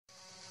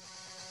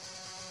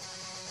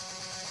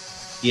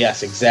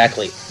Yes,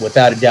 exactly.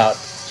 Without a doubt.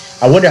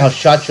 I wonder how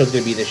SHOT Show's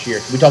going to be this year.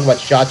 Can we talk about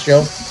SHOT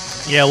Show?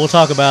 Yeah, we'll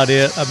talk about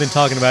it. I've been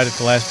talking about it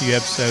the last few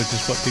episodes,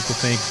 just what people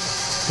think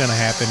is going to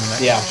happen and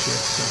that kind of shit.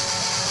 So.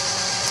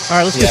 All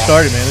right, let's get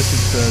started, man. This is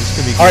going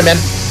to be good. All right, man.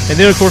 And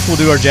then, of course, we'll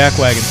do our jack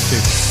wagons,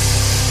 too.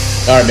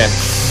 All right, man.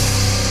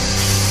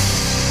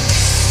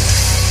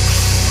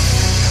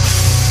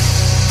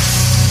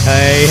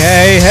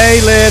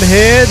 Hey, lead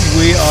heads.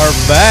 We are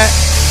back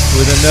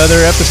with another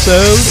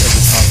episode of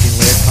the Talking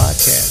Lead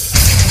Podcast.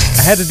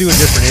 I had to do a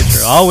different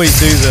intro. I always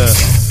do the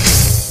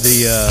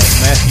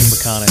Matthew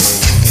McConaughey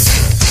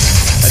intro.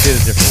 I did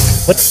a different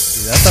one. What?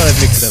 I thought I'd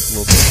mix it up a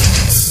little bit.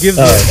 Give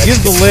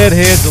the lead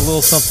heads a little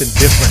something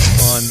different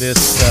on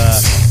this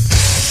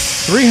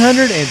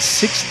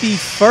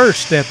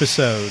 361st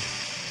episode,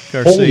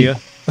 Garcia.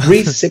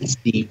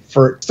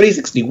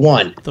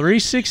 361.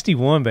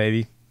 361,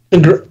 baby.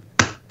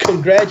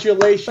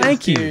 Congratulations,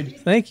 Thank you. dude.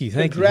 Thank you.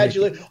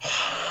 Congratulations.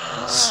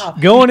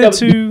 Going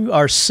into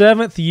our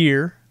 7th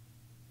year.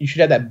 You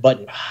should have that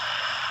button.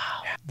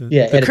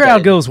 The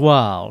crowd goes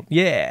wild.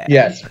 Yeah.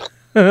 Yes.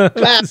 But,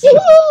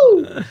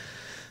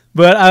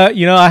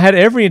 I had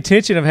every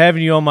intention of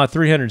having you on my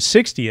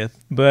 360th,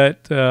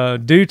 but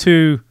due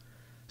to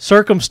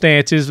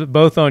circumstances,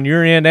 both on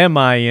your end and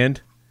my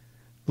end,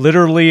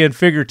 literally and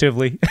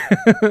figuratively,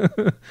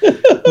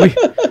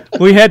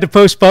 we had to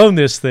postpone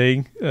this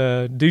thing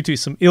due to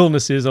some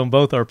illnesses on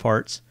both our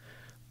parts.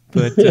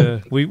 But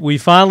we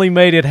finally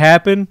made it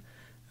happen.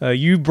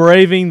 You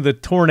braving the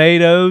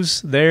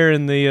tornadoes there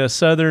in the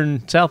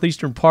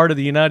southeastern part of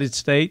the United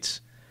States,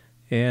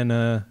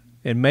 and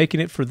making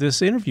it for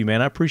this interview,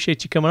 man. I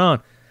appreciate you coming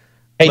on.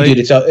 Hey,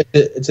 dude,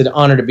 it's an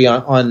honor to be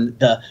on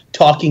the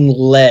Talking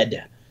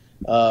Lead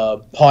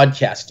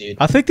podcast, dude.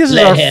 I think this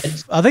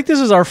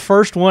is our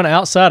first one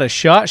outside of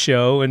SHOT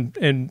Show,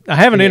 and I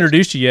haven't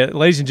introduced you yet,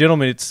 ladies and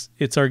gentlemen.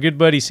 It's our good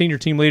buddy, senior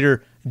team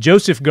leader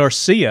Joseph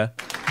Garcia,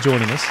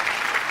 joining us.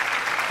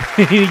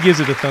 He gives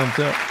it a thumbs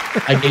up.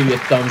 I gave you a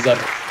thumbs up.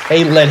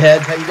 Hey,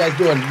 Leadheads, how you guys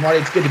doing? Marty,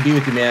 it's good to be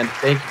with you, man.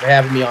 Thank you for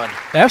having me on.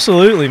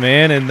 Absolutely,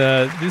 man. And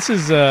this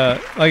is,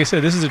 like I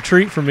said, this is a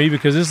treat for me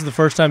because this is the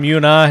first time you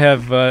and I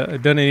have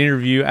done an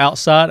interview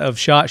outside of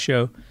SHOT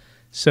Show.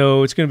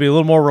 So it's going to be a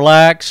little more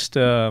relaxed.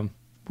 We're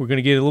going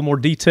to get a little more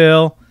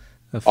detail.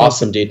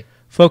 Awesome, dude.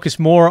 Focus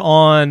more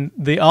on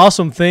the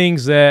awesome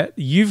things that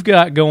you've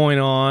got going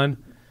on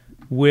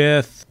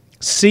with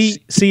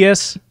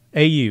CSAU.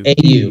 AU,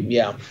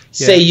 yeah.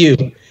 Say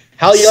you.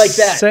 How you like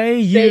that? Say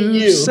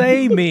you,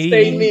 say me.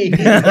 Say me.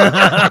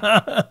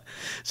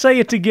 Say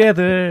it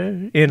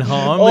together in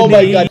harmony. Oh,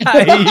 my God.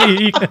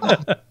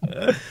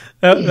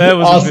 that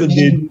was awesome,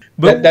 dude.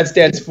 But that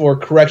stands for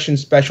Correction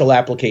Special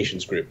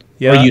Applications Group.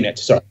 Or unit,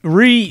 sorry.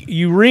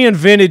 You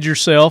reinvented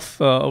yourself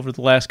over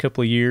the last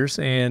couple of years,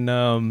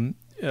 and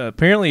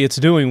apparently it's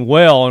doing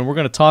well, and we're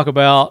going to talk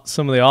about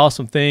some of the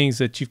awesome things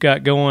that you've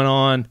got going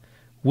on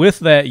with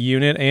that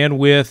unit and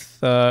with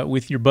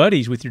your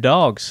buddies, with your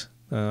dogs.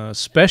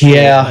 Special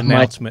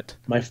announcement.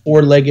 My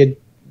four-legged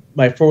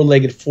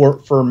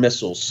fur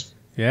missiles.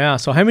 Yeah.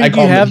 So how many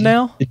do you have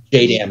now? The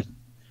JDAM.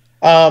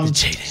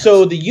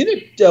 So the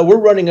unit we're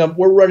running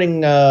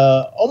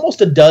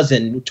almost a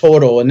dozen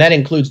total, and that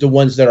includes the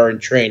ones that are in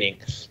training.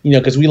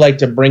 Because we like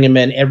to bring them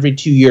in every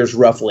 2 years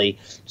roughly.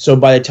 So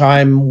by the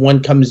time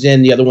one comes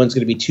in, the other one's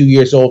going to be 2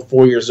 years old,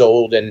 4 years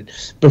old, and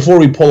before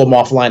we pull them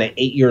offline at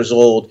 8 years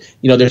old,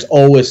 there's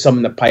always some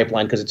in the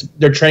pipeline because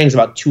their training's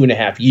about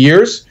 2.5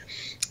 years.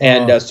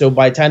 And so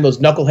by the time those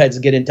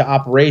knuckleheads get into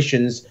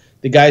operations,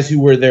 the guys who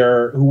were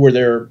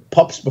their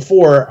pups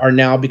before are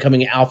now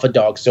becoming alpha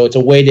dogs. So it's a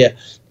way to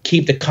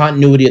keep the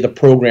continuity of the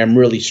program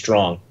really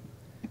strong.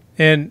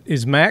 And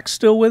is Max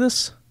still with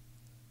us?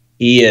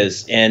 He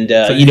is, and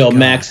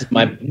Max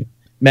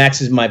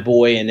is my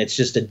boy, and it's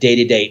just a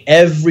day-to-day.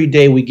 Every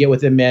day we get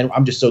with him, man,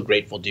 I'm just so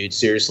grateful, dude.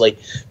 Seriously,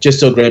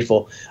 just so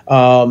grateful.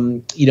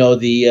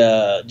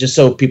 Just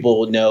so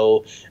people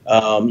know,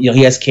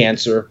 he has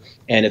cancer,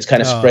 and it's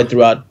kind of spread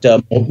throughout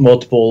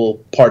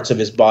multiple parts of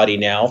his body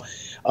now.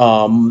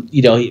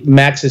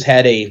 Max has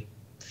had a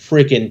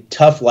freaking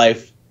tough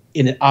life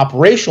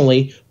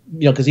operationally,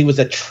 because he was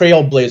a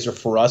trailblazer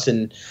for us,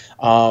 and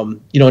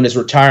in his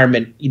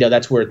retirement,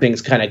 that's where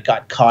things kind of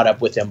got caught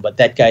up with him. But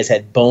that guy's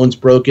had bones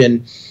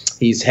broken,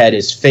 he's had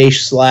his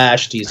face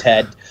slashed, he's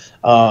had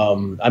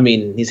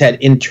he's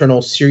had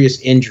internal serious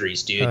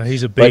injuries, dude.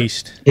 He's a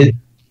beast.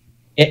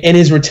 In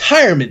his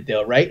retirement,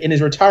 though, right? In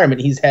his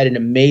retirement, he's had an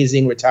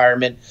amazing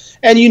retirement.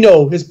 And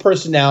his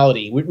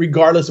personality,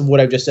 regardless of what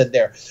I've just said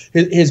there,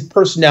 his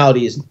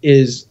personality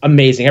is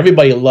amazing.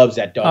 Everybody loves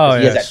that dog. Oh,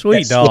 yeah,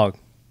 sweet dog.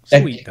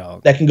 Sweet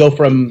dog. That can go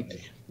from,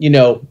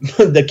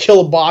 the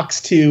kill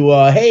box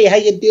to, hey, how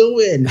you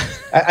doing?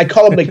 I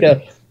call him like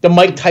the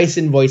Mike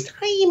Tyson voice.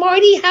 Hi,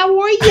 Marty, how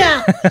are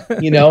ya?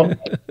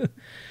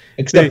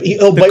 Except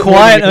the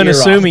quiet,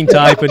 unassuming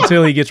type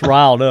until he gets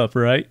riled up,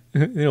 right?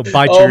 He'll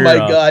bite your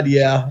ear off. God,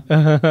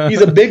 yeah. He's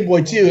a big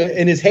boy too.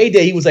 In his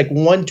heyday, he was like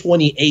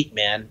 128,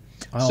 man.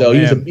 Oh, so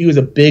man. He was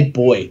a big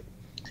boy.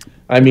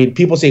 I mean,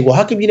 people say, well,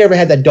 how come you never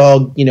had that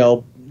dog,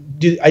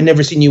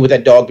 never seen you with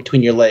that dog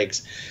between your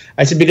legs.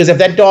 I said, because if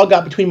that dog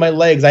got between my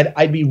legs,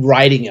 I'd be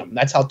riding him.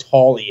 That's how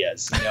tall he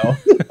is, you know.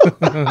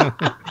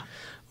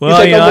 Well,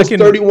 he's like almost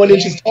 31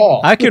 inches tall.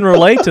 I can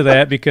relate to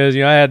that because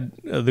I had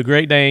the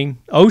Great Dane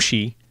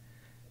Oshie,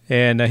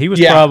 and he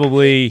was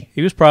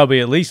probably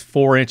at least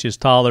 4 inches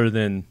taller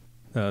than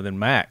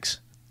Max.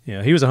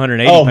 He was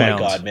 180 pounds. Oh my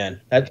God,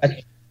 man,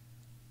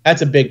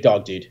 that's a big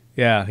dog, dude.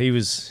 Yeah, he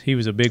was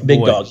a big big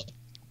boy. Dog.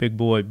 Big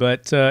boy,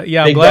 but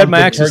I'm glad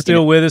Max is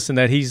still with us and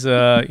that he's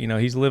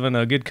he's living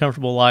a good,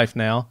 comfortable life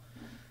now.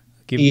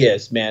 He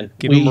is, man.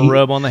 Give him a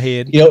rub on the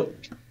head. He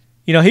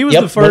was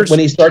the first when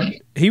he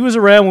started. He was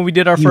around when we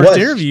did our first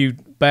interview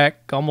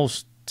back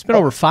almost. It's been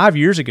over 5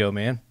 years ago,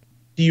 man.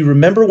 Do you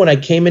remember when I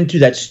came into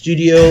that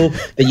studio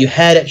that you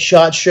had at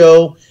SHOT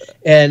Show?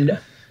 And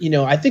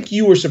I think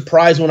you were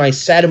surprised when I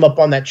sat him up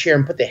on that chair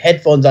and put the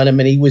headphones on him,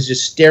 and he was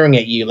just staring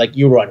at you like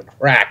you were on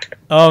crack.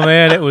 Oh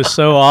man, it was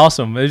so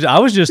awesome. I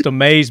was just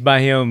amazed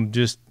by him.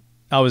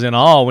 I was in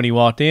awe when he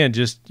walked in.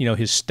 Just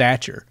his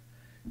stature,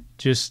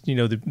 just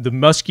the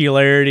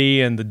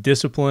muscularity and the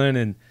discipline,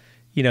 and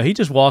he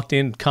just walked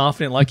in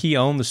confident, like he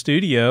owned the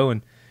studio.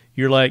 And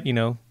you're like,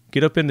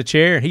 get up in the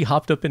chair. And he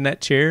hopped up in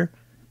that chair.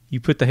 You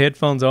put the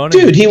headphones on.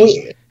 Dude,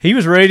 he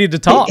was ready to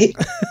talk.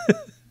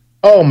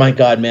 Oh my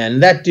God, man!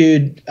 That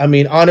dude. I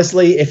mean,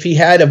 honestly, if he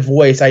had a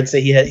voice, I'd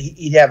say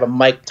he'd have a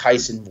Mike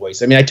Tyson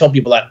voice. I mean, I tell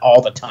people that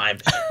all the time.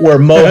 Where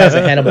Mo has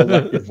a Hannibal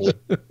Lecter voice.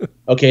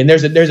 Okay, and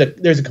there's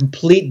a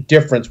complete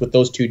difference with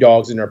those two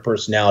dogs and their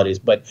personalities.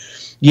 But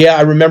yeah,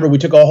 I remember we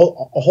took a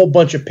whole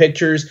bunch of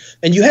pictures,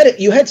 and you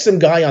had some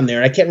guy on there,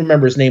 and I can't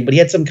remember his name, but he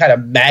had some kind of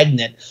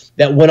magnet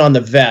that went on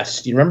the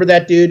vest. You remember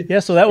that dude?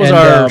 Yeah. So that was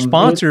our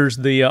sponsors,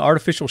 the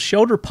artificial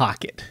shoulder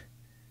pocket.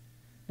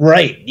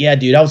 Right. Yeah,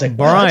 dude. I was like,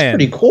 wow, that's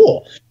pretty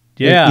cool.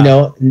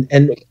 Yeah.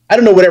 And I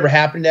don't know whatever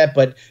happened to that,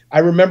 but I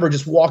remember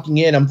just walking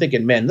in, I'm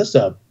thinking, man, this is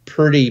a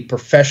pretty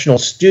professional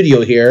studio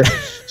here.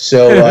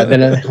 So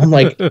then I'm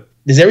like,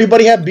 does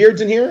everybody have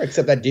beards in here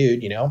except that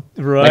dude,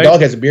 Right. My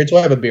dog has a beard, so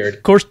I have a beard.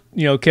 Of course,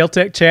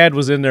 Kel-Tec Chad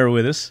was in there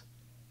with us.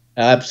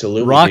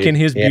 Absolutely. Rocking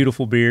his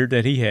beautiful beard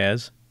that he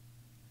has.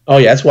 Oh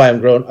yeah, that's why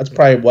I'm grown. That's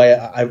probably why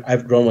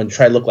I've grown and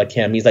try to look like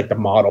him. He's like the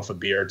model for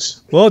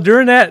beards. Well,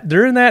 during that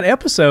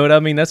episode,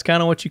 I mean, that's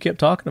kind of what you kept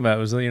talking about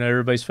was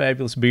everybody's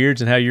fabulous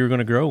beards and how you were going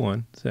to grow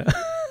one. So.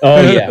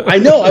 Oh yeah, I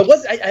know.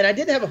 I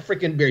did have a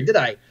freaking beard, did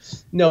I?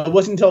 No, it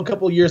wasn't until a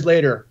couple of years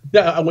later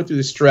that I went through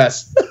the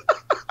stress.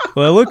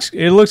 Well,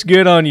 it looks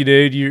good on you,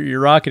 dude.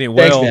 You're rocking it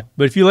well. Thanks,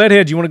 but if you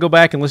leadheads, you want to go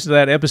back and listen to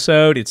that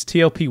episode. It's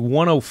TLP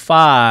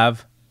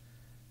 105.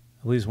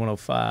 I believe it's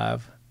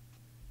 105.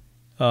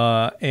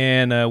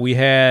 And we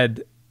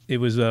had, it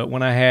was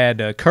when I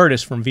had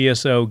Curtis from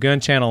VSO Gun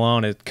Channel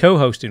on it,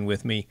 co-hosting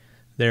with me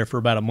there for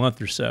about a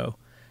month or so.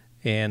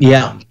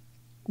 And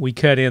we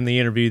cut in the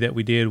interview that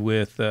we did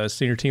with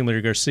Senior Team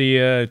Leader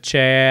Garcia,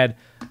 Chad.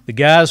 The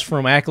guys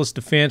from Ackless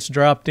Defense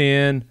dropped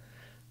in,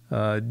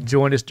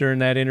 joined us during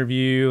that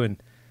interview.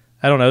 And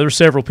I don't know, there were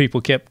several people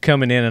kept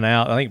coming in and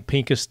out. I think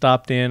Pincus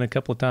stopped in a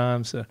couple of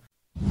times. So.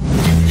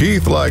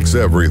 Keith likes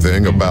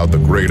everything about the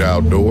great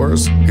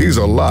outdoors. He's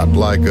a lot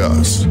like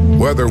us.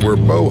 Whether we're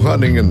bow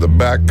hunting in the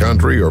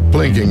backcountry or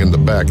plinking in the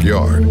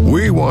backyard,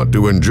 we want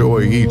to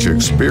enjoy each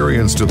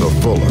experience to the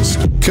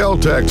fullest.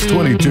 Kel-Tec's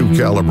 22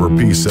 caliber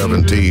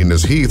P17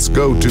 is Heath's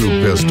go-to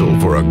pistol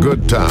for a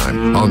good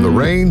time, on the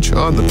range,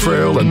 on the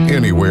trail, and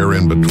anywhere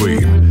in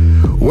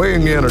between.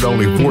 Weighing in at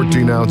only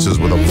 14 ounces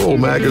with a full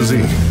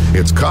magazine,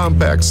 its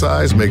compact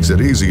size makes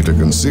it easy to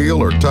conceal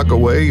or tuck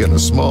away in a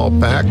small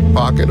pack,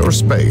 pocket, or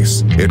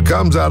space. It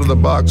comes out of the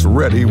box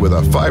ready with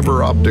a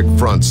fiber optic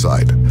front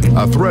sight,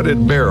 a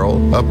threaded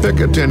barrel, a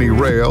Picatinny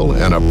rail,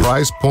 and a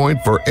price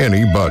point for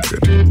any budget.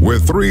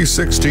 With 3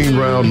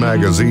 16-round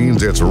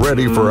magazines, it's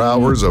ready for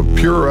hours of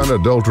pure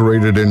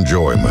unadulterated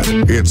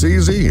enjoyment. It's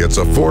easy, it's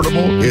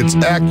affordable, it's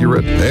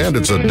accurate, and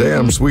it's a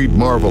damn sweet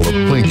marvel of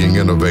plinking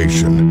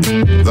innovation.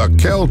 The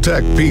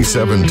Kel-Tec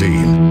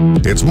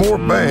P17. It's more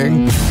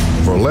bang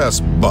for less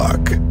buck.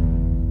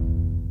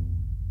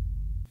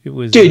 It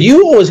was, dude,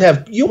 you always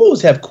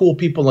have cool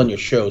people on your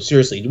show.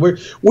 Seriously, where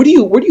do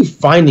you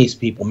find these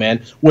people,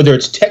 man? Whether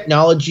it's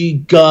technology,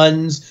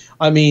 guns.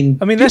 I mean,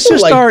 that's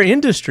just our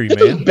industry,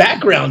 man.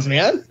 Backgrounds,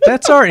 man.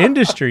 That's our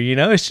industry.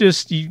 It's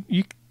just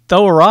you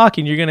throw a rock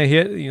and you're gonna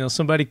hit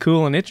somebody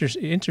cool and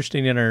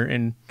interesting in our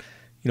and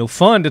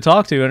fun to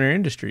talk to in our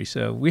industry.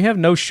 So we have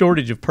no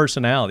shortage of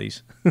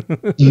personalities.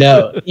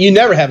 No, you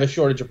never have a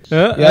shortage of.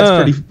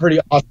 That's pretty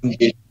awesome,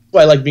 dude. That's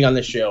why I like being on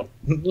this show.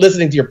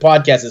 Listening to your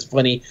podcast is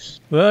funny.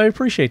 Well, I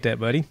appreciate that,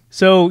 buddy.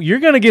 So you're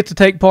going to get to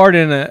take part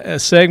in a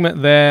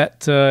segment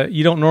that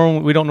we don't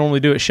normally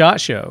do at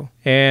SHOT Show,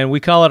 and we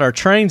call it our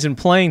Trains and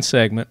Planes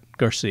segment,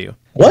 Garcia.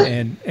 What?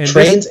 And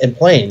Trains and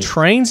Planes?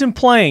 Trains and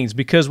Planes,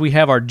 because we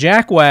have our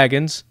jack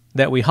wagons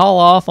that we haul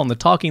off on the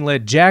Talking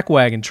Lead jack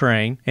wagon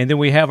train, and then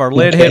we have our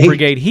Leadhead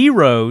Brigade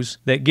heroes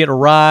that get a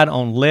ride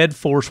on Lead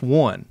Force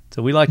One.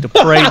 So we like to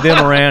parade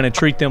them around and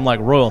treat them like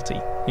royalty.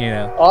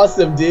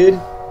 Awesome, dude.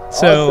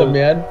 Awesome,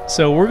 man.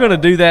 So we're going to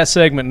do that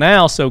segment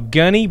now. So,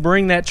 Gunny,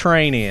 bring that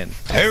train in.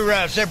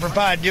 Hoorah, Semper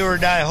Fi, do or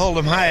die, hold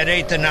 'em high at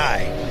 8th and I.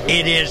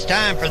 It is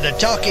time for the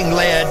talking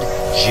lead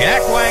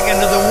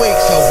jackwagon of the week,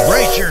 so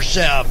brace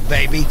yourself,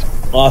 baby.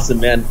 Awesome,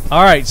 man.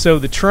 All right, so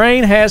the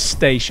train has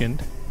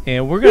stationed,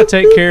 and we're going to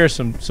take care of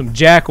some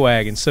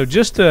jackwagons. So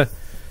just to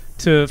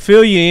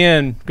fill you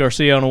in,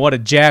 Garcia, on what a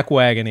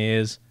jackwagon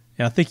is,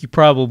 and I think you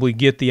probably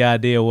get the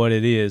idea what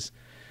it is.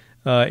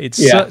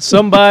 It's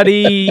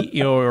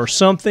somebody, or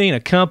something, a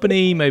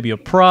company, maybe a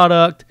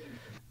product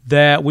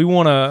that we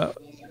want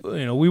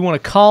to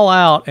call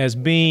out as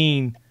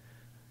being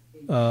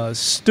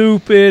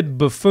stupid,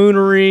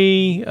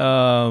 buffoonery,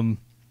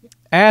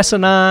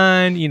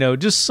 asinine,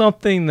 just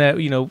something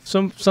that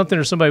something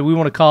or somebody we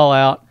want to call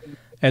out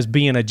as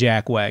being a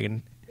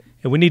jackwagon,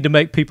 and we need to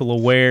make people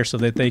aware so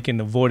that they can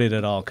avoid it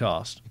at all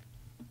costs.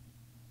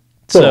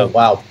 So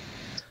wow.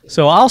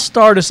 So I'll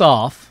start us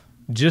off.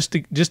 Just to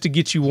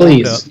get you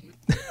warmed up.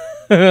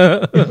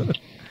 Were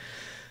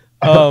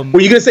you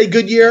going to say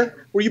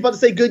Goodyear? Were you about to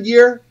say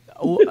Goodyear?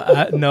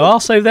 No, I'll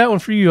save that one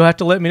for you. You'll have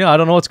to let me know. I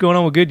don't know what's going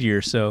on with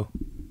Goodyear, so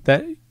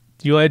that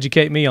you'll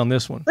educate me on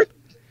this one.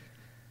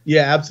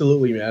 Yeah,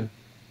 absolutely, man.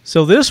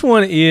 So this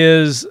one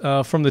is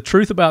from The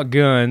Truth About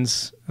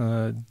Guns.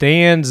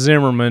 Dan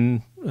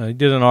Zimmerman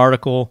did an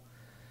article,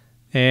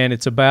 and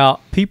it's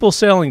about people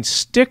selling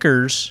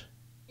stickers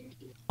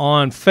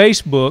on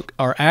Facebook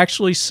are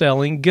actually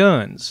selling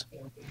guns.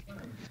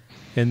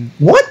 And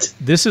what?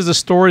 This is a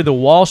story the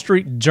Wall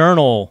Street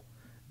Journal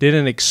did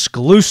an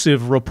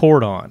exclusive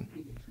report on.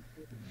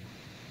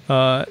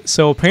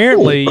 So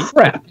apparently,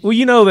 well,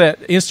 you know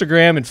that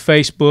Instagram and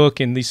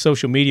Facebook and these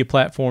social media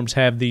platforms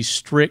have these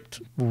strict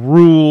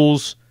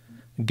rules,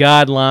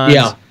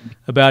 guidelines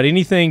about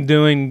anything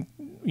doing,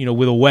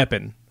 with a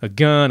weapon, a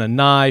gun, a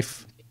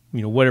knife,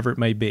 whatever it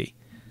may be.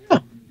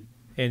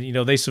 And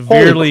they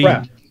severely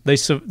they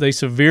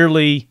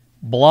severely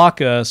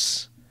block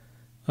us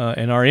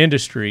in our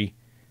industry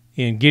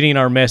in getting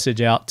our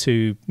message out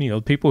to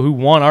people who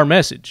want our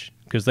message,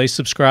 because they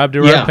subscribe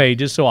to our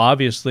pages, so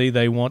obviously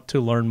they want to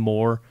learn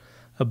more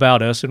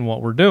about us and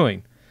what we're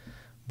doing.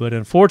 But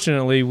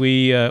unfortunately,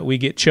 we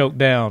get choked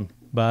down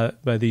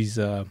by these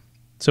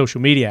social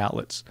media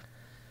outlets.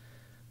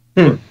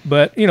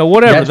 But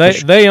whatever,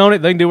 they own it.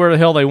 They can do whatever the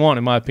hell they want.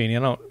 In my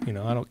opinion,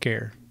 I don't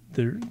care.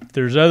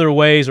 There's other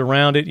ways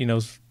around it.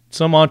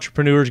 Some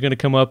entrepreneur is going to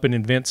come up and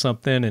invent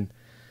something and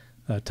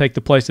take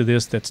the place of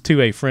this that's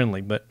 2A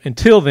friendly. But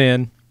until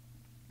then,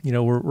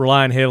 we're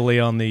relying heavily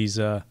on these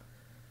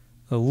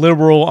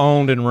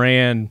liberal-owned and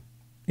ran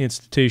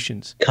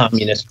institutions.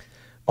 Communist.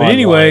 But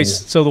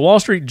anyways, so the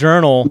Wall Street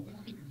Journal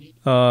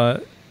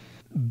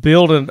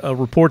built a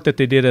report that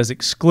they did as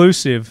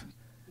exclusive,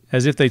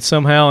 as if they'd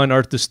somehow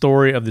unearthed the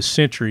story of the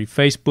century.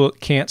 Facebook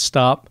can't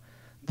stop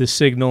the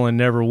signal and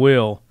never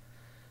will.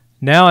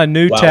 Now a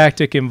new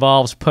tactic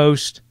involves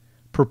posts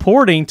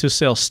purporting to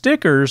sell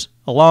stickers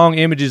along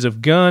images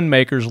of gun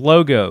makers'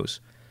 logos.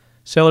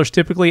 Sellers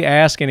typically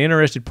ask an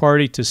interested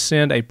party to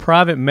send a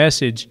private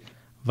message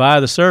via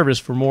the service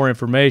for more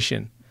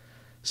information.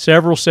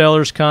 Several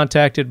sellers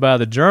contacted by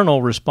the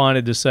Journal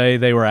responded to say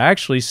they were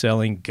actually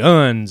selling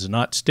guns,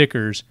 not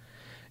stickers,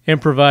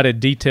 and provided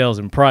details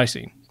and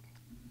pricing.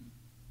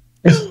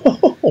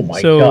 Oh,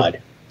 my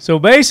God. So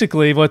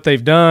basically what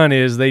they've done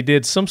is they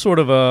did some sort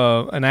of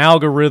an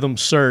algorithm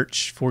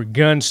search for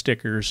gun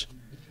stickers,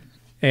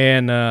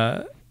 and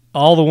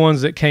all the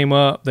ones that came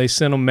up, they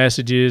sent them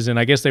messages, and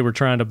I guess they were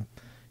trying to,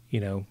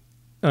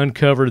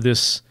 uncover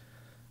this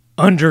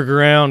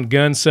underground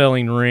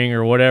gun-selling ring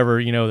or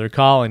whatever, they're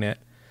calling it.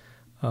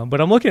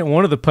 But I'm looking at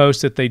one of the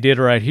posts that they did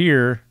right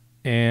here,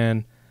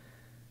 and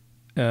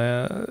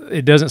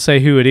it doesn't say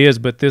who it is,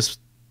 but this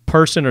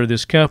person or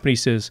this company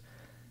says,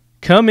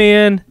 come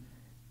in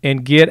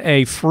and get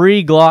a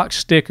free Glock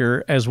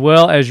sticker as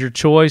well as your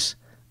choice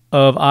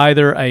of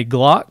either a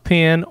Glock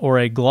pen or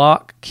a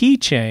Glock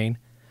keychain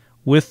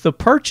with the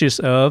purchase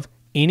of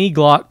any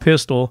Glock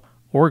pistol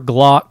or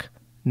Glock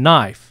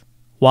knife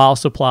while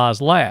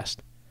supplies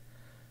last.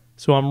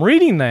 So I'm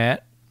reading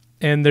that,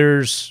 and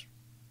there's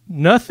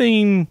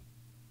nothing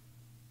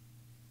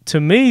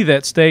to me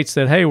that states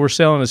that, hey, we're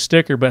selling a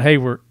sticker, but hey,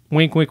 we're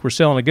wink, wink, we're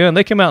selling a gun.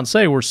 They come out and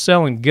say we're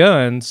selling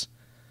guns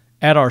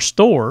at our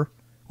store,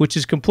 which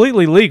is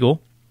completely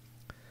legal.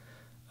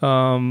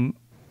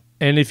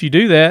 And if you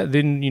do that,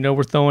 then,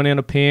 we're throwing in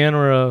a pen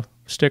or a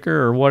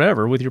sticker or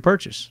whatever with your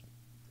purchase.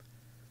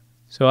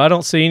 So I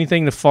don't see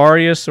anything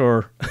nefarious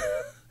or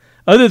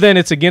other than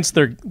it's against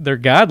their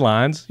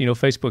guidelines,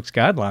 Facebook's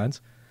guidelines.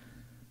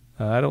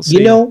 I don't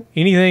see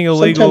anything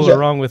illegal or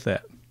wrong with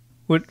that.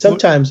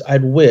 Sometimes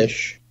I'd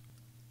wish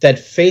that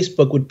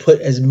Facebook would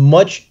put as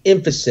much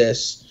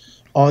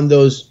emphasis on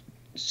those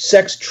child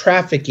sex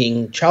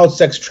trafficking,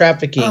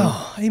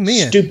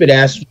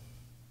 stupid-ass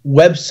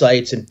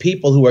websites and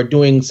people who are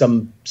doing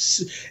some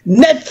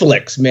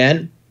Netflix,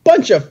 man.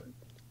 Bunch of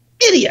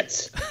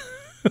idiots.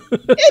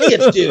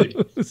 Idiots,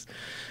 dude.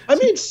 I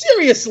mean,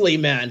 seriously,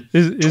 man.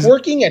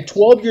 Twerking at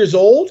 12 years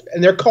old,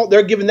 and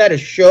they're giving that a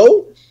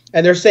show.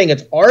 and they're saying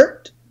it's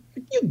art.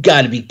 You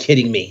got to be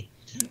kidding me.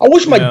 I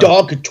wish my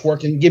dog could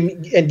twerk and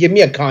give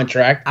me a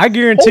contract. I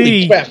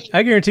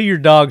guarantee your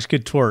dogs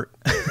could twerk.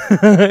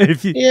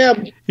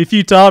 if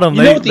you taught them,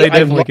 they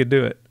definitely could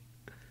do it.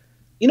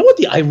 You know what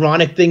the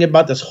ironic thing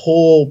about this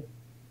whole,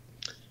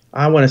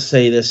 I want to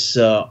say this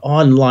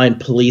online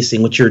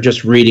policing, which you're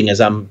just reading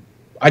as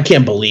I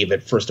can't believe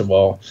it, first of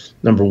all,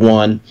 number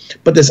one.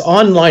 But this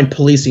online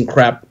policing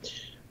crap,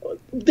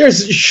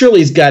 there's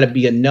surely's got to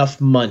be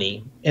enough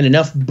money and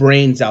enough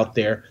brains out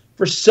there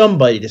for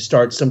somebody to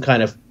start some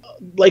kind of,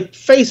 like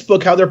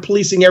Facebook, how they're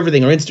policing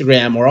everything, or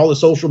Instagram, or all the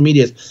social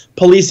medias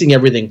policing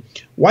everything.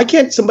 Why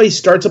can't somebody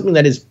start something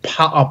that is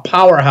a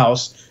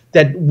powerhouse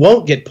that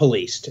won't get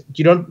policed?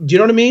 Do you know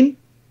what I mean?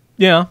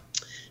 Yeah.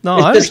 No,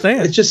 I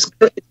understand. It's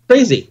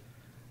crazy.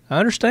 I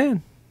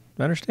understand,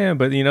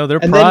 but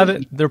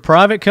they're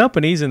private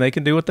companies and they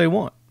can do what they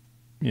want.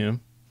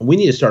 We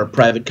need to start a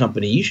private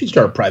company. You should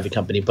start a private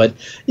company. But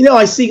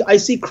I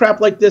see crap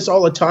like this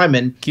all the time,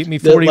 and keep me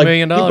 $40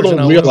 million. People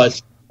don't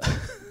realize.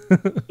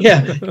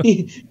 Yeah,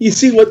 you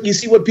see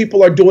what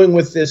people are doing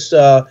with this,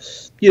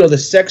 the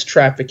sex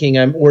trafficking,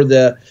 or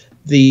the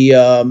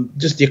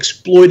just the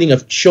exploiting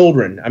of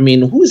children. I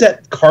mean, who is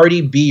that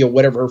Cardi B or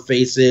whatever her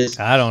face is?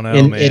 I don't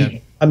know,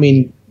 man. I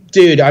mean,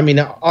 dude. I mean,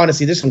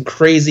 honestly, there's some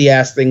crazy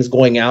ass things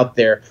going out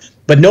there,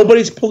 but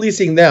nobody's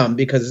policing them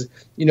because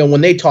when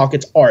they talk,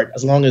 it's art.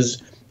 As long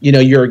as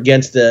you're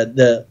against as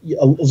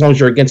long as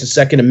you're against the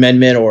Second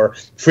Amendment or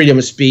freedom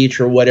of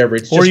speech or whatever.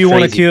 It's or just you crazy.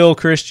 Want to kill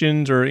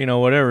Christians or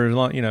whatever.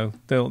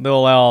 They'll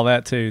allow all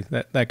that too.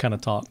 That kind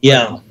of talk.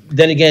 Yeah.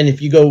 Then again,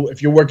 if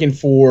you're working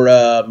for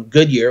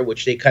Goodyear,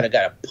 which they kind of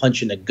got a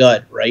punch in the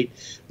gut, right,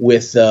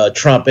 with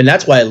Trump, and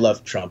that's why I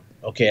love Trump.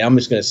 Okay, I'm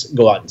just gonna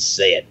go out and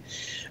say it.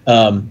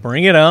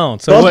 Bring it on.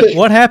 So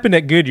what happened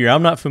at Goodyear?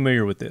 I'm not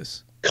familiar with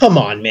this. Come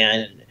on,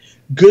 man.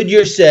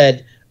 Goodyear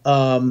said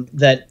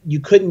that you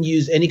couldn't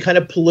use any kind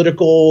of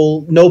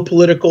no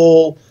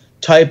political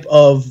type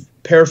of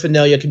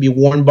paraphernalia can be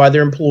worn by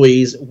their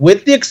employees,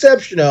 with the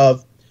exception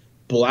of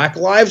Black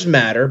Lives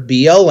Matter,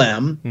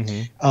 BLM,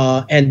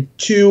 and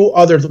two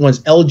other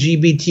ones,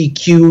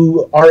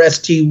 LGBTQ,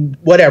 RST,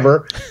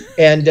 whatever,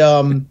 and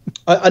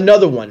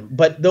another one.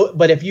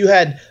 But if you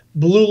had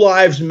Blue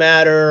Lives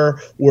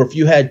Matter, or if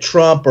you had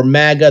Trump or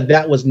MAGA,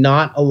 that was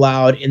not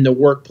allowed in the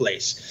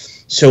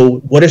workplace. So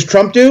what does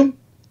Trump do?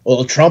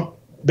 Well, Trump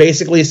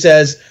basically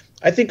says,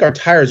 I think our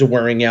tires are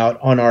wearing out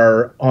on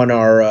our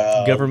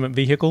government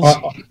vehicles,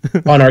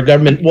 on our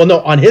government. Well, no,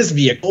 on his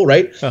vehicle,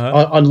 right?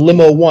 On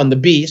Limo 1, the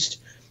Beast.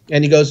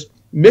 And he goes,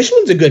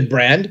 Michelin's a good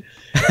brand.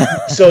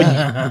 so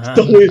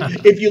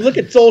if you look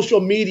at social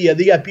media,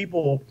 they got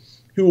people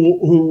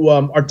who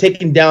are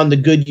taking down the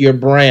Goodyear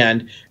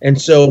brand.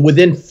 And so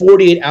within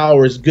 48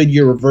 hours,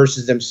 Goodyear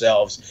reverses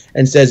themselves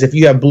and says, if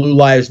you have Blue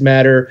Lives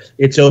Matter,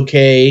 it's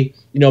okay.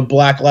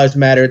 Black Lives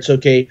Matter, it's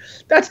okay.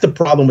 That's the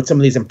problem with some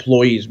of these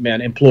employers.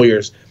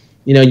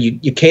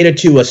 You cater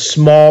to a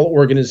small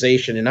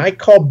organization, and I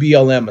call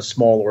BLM a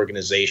small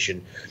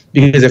organization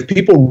because if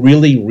people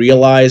really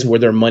realize where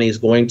their money is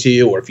going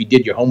to, or if you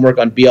did your homework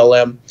on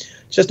BLM,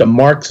 it's just a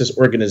Marxist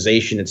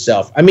organization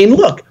itself. I mean,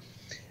 look,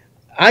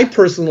 I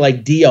personally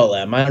like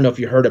DLM. I don't know if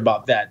you heard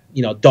about that.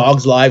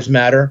 Dogs Lives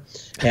Matter,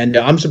 and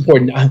I'm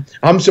supporting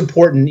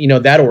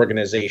that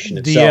organization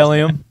itself.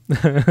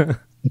 DLM.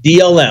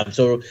 DLM.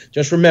 So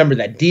just remember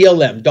that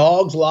DLM,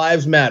 Dogs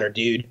Lives Matter,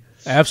 dude.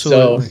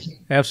 Absolutely.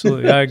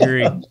 Absolutely. I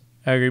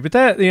agree. But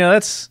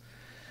that's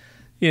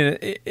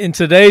in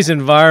today's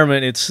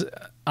environment,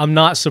 I'm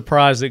not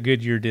surprised that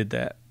Goodyear did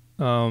that.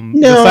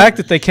 The fact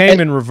that they came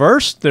and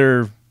reversed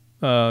their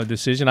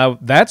decision,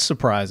 that's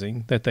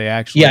surprising that they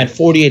actually. Yeah, in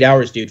 48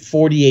 hours, dude.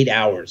 48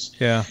 hours.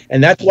 Yeah.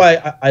 And that's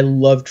why I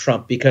love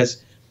Trump,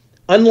 because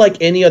unlike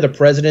any other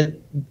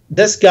president,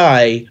 this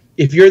guy,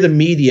 if you're the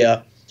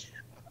media,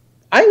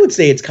 I would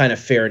say it's kind of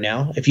fair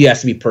now, if you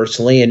ask me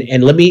personally,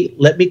 and let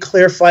me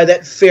clarify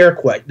that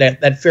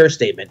fair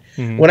statement.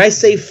 When I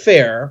say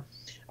fair,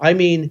 I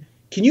mean,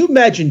 can you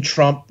imagine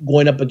Trump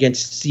going up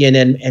against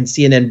CNN and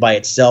CNN by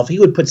itself? He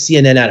would put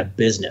CNN out of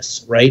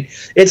business, right?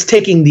 It's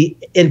taking the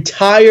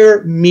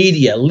entire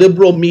media,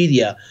 liberal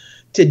media,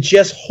 to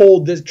just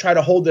try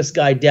to hold this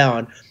guy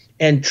down.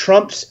 And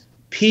Trump's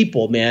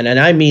people, man, and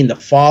I mean the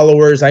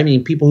followers, I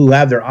mean people who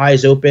have their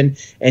eyes open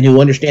and who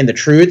understand the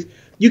truth,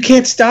 you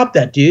can't stop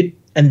that, dude.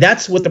 And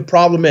that's what the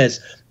problem is.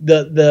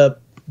 The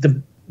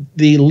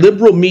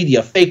liberal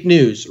media, fake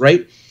news,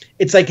 right?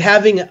 It's like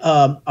having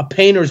a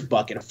painter's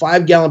bucket, a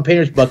 5-gallon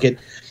painter's bucket,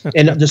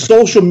 and the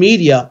social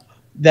media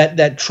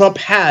that Trump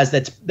has,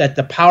 that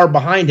the power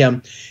behind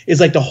him is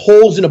like the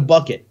holes in a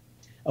bucket,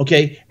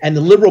 okay? And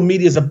the liberal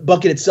media is a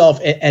bucket itself,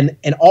 and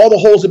all the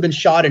holes have been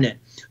shot in it.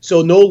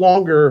 So no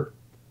longer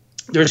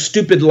there's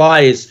stupid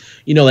lies,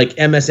 like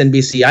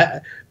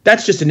MSNBC.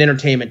 That's just an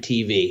entertainment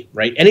TV,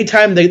 right?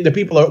 Anytime the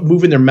people are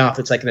moving their mouth,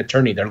 it's like an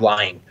attorney. They're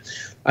lying.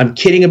 I'm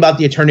kidding about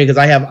the attorney because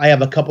I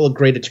have a couple of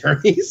great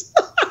attorneys.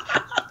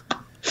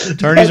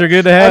 Attorneys are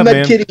good to have, man.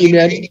 I'm not kidding you,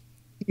 man.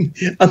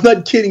 I'm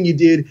not kidding you,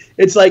 dude.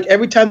 It's like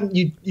every time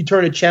you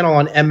turn a channel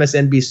on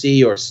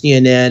MSNBC or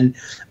CNN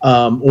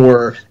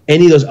or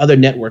any of those other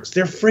networks,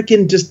 they're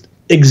freaking just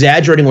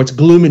exaggerating where it's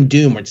gloom and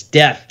doom or it's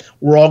death.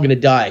 We're all going to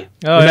die.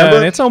 Oh, remember? Yeah,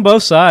 and it's on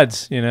both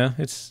sides, you know.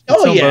 It's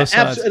on both sides.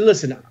 Absolutely.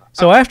 Listen.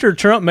 So after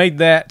Trump made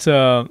that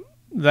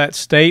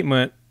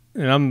statement,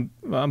 and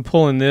I'm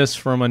pulling this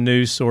from a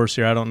news source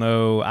here. I don't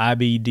know,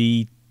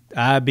 IBT.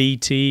 I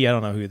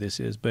don't know who this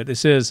is, but it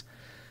says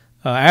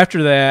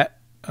after that,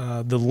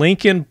 the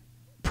Lincoln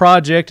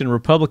Project and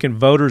Republican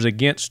voters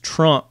against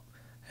Trump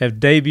have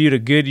debuted a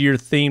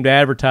Goodyear-themed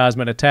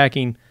advertisement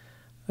attacking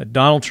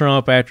Donald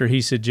Trump after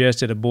he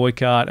suggested a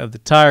boycott of the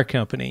tire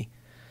company.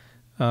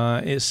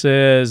 It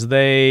says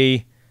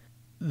they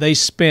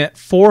spent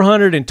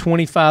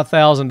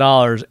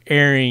 $425,000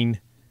 airing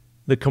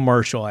the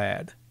commercial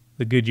ad,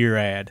 the Goodyear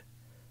ad.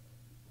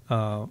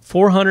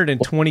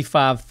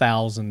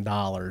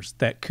 $425,000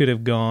 that could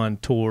have gone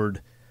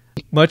toward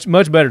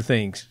much better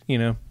things, you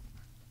know.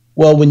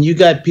 Well, when you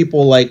got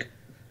people like,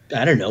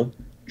 I don't know,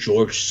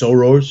 George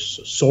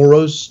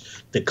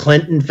Soros, the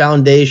Clinton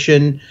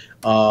Foundation,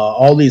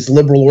 all these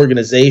liberal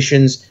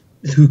organizations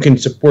who can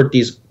support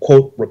these,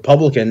 quote,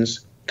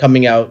 Republicans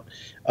coming out,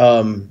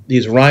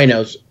 these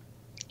rhinos.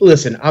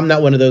 Listen, I'm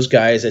not one of those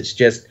guys that's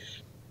just,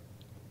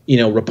 you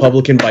know,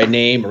 Republican by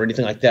name or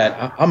anything like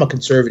that. I'm a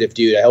conservative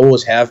dude. I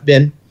always have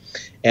been.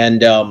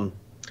 And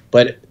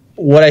but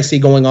what I see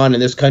going on in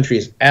this country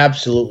is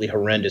absolutely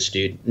horrendous,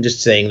 dude. I'm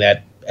just saying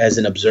that as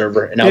an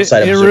observer and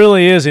outside observer. It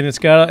really is, and it's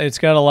got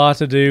a lot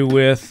to do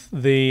with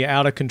the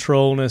out of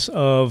controlness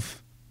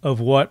of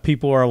what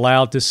people are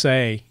allowed to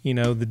say. You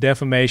know, the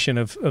defamation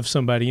of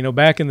somebody. You know,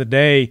 back in the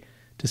day,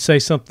 to say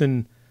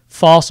something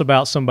false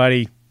about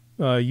somebody,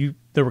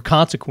 there were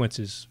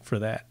consequences for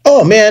that.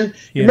 Oh man,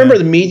 remember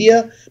the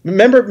media?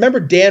 Remember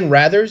Dan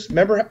Rathers?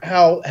 Remember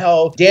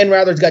how Dan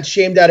Rathers got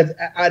shamed out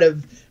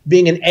of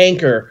being an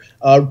anchor,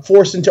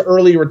 forced into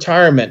early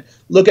retirement.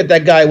 Look at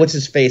that guy, what's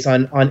his face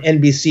on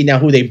NBC now,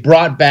 who they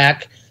brought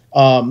back.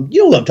 You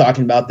know what I'm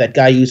talking about? That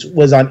guy who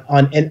was on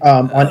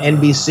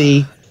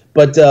NBC.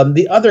 But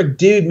the other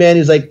dude, man,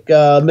 he's like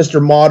Mr.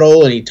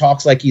 Model, and he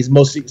talks like he's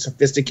mostly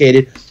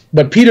sophisticated.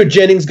 But Peter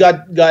Jennings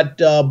got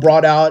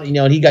brought out, you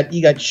know, and he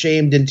got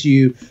shamed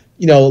into,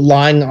 you know,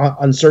 lying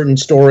on certain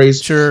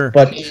stories. Sure.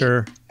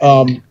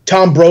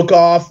 Tom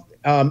Brokaw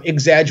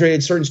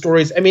exaggerated certain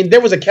stories. I mean,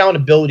 there was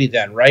accountability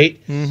then, right?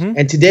 Mm-hmm.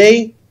 And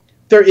today,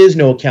 there is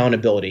no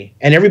accountability.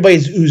 And everybody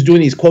who's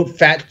doing these, quote,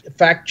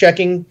 fact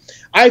checking,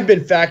 I've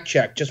been fact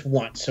checked just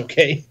once,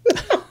 okay?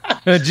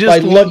 By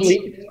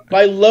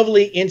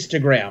lovely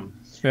Instagram.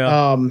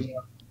 Yeah.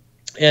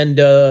 And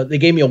they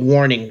gave me a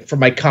warning for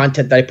my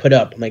content that I put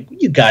up. I'm like,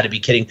 you got to be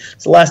kidding.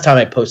 It's the last time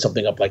I post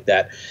something up like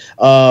that.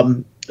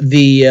 I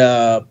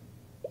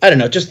don't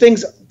know, just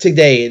things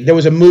today. There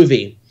was a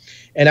movie,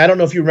 and I don't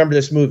know if you remember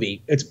this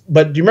movie.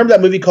 But do you remember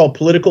that movie called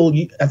Political?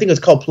 I think it's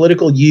called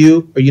Political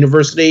U or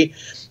University.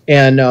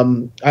 And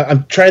I'm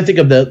trying to think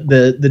of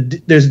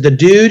there's the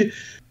dude,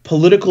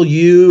 Political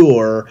U,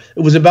 or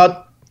it was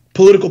about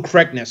political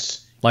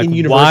correctness. Like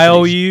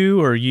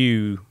Y-O-U or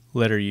U,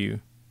 letter U?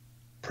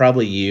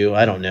 Probably U.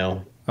 I don't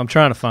know. I'm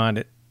trying to find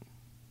it.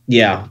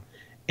 Yeah.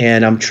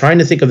 And I'm trying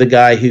to think of the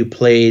guy who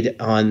played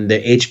on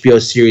the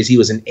HBO series. He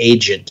was an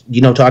agent.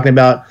 You know what I'm talking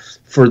about?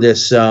 For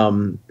these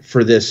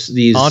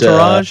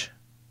Entourage?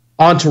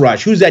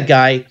 Entourage. Who's that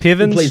guy?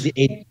 Pivens? Who plays the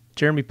agent?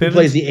 Jeremy Pivens? Who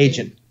plays the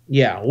agent.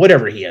 Yeah,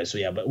 whatever he is. So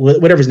yeah, but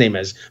whatever his name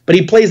is. But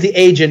he plays the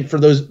agent for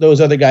those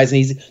other guys, and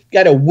he's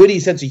got a witty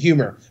sense of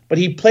humor. But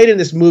he played in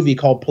this movie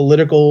called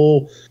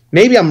Political.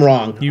 Maybe I'm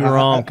wrong. You were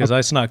wrong because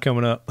it's not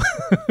coming up.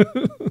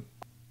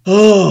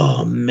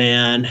 Oh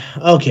man.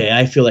 Okay,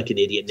 I feel like an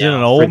idiot now. Is it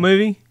an old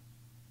movie?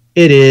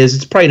 It is.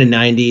 It's probably in the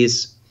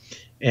 90s.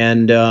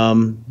 And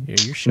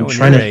you're showing I'm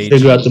trying to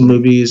figure out the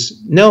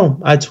movies.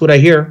 No, that's what I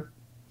hear.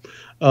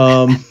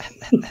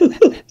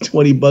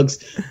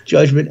 $20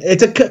 judgment.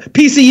 It's a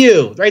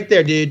PCU right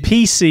there, dude.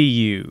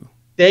 PCU.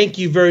 Thank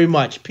you very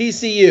much.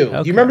 PCU.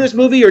 Okay. Do you remember this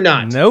movie or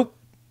not? Nope.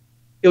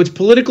 It was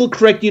Political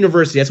Correct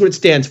University. That's what it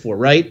stands for,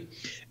 right?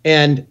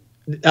 And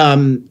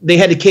they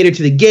had to cater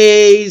to the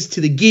gays,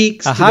 to the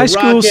geeks, a to high the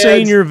school rockheads.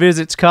 senior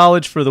visits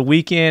college for the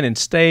weekend and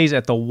stays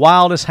at the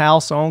wildest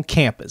house on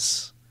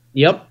campus.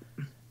 Yep.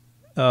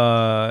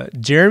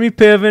 Jeremy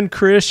Piven,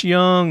 Chris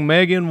Young,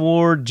 Megan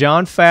Ward,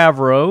 Jon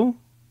Favreau,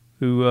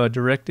 who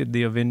directed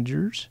The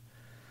Avengers.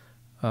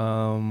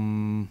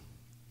 I'm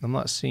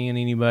not seeing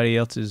anybody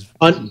else's.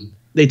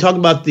 They talk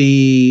about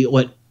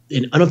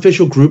an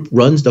unofficial group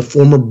runs the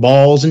former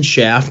Balls and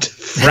Shaft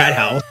frat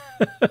house.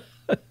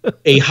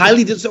 A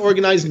highly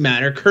disorganized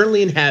manor,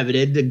 currently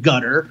inhabited, the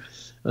gutter.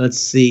 Let's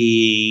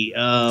see.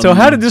 So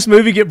how did this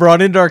movie get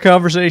brought into our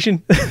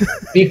conversation?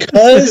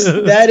 Because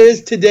that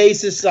is today's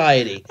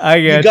society.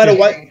 I got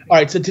you. All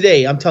right, so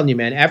today, I'm telling you,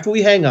 man, after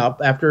we hang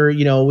up, after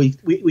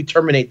we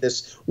terminate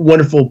this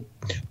wonderful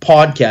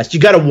podcast, you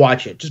got to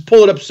watch it. Just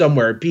pull it up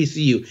somewhere,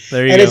 PCU.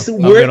 There you go. It's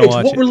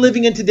what we're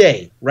living in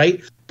today, right?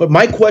 But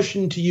my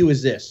question to you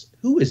is this.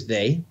 Who is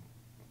they?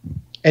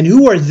 And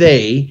who are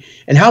they,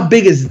 and how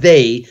big is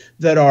they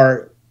that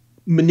are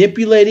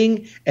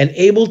manipulating and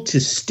able to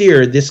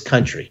steer this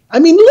country? I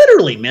mean,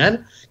 literally,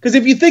 man. Because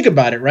if you think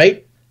about it,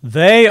 right?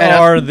 They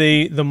are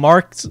the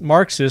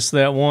Marxists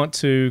that want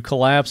to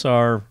collapse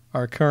our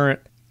current,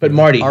 but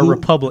Marty, our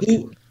republic.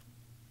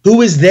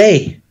 Who is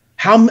they?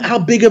 How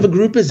big of a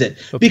group is it?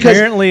 Because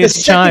apparently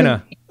it's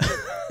China.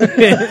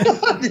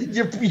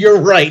 You're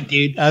right,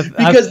 dude.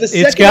 Because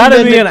it's got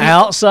to be an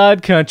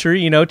outside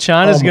country. You know,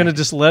 China's going to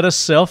just let us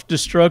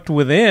self-destruct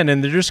within,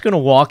 and they're just going to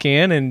walk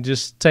in and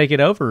just take it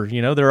over.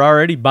 You know, they're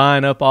already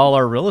buying up all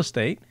our real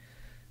estate.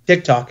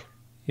 TikTok.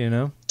 You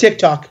know,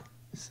 TikTok.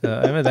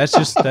 So, I mean,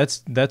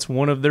 that's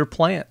one of their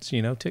plants.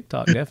 You know,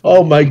 TikTok. Definitely.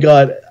 Oh my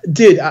God,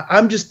 dude,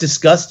 I'm just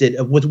disgusted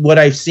with what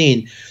I've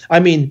seen.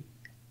 I mean,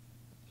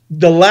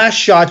 the last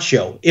SHOT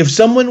Show. If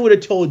someone would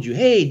have told you,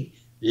 "Hey,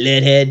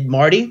 leadhead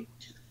Marty,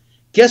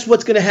 guess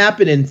what's going to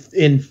happen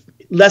in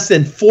less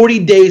than 40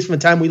 days from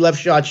the time we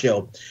left SHOT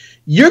Show?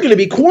 You're going to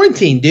be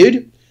quarantined,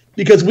 dude,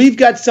 because we've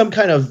got some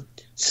kind of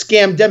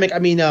scamdemic. I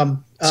mean,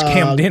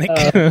 scamdemic.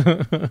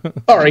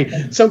 Sorry,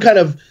 some kind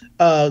of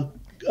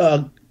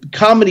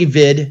comedy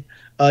vid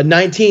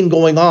 19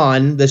 going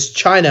on. This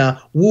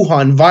China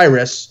Wuhan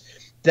virus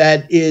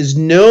that is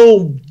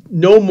no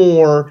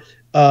more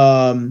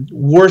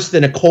worse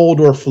than a cold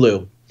or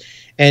flu,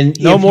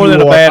 and no more than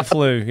a bad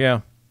flu.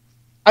 Yeah.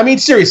 I mean,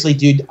 seriously,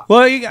 dude.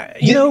 Well,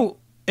 you know,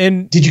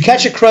 and did you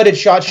catch a credit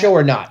SHOT Show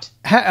or not?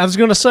 I was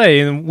going to say,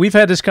 and I've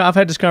had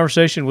this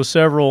conversation with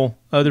several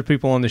other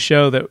people on the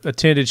show that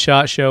attended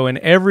SHOT Show, and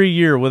every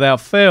year, without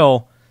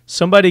fail,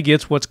 somebody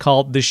gets what's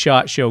called the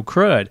SHOT Show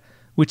crud,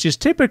 which is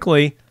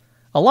typically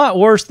a lot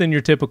worse than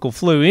your typical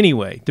flu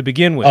anyway, to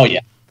begin with. Oh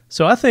yeah.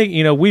 So I think,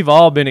 you know, we've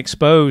all been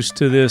exposed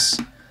to this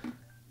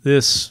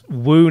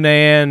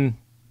Wuhan,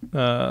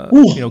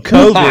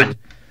 COVID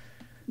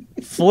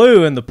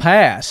flu in the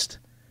past.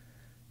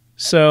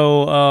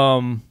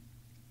 So,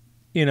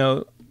 you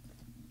know,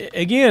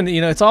 again,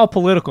 you know, it's all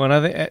political, and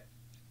I think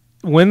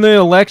when the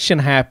election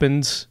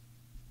happens,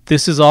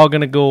 this is all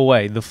going to go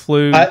away. The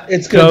flu,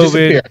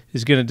 COVID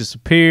is going to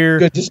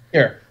disappear.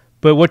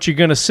 But what you're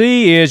going to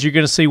see is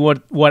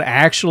what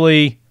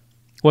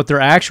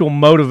their actual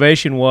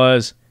motivation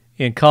was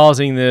in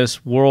causing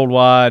this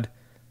worldwide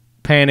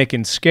panic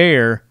and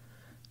scare.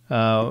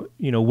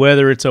 You know,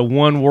 whether it's a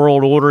one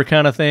world order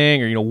kind of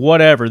thing or, you know,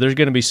 whatever, there's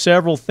going to be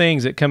several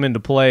things that come into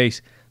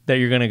place that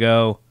you're going to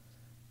go,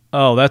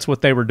 oh, that's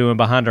what they were doing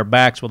behind our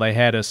backs while they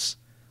had us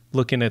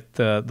looking at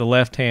the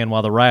left hand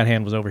while the right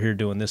hand was over here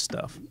doing this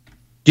stuff.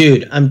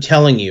 Dude, I'm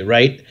telling you,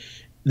 right?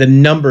 The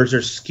numbers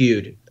are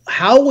skewed.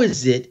 How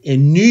is it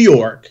in New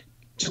York?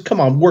 Just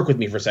come on, work with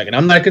me for a second.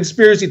 I'm not a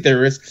conspiracy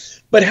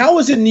theorist, but how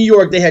is it in New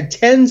York they had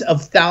tens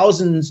of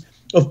thousands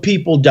of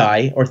people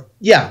die,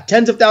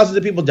 tens of thousands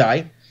of people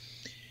die?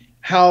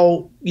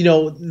 How, you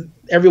know,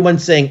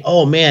 everyone's saying,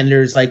 oh man,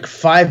 there's like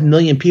 5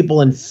 million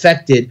people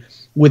infected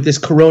with this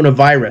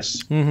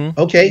coronavirus. Mm-hmm.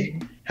 Okay,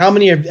 how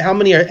many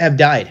have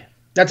died?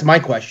 That's my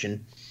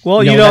question. Well,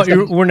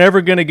 we're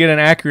never going to get an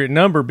accurate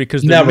number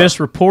because they're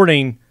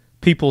misreporting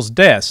people's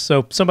deaths.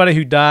 So somebody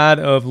who died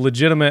of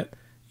legitimate,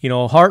 you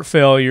know, heart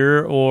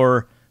failure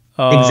or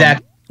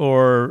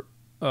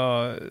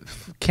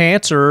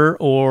cancer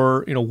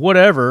or, you know,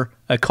 whatever,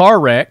 a car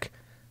wreck,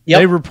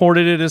 they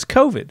reported it as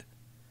COVID.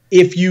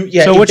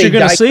 So what you're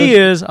going to see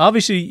is,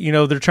 obviously, you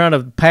know, they're trying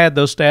to pad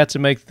those stats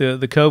and make the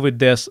COVID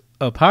deaths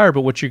up higher,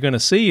 but what you're going to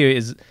see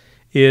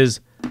is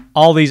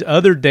all these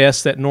other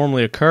deaths that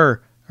normally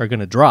occur are going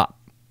to drop.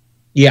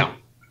 Yeah,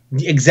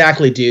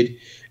 exactly, dude.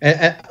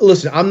 And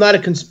listen, I'm not a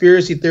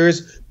conspiracy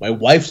theorist. My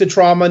wife's a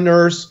trauma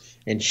nurse,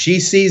 and she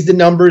sees the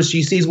numbers.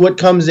 She sees what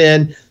comes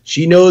in.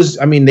 She knows,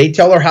 I mean, they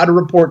tell her how to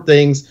report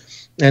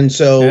things. And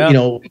so, you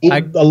know,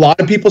 a lot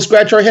of people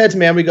scratch our heads,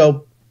 man. We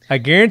go, I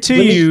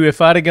guarantee you,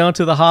 if I'd have gone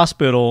to the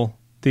hospital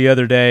the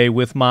other day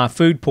with my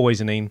food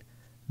poisoning,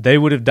 they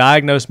would have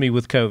diagnosed me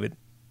with COVID.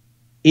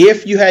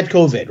 If you had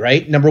COVID,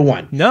 right? Number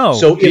one. No.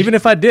 So even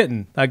if I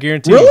didn't, I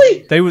guarantee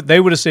you, they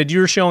would have said,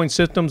 you're showing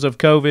symptoms of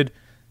COVID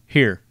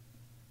here.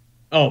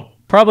 Oh.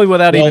 Probably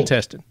without even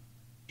testing.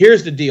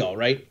 Here's the deal,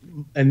 right?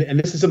 And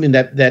this is something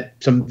that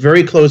some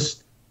very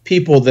close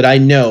people that I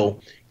know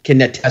can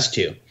attest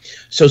to.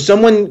 So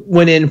someone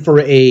went in for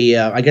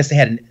I guess they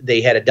had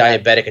a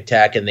diabetic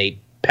attack and they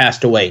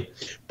passed away,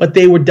 but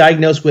they were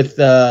diagnosed with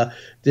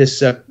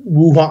this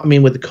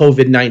Wuhan, with the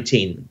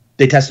COVID-19.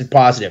 They tested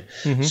positive.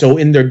 Mm-hmm. So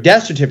in their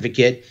death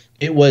certificate,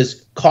 it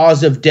was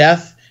cause of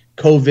death,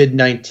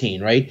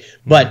 COVID-19, right?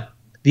 Mm-hmm. But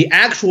the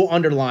actual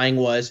underlying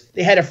was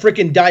they had a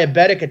freaking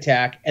diabetic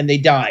attack and they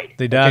died.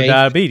 They died of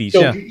diabetes,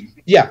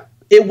 Yeah.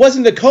 It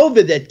wasn't the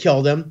COVID that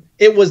killed them.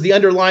 It was the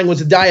underlying was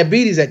the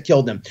diabetes that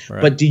killed them.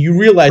 Right. But do you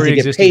realize they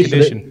get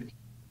paid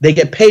they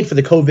get paid for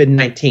the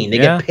COVID-19. They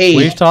get paid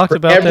we've talked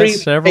about every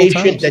several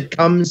patient times. that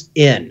comes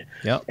in.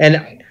 Yep.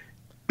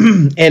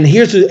 And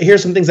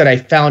here's some things that I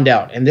found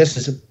out, and this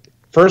is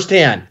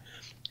firsthand.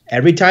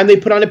 Every time they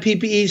put on a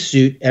PPE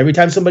suit, every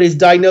time somebody's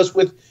diagnosed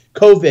with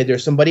COVID,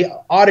 there's somebody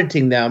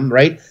auditing them,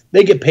 right?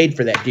 They get paid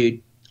for that,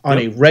 dude. on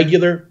a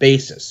regular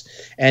basis.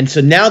 And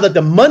so now that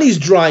the money's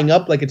drying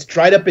up like it's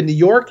dried up in New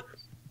York,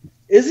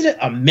 isn't it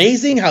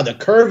amazing how the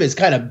curve is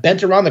kind of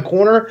bent around the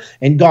corner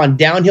and gone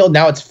downhill?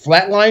 Now it's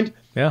flatlined.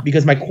 Yeah.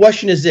 Because my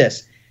question is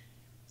this.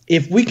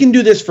 If we can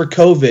do this for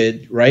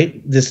COVID,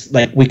 right, this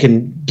like we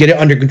can get it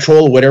under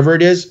control or whatever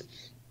it is,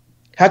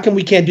 how come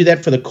we can't do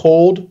that for the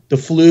cold, the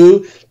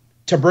flu,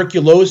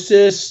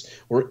 tuberculosis,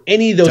 or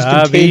any of those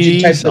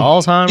contagion types of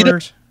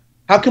Alzheimer's?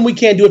 How come we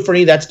can't do it for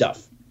any of that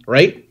stuff,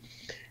 right?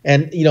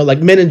 And, like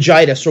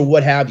meningitis or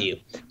what have you.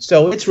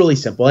 So it's really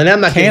simple. And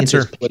I'm not getting into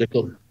this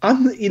political.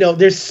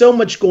 There's so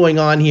much going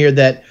on here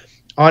that,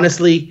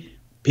 honestly,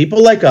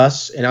 people like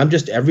us, and I'm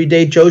just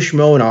everyday Joe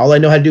Schmo, and all I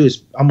know how to do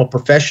is I'm a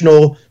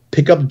professional,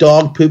 pick up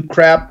dog poop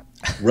crap,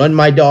 run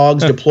my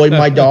dogs, deploy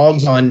my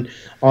dogs on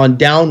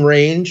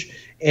downrange.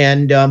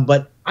 And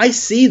but I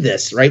see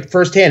this, right,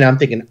 firsthand. I'm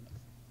thinking,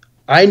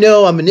 I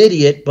know I'm an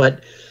idiot,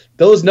 but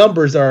those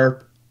numbers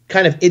are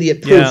kind of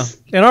idiot proof. Yeah.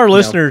 And our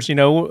listeners,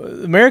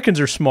 Americans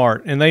are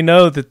smart, and they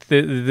know that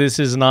this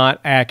is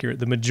not accurate.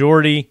 The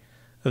majority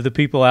of the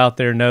people out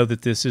there know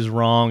that this is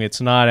wrong.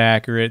 It's not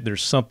accurate.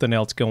 There's something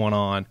else going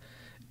on.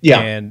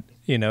 Yeah. And,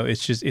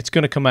 it's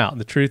going to come out.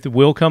 The truth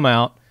will come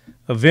out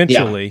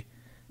eventually.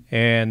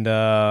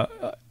 Yeah.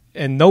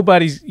 And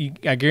nobody's,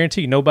 I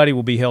guarantee you, nobody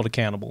will be held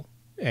accountable.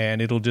 And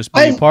it'll just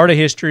be a part of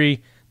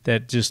history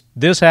that just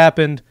this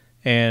happened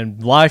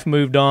and life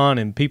moved on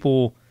and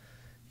people,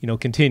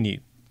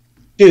 continued.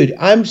 Dude,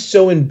 I'm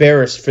so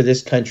embarrassed for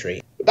this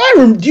country.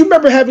 Do you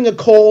remember having a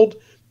cold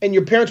and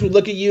your parents would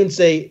look at you and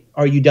say,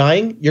 "Are you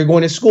dying? You're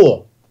going to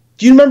school."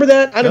 Do you remember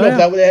that? I don't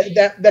know if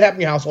that happened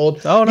in your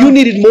household. Oh, no. You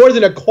needed more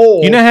than a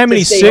cold. You know how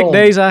many sick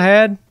days I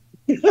had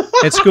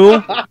at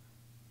school?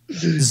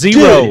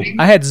 Zero. Dude.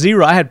 I had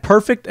zero. I had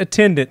perfect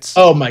attendance.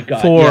 Oh, my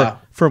God.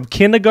 From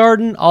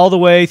kindergarten all the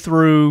way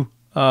through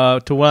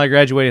to when I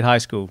graduated high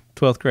school,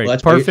 12th grade. Well,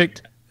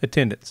 perfect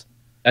attendance.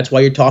 That's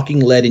why you're talking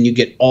lead, and you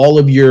get all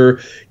of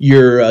your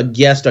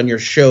guests on your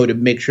show to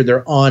make sure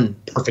they're on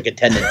perfect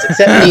attendance,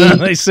 except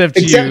me. Except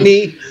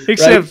me.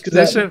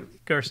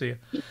 Except Garcia.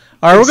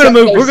 All right, we're gonna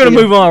move. We're gonna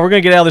move on. We're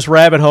gonna get out of this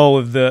rabbit hole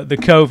of the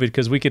COVID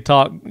because we could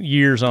talk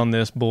years on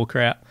this bull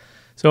crap.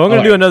 So I'm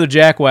gonna do another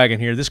jackwagon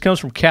here. This comes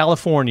from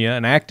California,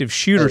 an active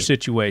shooter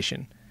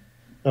situation.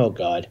 Oh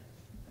God.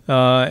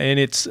 And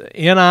it's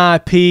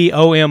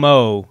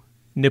NIPOMO,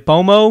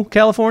 Nipomo,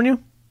 California.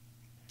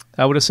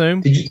 I would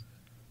assume.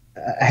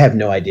 I have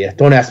no idea.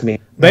 Don't ask me.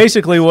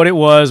 Basically, what it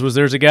was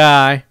there's a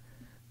guy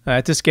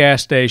at this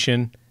gas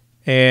station,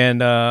 and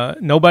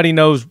nobody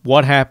knows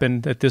what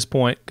happened at this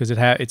point because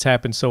it's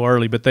happened so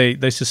early. But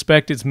they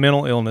suspect it's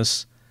mental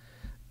illness.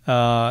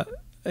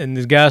 And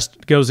the guy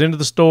goes into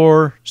the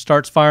store,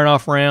 starts firing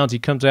off rounds. He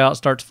comes out,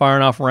 starts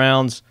firing off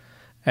rounds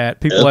at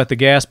people at the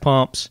gas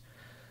pumps.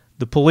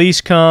 The police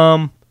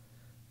come,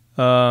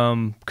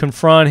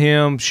 confront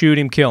him, shoot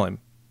him, kill him.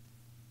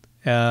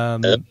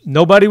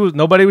 Nobody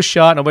was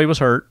shot. Nobody was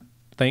hurt.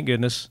 Thank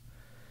goodness.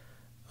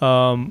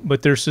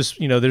 But there's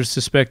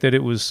suspect that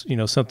it was,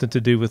 something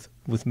to do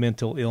with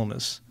mental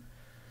illness.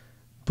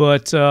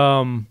 But,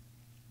 and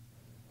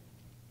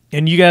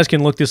you guys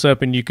can look this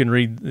up and you can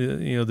read,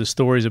 the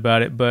stories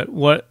about it. But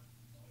what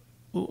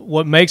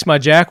makes my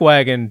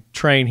jackwagon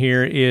train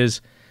here is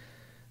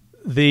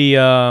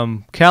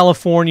the,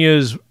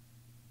 California's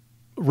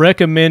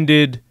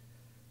recommended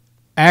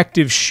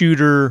active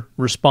shooter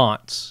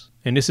response.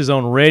 And this is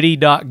on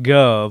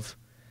ready.gov. It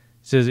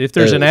says, if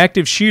there's an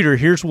active shooter,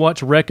 here's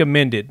what's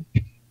recommended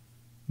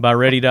by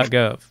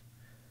ready.gov.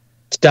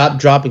 Stop,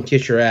 drop, and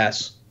kiss your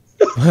ass.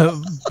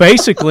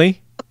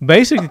 Basically,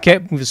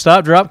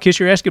 stop, drop, kiss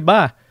your ass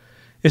goodbye.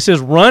 It says,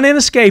 run and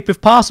escape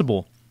if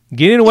possible.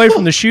 Getting away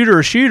from the shooter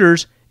or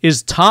shooters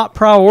is top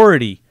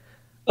priority.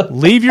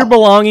 Leave your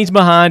belongings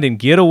behind and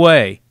get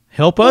away.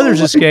 Help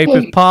others escape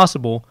if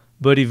possible,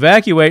 but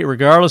evacuate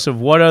regardless of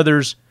what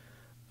others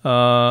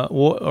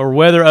or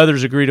whether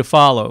others agree to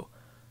follow.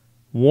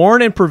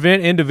 Warn and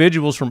prevent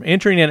individuals from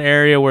entering an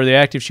area where the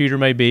active shooter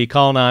may be.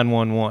 Call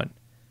 911.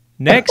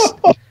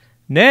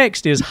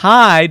 Next is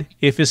hide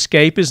if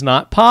escape is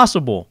not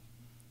possible.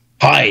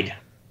 Hide.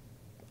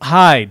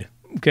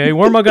 Okay,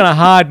 where am I going to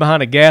hide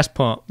behind a gas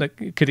pump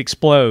that could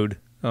explode?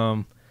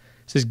 It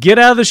says get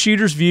out of the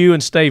shooter's view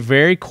and stay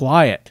very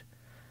quiet.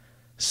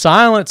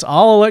 Silence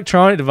all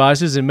electronic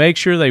devices and make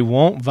sure they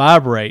won't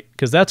vibrate,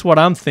 because that's what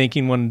I'm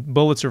thinking when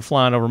bullets are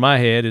flying over my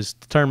head, is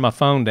to turn my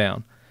phone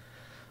down.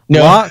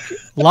 No.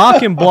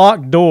 Lock and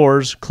block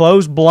doors,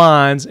 close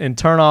blinds, and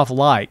turn off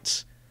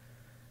lights.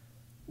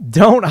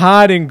 Don't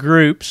hide in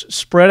groups.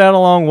 Spread out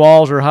along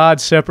walls or hide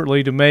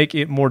separately to make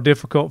it more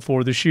difficult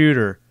for the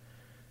shooter.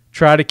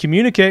 Try to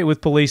communicate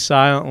with police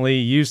silently.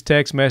 Use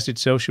text message,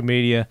 social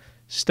media.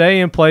 Stay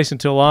in place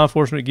until law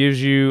enforcement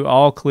gives you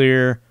all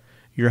clear.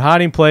 Your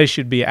hiding place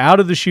should be out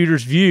of the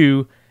shooter's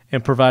view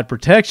and provide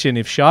protection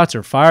if shots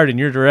are fired in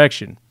your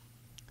direction.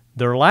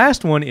 Their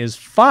last one is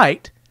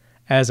fight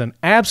as an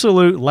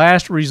absolute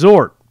last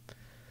resort.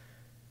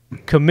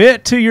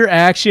 Commit to your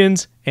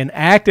actions and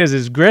act as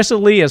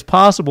aggressively as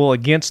possible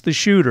against the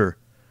shooter.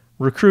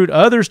 recruit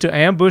others to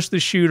ambush the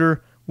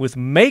shooter with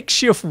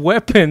makeshift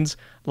weapons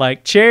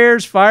like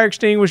chairs, fire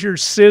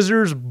extinguishers,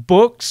 scissors,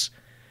 books,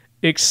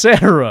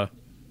 etc.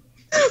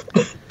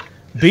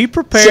 Be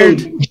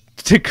prepared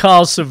to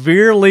cause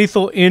severe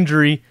lethal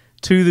injury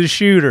to the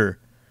shooter.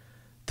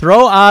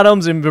 Throw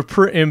items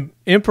and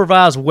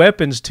improvise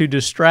weapons to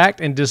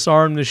distract and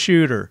disarm the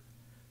shooter.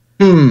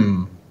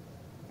 All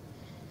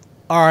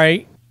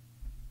right.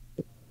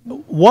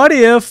 What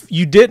if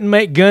you didn't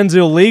make guns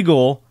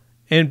illegal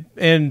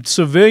and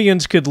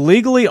civilians could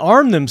legally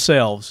arm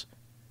themselves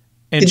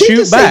and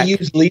shoot back?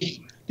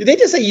 Did they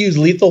just say use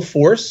lethal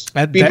force?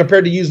 Be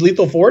prepared to use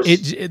lethal force?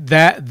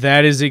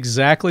 That is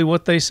exactly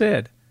what they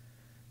said.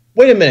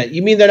 Wait a minute.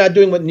 You mean they're not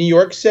doing what New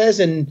York says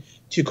and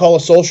to call a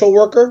social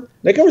worker?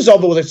 They can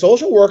resolve it with a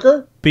social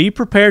worker. Be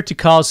prepared to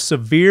cause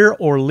severe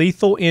or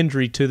lethal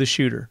injury to the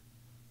shooter.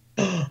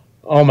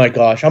 Oh my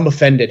gosh, I'm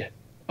offended.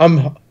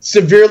 I'm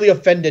severely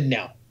offended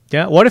now.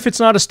 Yeah. What if it's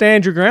not a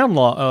stand your ground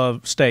law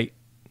state?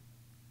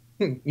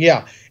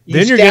 Yeah.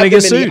 Then you're going to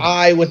get sued. In the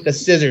eye with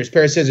the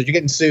pair of scissors. You're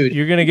getting sued.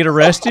 You're going to get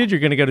arrested. You're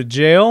going to go to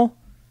jail.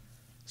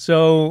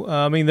 So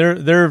I mean,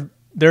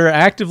 they're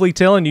actively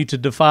telling you to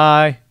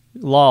defy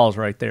laws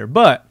right there.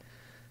 But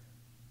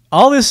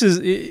all this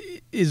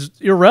is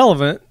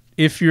irrelevant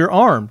if you're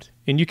armed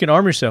and you can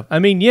arm yourself. I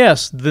mean,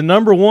 yes, the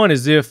number one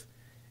is if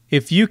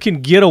you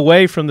can get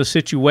away from the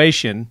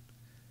situation,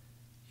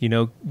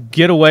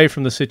 get away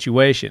from the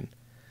situation.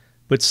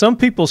 But some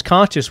people's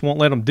conscience won't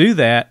let them do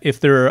that if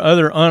there are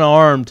other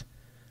unarmed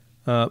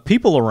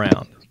people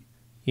around.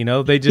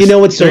 They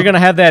just they're going to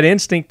have that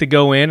instinct to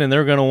go in and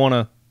they're going to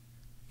want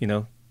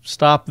to,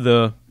 stop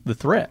the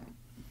threat.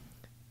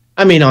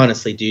 I mean,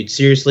 honestly, dude,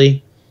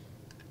 seriously,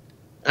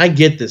 I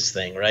get this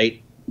thing, right?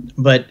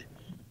 But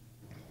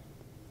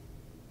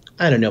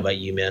I don't know about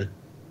you, man.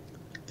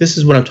 This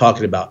is what I'm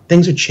talking about.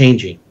 Things are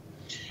changing.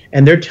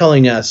 And they're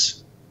telling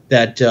us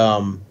that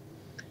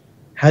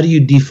how do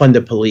you defund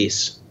the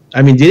police?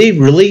 I mean, do they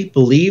really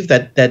believe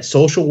that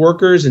social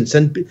workers and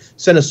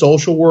send a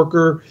social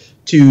worker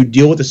to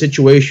deal with the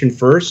situation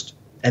first,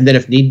 and then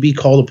if need be,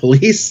 call the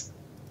police?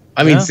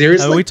 I mean,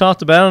 seriously? We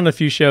talked about it on a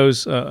few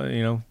shows,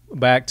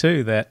 back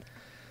too, that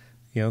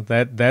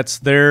that's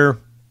their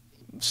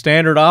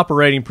standard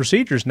operating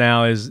procedures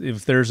now. Is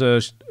if there's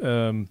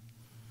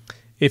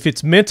if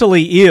it's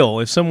mentally ill,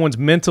 if someone's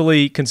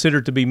mentally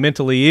considered to be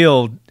mentally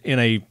ill in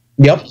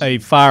a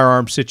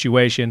firearm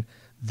situation,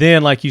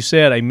 then, like you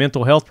said, a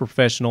mental health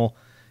professional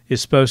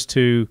is supposed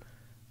to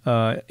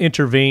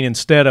intervene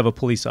instead of a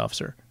police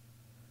officer.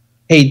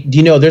 Hey, do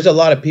you know there's a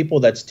lot of people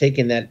that's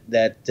taking that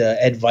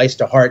advice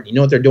to heart? You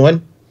know what they're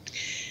doing?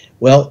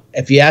 Well,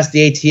 if you ask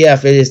the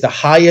ATF, it is the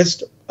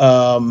highest.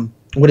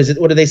 What is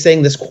it? What are they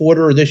saying this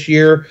quarter or this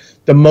year?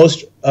 The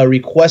most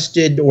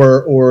requested,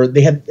 or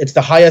they have. It's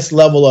the highest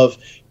level of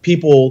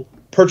people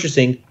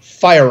purchasing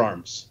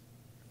firearms,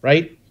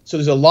 right? So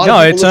there's a lot. No,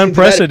 it's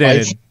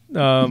unprecedented.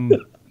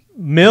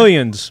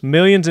 Millions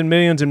and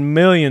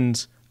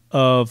millions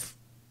of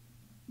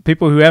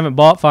people who haven't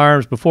bought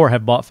firearms before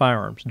have bought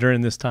firearms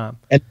during this time.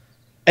 And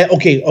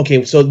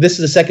okay. So this is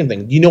the second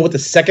thing. Do you know what the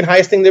second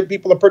highest thing that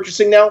people are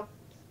purchasing now?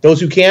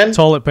 Those who can?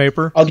 Toilet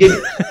paper. I'll give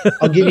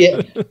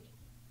you.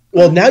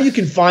 Well, now you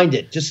can find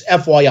it. Just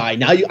FYI.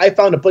 Now I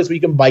found a place where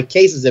you can buy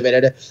cases of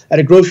it at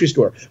a grocery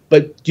store.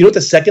 But do you know what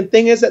the second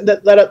thing is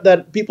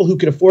that people who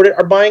can afford it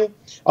are buying?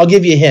 I'll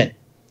give you a hint.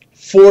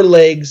 4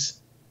 legs,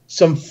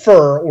 some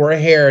fur or a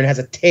hair, and has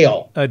a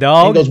tail. A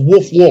dog? And goes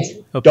woof woof.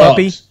 A dogs.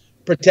 puppy?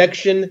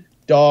 Protection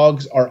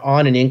dogs are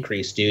on an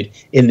increase, dude,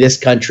 in this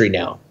country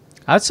now.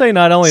 I'd say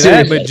not only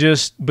Seriously.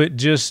 that, but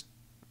just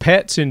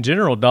pets in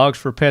general, dogs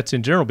for pets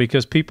in general,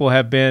 because people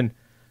have been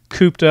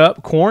cooped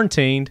up,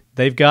 quarantined.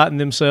 They've gotten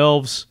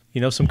themselves,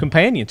 some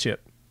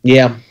companionship.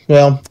 Yeah,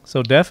 well,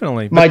 so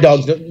definitely. My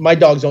dogs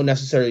don't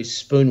necessarily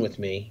spoon with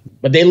me,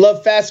 but they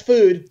love fast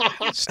food.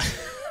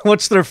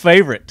 What's their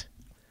favorite?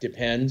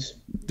 Depends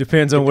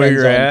on where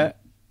you're at.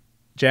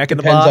 Jack in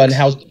the Box.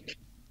 Depends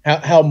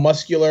on how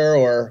muscular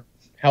or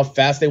how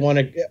fast they want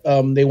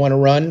to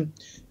run.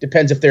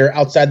 Depends if they're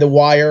outside the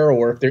wire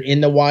or if they're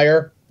in the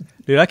wire.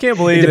 Dude, I can't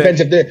believe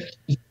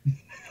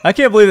I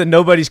can't believe that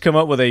nobody's come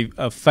up with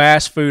a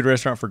fast food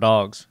restaurant for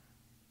dogs.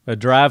 A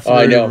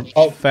drive-through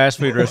fast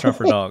food restaurant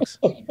for dogs.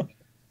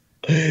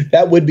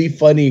 That would be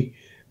funny.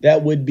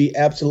 That would be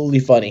absolutely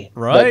funny.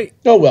 Right?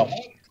 But, oh well.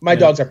 My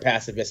dogs are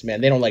pacifists,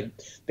 man. They don't like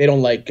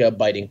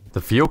biting. The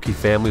Fiocchi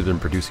family has been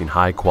producing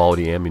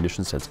high-quality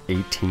ammunition since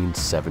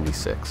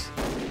 1876.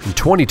 In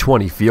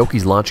 2020,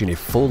 Fiocchi's launching a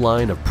full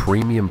line of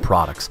premium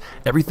products,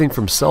 everything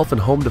from self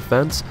and home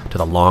defense to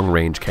the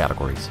long-range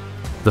categories.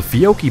 The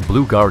Fiocchi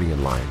Blue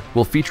Guardian line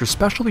will feature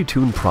specially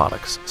tuned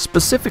products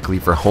specifically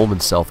for home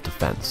and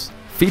self-defense,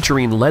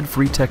 featuring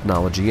lead-free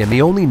technology and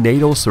the only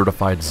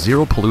NATO-certified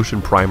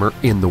zero-pollution primer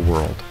in the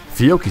world.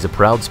 Fiocchi's a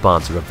proud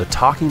sponsor of the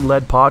Talking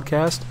Lead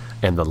podcast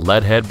and the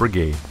Leadhead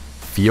Brigade.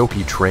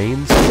 Fiocchi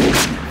trains,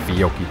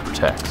 Fiocchi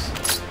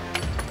protects.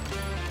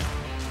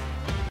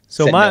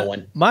 So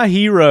my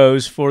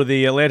heroes for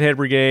the Leadhead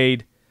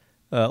Brigade,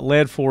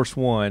 Lead Force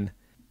One,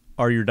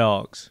 are your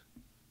dogs.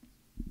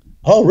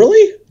 Oh,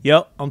 really?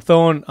 Yep, I'm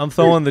throwing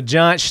the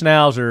Giant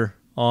Schnauzer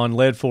on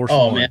Lead Force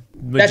 1. Man.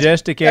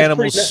 Majestic that's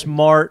animals,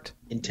 smart.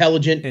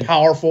 Intelligent,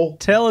 powerful.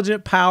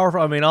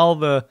 I mean, all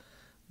the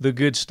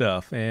good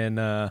stuff. And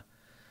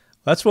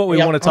that's what we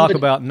want to talk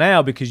about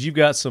now, because you've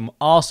got some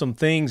awesome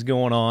things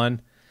going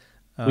on.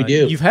 We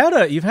do. You've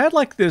had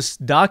like this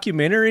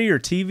documentary or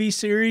TV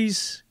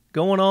series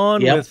going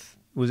on with,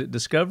 was it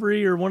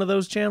Discovery or one of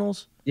those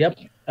channels? Yep.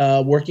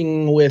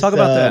 Working with talk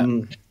about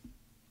that.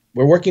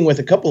 We're working with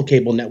a couple of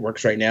cable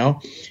networks right now,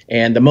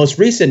 and the most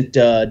recent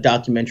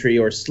documentary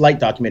or slight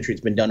documentary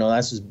that's been done on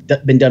this has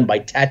been done by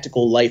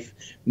Tactical Life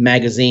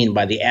magazine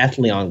by the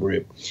Athleon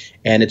Group,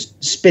 and it's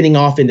spinning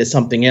off into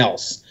something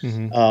else.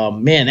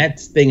 Man, that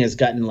thing has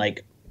gotten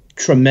like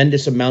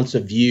tremendous amounts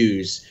of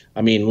views.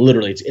 I mean,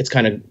 literally, it's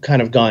kind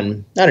of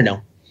gone. I don't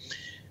know.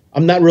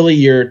 I'm not really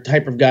your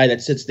type of guy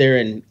that sits there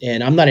and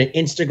I'm not an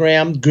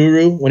Instagram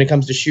guru when it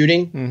comes to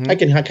shooting. I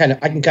can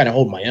kind of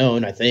hold my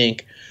own, I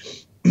think.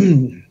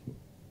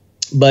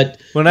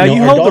 But well, now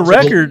you hold the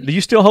record. Do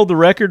you still hold the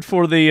record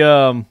for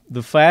the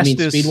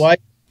fastest speed-wise?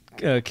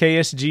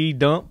 KSG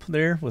dump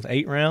there with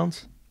 8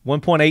 rounds,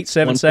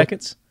 1.87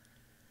 seconds?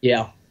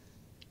 Yeah.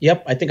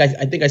 Yep. I think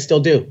I still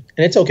do,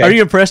 and it's okay. Are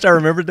you impressed? I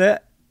remembered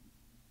that.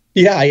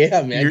 Yeah, I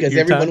am, man, because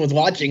everyone was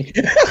watching.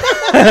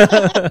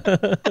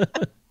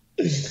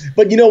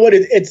 But you know what?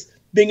 It's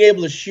being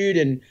able to shoot,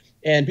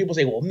 and people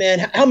say, "Well,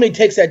 man, how many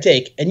takes that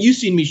take?" And you've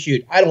seen me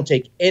shoot. I don't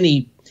take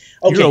any.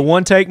 Okay, you're a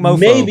one-take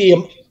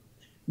mofo.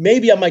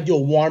 Maybe I might do a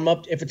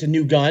warm-up if it's a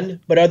new gun,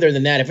 but other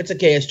than that, if it's a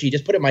KSG,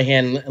 just put it in my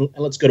hand and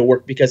let's go to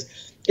work,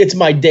 because it's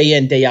my day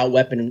in, day out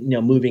weapon.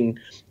 Moving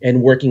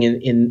and working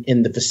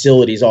in the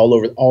facilities all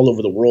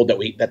over the world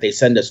that they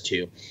send us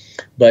to.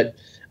 But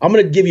I'm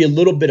going to give you a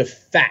little bit of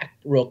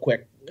fact real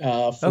quick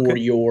for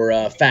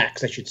your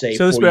facts, I should say.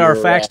 So this will be our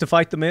facts to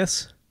fight the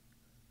myths?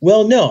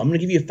 Well, no, I'm going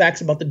to give you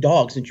facts about the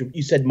dogs, since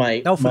you said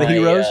the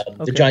heroes?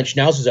 The Giant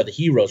Schnauzers are the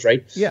heroes,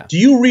 right? Yeah. Do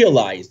you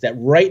realize that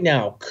right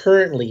now,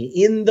 currently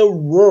in the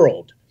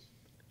world,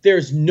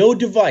 there's no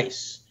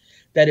device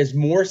that is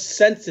more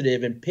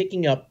sensitive in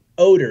picking up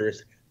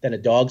odors than a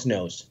dog's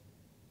nose?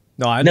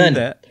 No, I knew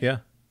that. Yeah.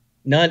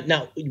 None.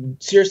 Now,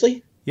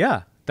 seriously?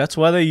 Yeah. That's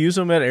why they use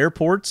them at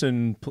airports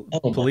and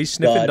police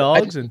sniffing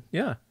dogs.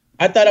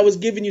 I thought I was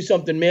giving you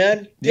something,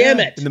 man. Damn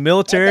it. In the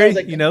military,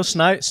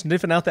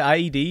 sniffing out the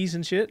IEDs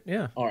and shit.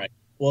 Yeah. All right.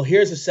 Well,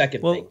 here's the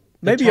second thing.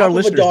 Maybe our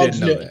listeners didn't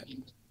know that.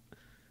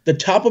 The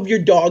top of your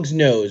dog's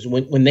nose,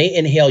 when they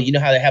inhale, you know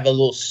how they have a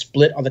little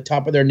split on the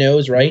top of their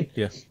nose, right?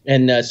 Yeah.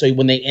 And so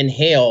when they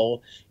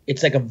inhale,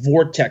 it's like a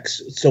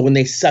vortex. So when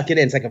they suck it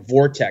in, it's like a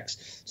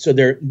vortex. So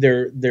they're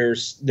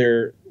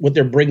what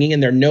they're bringing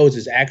in their nose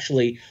is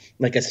actually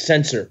like a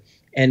sensor.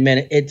 And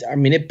man,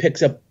 it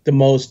picks up the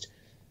most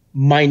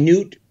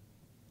minute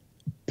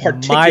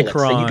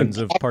microns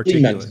of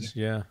particulates.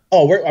 Yeah.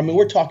 Oh,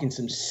 we're talking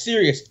some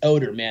serious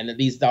odor, man, that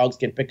these dogs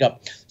can pick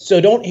up.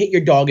 So don't hit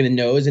your dog in the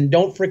nose, and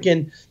don't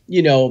freaking,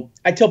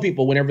 I tell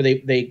people whenever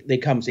they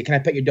come, say, "Can I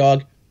pet your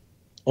dog?"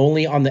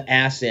 Only on the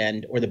ass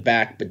end or the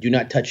back, but do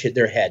not touch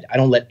their head. I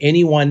don't let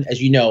anyone,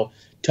 as you know,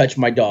 touch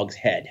my dog's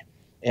head.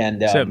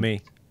 And except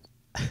me.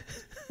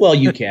 Well,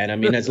 you can. I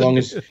mean, as long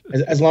as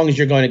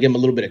you're going to give them a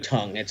little bit of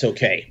tongue, it's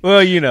okay.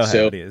 Well, you know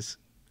how it is.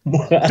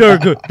 They're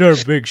good. They're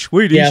big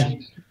sweeties. Yeah.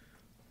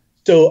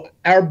 So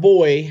our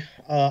boys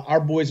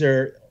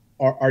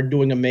are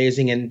doing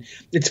amazing, and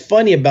it's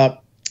funny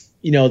about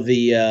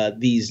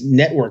these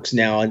networks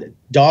now, and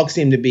dogs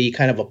seem to be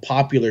kind of a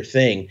popular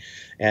thing,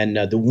 and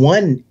the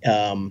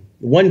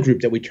one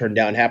group that we turned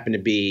down happened to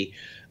be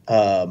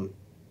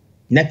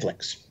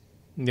Netflix.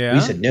 Yeah, we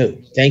said no,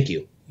 thank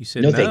you. You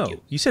said no, thank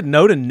you. You said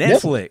no to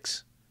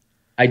Netflix.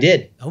 I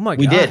did. Oh my gosh.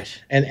 We did,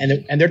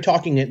 and they're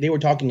talking. They were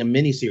talking a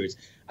miniseries.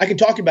 I can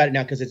talk about it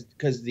now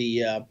because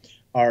the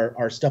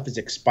our stuff is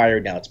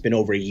expired now. It's been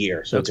over a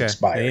year, so it's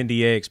expired.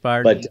 The NDA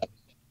expired. But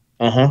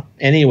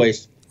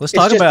anyways, let's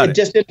talk about it.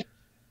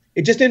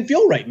 It just didn't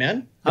feel right,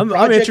 man. I'm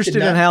interested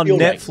in how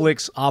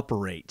Netflix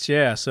operates.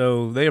 Yeah,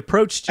 so they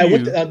approached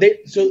you.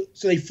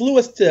 So they flew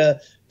us to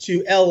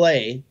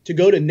LA to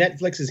go to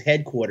Netflix's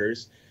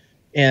headquarters.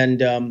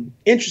 And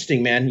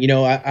interesting, man.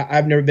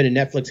 I've never been to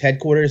Netflix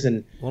headquarters,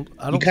 and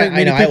I don't think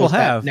many people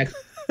have.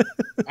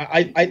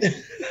 I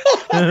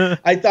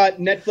thought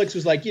Netflix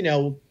was like,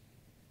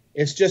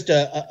 it's just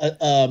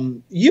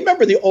you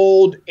remember the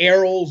old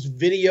Errol's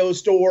video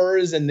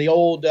stores and the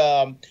old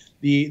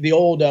the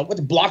old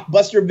what's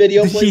Blockbuster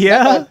video place?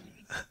 Yeah.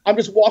 I'm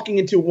just walking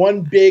into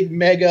one big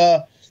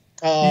mega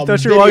you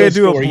thought you were walking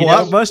into a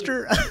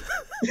Blockbuster?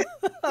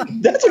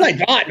 That's what I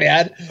thought,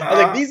 man. I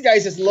was like, these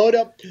guys just load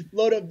up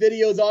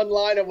videos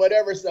online or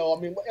whatever. So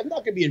I'm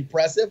not gonna be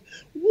impressive.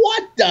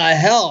 What the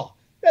hell?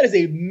 That is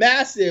a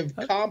massive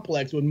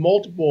complex with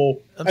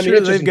multiple. I'm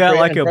sure they've got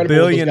like $1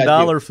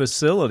 billion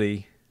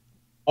facility.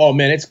 Oh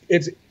man,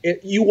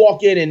 you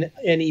walk in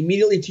and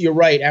immediately to your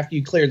right, after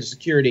you clear the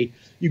security,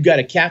 you've got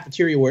a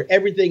cafeteria where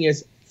everything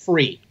is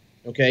free.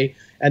 Okay,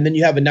 and then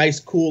you have a nice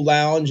cool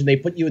lounge, and they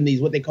put you in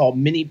these what they call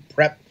mini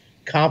prep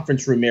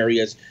conference room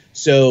areas.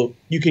 So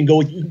you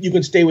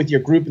can stay with your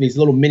group in these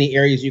little mini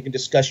areas. You can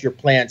discuss your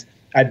plans.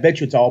 I bet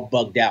you it's all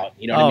bugged out.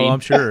 You know what I mean? I'm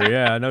sure.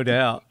 Yeah, no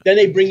doubt. Then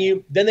they bring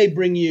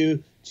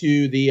you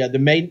to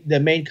the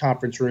main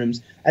conference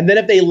rooms, and then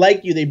if they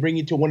like you, they bring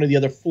you to one of the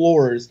other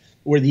floors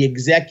where the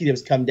executives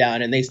come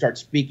down and they start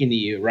speaking to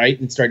you, right,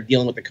 and start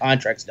dealing with the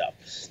contract stuff.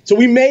 So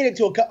we made it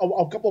to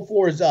a couple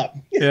floors up.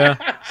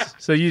 Yeah.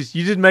 So you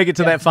did make it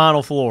to that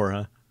final floor,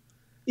 huh?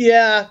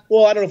 Yeah.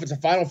 Well, I don't know if it's a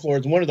final floor.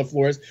 It's one of the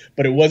floors,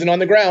 but it wasn't on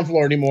the ground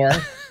floor anymore.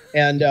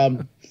 And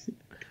well,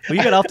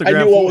 you got off the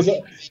ground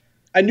floor.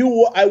 I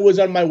knew I was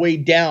on my way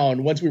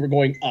down once we were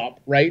going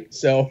up, right?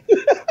 So.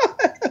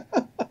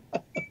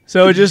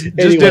 So it just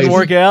didn't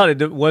work out.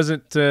 It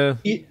wasn't. Didn't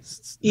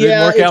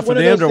work out for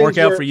them. Didn't work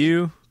out for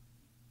you.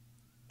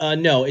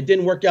 No, it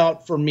didn't work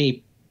out for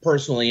me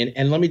personally.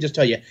 And let me just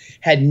tell you,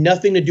 had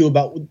nothing to do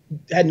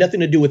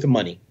with the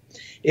money.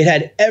 It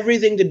had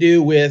everything to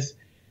do with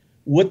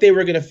what they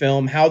were going to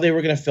film, how they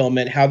were going to film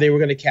it, how they were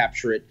going to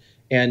capture it.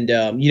 And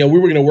we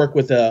were going to work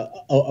with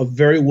a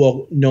very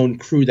well-known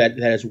crew that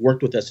has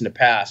worked with us in the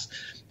past.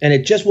 And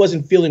it just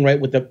wasn't feeling right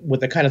with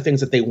the kind of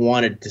things that they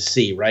wanted to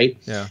see, right?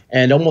 Yeah.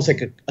 And almost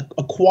like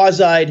a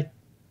quasi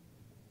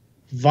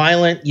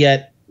violent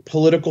yet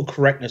political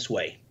correctness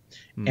way.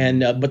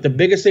 And but the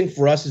biggest thing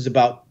for us is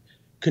about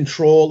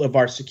control of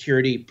our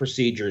security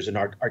procedures and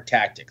our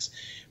tactics.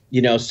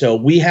 So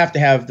we have to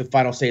have the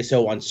final say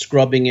so on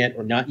scrubbing it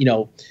or not.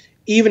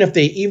 Even if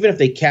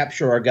they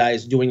capture our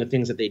guys doing the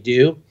things that they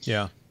do.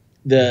 Yeah.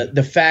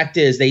 The fact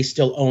is they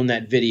still own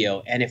that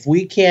video, and if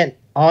we can't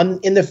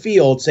in the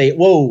field say,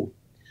 whoa,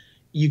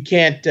 you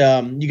can't,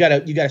 you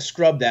gotta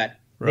scrub that.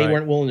 Right. They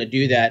weren't willing to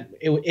do that.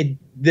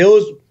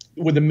 Those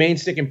were the main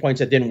sticking points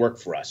that didn't work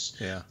for us.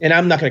 Yeah. And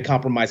I'm not going to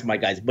compromise my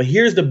guys. But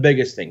here's the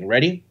biggest thing.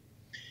 Ready?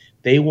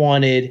 They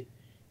wanted,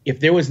 if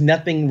there was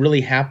nothing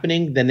really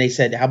happening, then they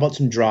said, how about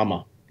some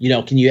drama?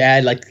 Can you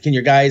add, can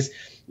your guys,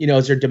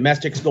 is there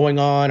domestics going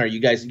on? Or you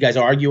guys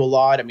argue a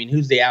lot? I mean,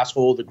 who's the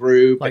asshole of the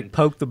group? Like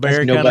poke the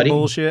bear kind of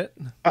bullshit?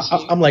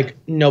 I'm like,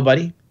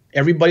 nobody.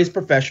 Everybody's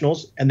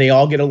professionals, and they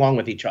all get along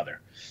with each other.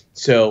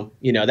 So,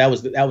 that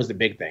was the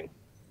big thing.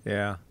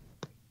 Yeah.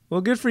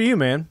 Well, good for you,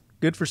 man.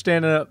 Good for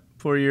standing up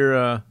for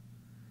your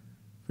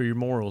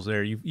morals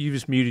there. You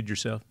just muted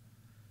yourself.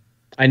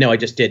 I know, I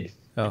just did.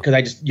 Because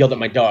I just yelled at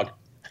my dog.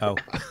 Oh.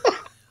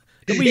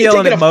 Don't be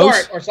yelling at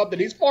Mose. Or something.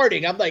 He's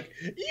farting. I'm like,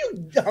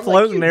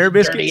 floating there,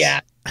 biscuits.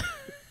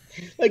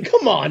 Like,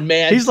 come on,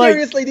 man. He's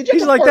seriously, did you?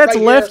 He's like, that's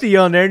Lefty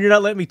on there, and you're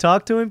not letting me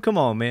talk to him. Come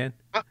on, man.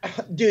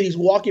 Dude, he's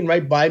walking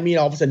right by me,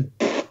 and all of a sudden,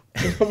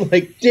 I'm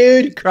like,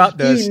 dude, crop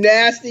dust. You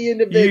nasty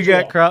individual. You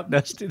got crop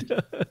dusted.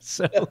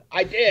 So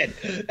I did.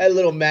 That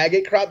little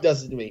maggot crop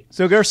dusted me.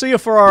 So Garcia,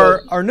 for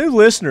our new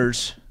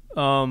listeners,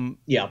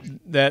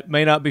 that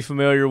may not be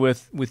familiar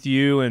with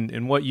you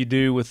and what you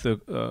do with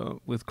the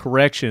with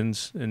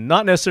corrections, and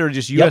not necessarily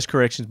just U.S.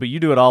 corrections, but you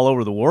do it all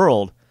over the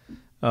world.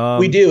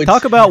 We do.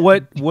 Talk about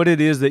what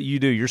it is that you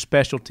do, your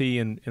specialty,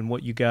 and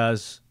what you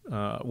guys,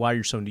 why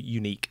you're so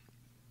unique.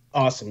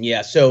 Awesome.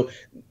 Yeah. So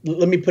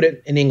let me put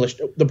it in English.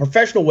 The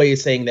professional way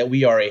is saying that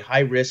we are a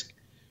high-risk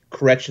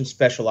correction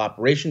special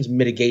operations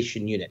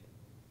mitigation unit.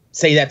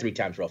 Say that 3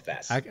 times real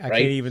fast. I can't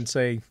even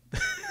say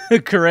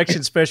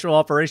correction special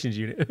operations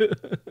unit.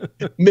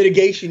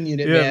 Mitigation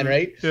unit, man,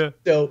 right? Yeah.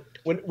 So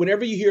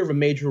whenever you hear of a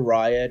major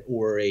riot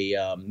or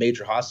a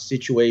major hostage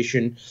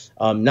situation,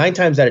 9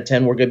 times out of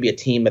 10, we're going to be a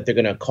team that they're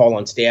going to call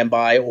on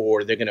standby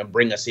or they're going to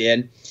bring us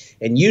in.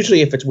 And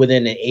usually if it's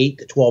within 8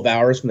 to 12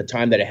 hours from the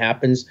time that it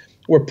happens,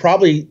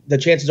 the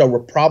chances are we're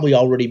probably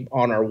already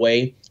on our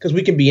way, because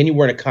we can be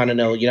anywhere in the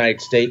continental United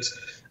States,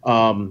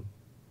 within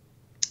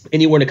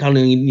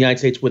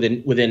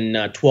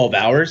 12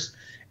 hours,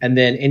 and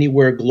then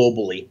anywhere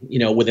globally,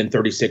 within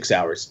 36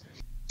 hours.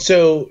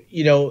 So,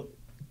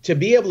 to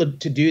be able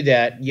to do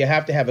that, you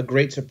have to have a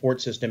great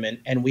support system,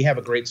 and we have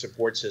a great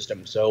support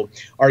system. So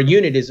our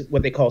unit is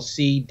what they call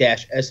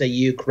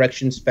C-SAU,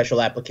 Correction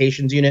Special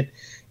Applications Unit.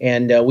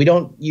 And we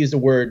don't use the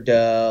word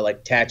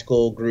like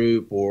tactical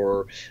group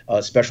or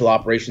special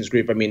operations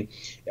group. I mean,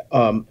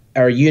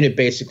 our unit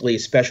basically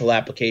is special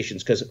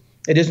applications, because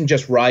it isn't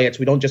just riots.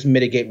 We don't just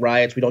mitigate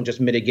riots. We don't just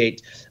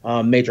mitigate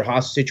major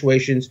hostage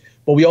situations,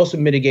 but we also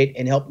mitigate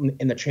and help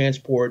in the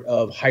transport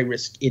of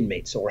high-risk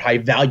inmates or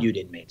high-valued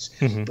inmates.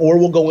 Mm-hmm. Or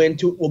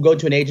we'll go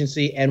to an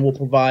agency and we'll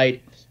provide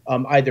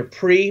either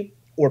pre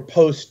or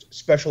post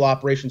special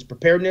operations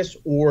preparedness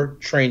or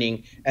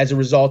training as a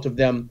result of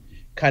them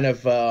kind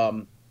of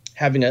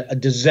having a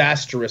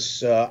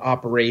disastrous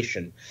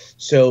operation.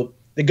 So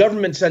the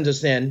government sends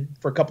us in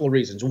for a couple of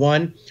reasons.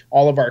 One,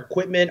 all of our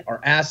equipment,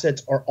 our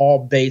assets are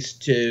all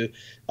based to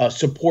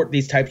support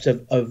these types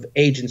of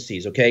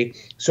agencies. Okay,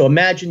 so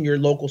imagine your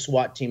local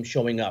SWAT team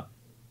showing up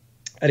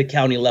at a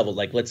county level,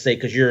 like let's say,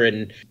 because you're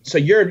in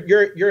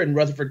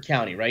Rutherford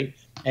County, right?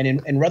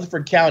 And in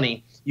Rutherford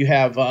County, you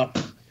have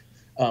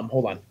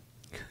hold on.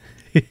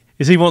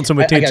 Is he wanting some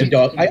attention?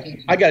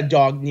 I got a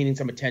dog needing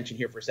some attention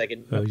here for a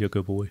second. Oh, you're a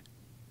good boy.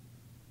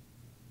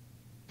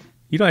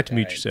 You don't have to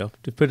mute yourself.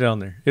 Just put it on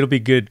there. It'll be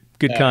good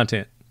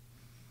content.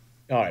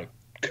 All right,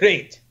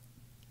 great.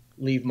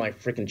 Leave my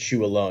freaking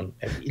shoe alone.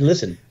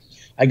 Listen,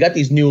 I got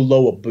these new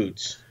Loa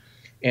boots,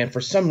 and for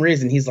some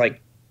reason he's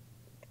like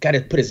got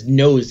to put his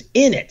nose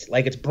in it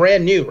like it's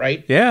brand new,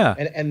 right? Yeah.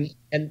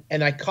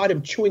 And I caught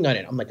him chewing on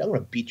it. I'm like, I'm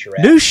gonna beat your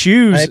ass. New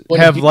shoes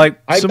have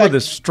some of the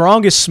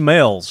strongest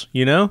smells.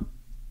 You know,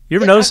 you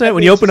ever notice that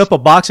when you open up a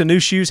box of new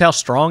shoes, how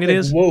strong it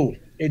is? Whoa!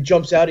 It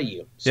jumps out at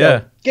you.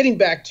 So getting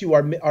back to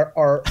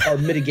our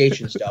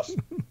mitigation stuff, so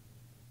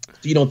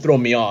you don't throw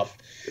me off.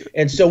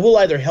 And so we'll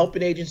either help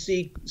an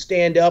agency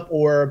stand up,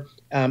 or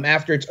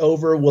after it's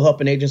over, we'll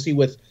help an agency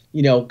with,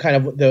 you know, kind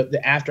of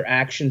the after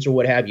actions or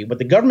what have you. But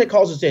the government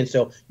calls us in.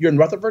 So you're in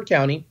Rutherford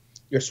County.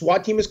 Your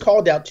SWAT team is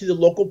called out to the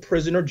local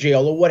prison or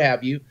jail or what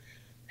have you.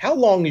 How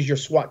long is your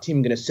SWAT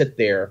team going to sit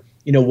there,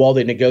 you know, while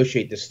they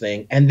negotiate this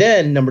thing? And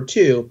then number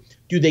two,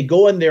 do they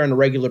go in there on a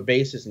regular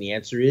basis? And the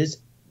answer is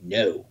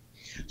no.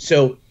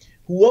 So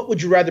what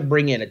would you rather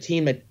bring in? A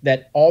team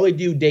that all they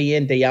do day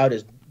in, day out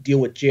is deal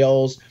with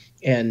jails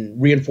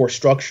and reinforce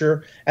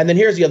structure? And then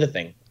here's the other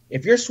thing.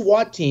 If your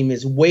SWAT team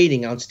is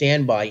waiting on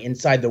standby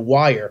inside the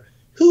wire,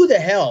 who the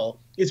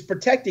hell is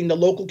protecting the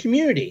local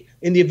community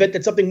in the event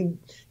that something,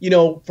 you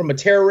know, from a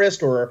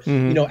terrorist or,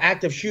 you know,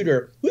 active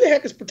shooter? Who the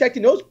heck is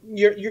protecting those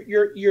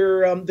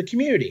the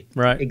community?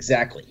 Right.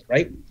 Exactly.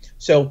 Right.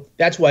 So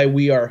that's why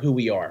we are who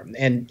we are.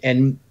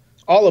 And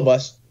all of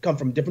us come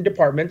from different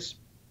departments.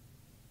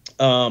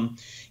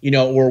 You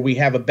know, or we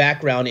have a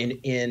background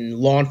in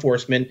law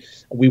enforcement.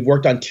 We've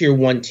worked on tier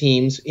 1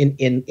 teams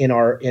in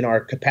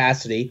our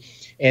capacity,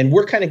 and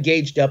we're kind of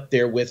gauged up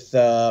there with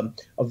a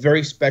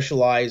very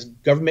specialized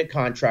government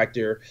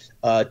contractor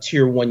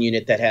tier 1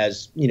 unit that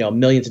has, you know,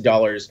 millions of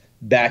dollars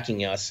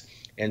backing us.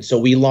 And so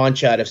we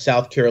launch out of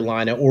South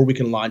Carolina, or we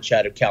can launch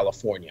out of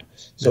California.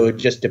 So it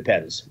just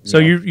depends. So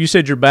you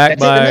said you're backed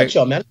by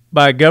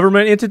a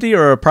government entity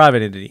or a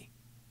private entity?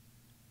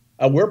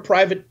 We're a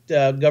private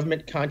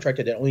government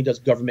contractor that only does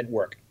government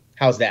work.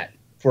 How's that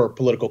for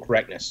political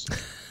correctness?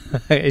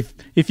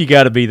 If you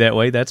got to be that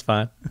way, that's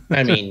fine.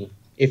 I mean,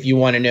 if you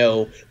want to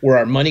know where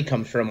our money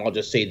comes from, I'll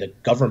just say the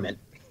government.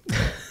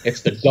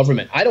 It's the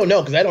government. I don't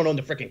know because I don't own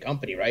the freaking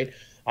company, right?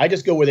 I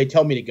just go where they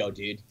tell me to go,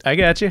 dude. I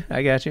got you.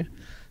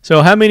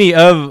 So how many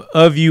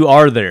of you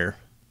are there?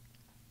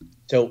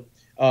 So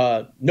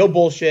no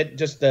bullshit.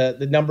 Just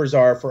the numbers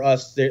are, for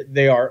us,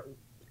 they are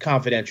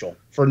confidential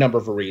for a number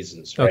of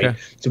reasons, right? Okay.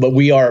 So, but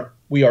we are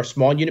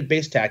small unit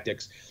based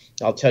tactics.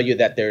 I'll tell you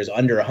that there's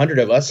under 100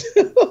 of us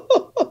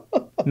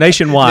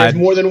nationwide.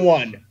 There's more than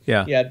one.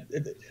 Yeah.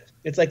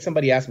 It's like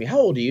somebody asked me, "How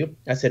old are you?"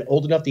 I said,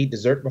 "Old enough to eat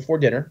dessert before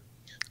dinner,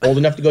 old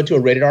enough to go to a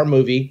rated R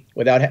movie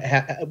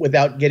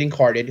without getting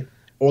carded,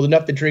 old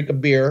enough to drink a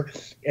beer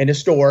in a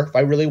store if I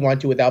really want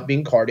to without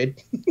being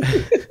carded."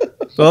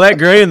 Well, that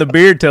gray in the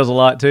beard tells a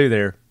lot too,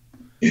 there,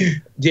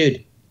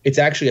 dude. It's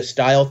actually a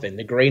style thing,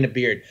 the gray in the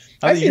beard.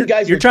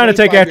 You're trying to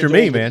take after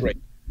me, man.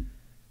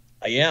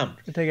 I am.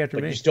 Take after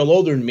me. You're still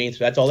older than me,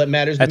 so that's all that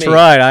matters to me. That's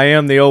right. I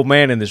am the old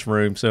man in this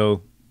room,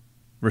 so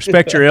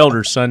respect your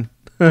elders, son.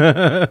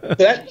 So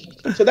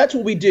that's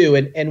what we do.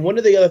 And one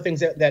of the other things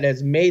that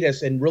has made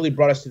us and really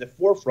brought us to the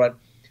forefront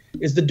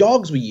is the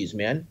dogs we use,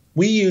 man.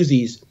 We use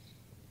these,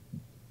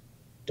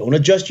 don't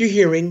adjust your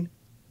hearing,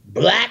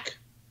 black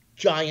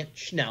Giant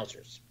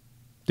Schnauzers.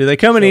 Do they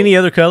come in any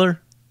other color?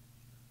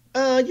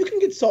 You can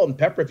get salt and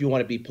pepper if you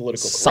want to be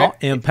political correct. Salt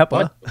and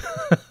pepper?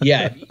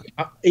 Yeah.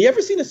 You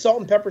ever seen a salt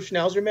and pepper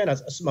Schnauzer, man?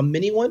 A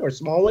mini one or a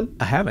small one?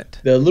 I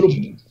haven't.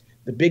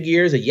 The big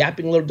ears, the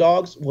yapping little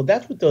dogs. Well,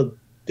 that's what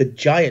the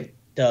giant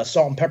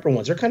salt and pepper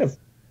ones. They're kind of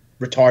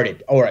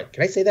retarded. All right.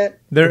 Can I say that?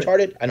 They're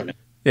retarded? I don't know.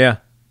 Yeah.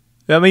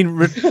 I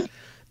mean,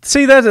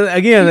 see, that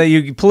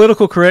again,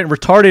 political correct.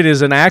 Retarded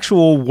is an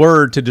actual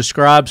word to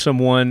describe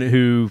someone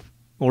who,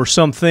 or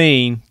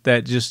something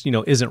that just,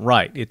 isn't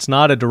right. It's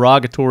not a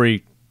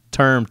derogatory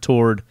term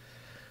toward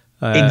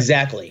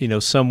exactly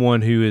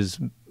someone who is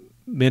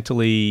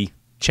mentally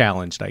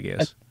challenged, I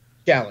guess.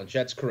 Challenged,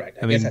 that's correct.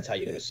 I guess that's how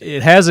you're going to say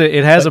it.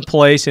 It has a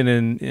place, and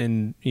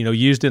in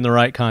used in the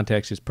right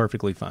context is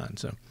perfectly fine.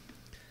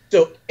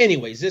 So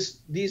anyways,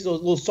 these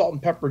little salt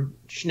and pepper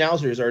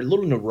Schnauzers are a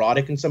little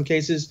neurotic in some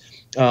cases,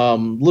 a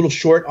little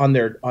short on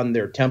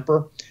their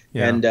temper.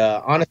 Yeah. And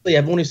honestly,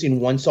 I've only seen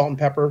one salt and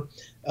pepper.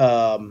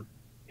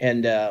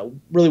 And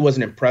really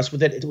wasn't impressed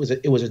with it. It was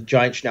a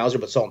giant Schnauzer,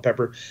 but salt and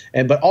pepper.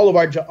 But all of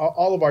our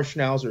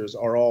Schnauzers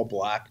are all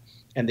black,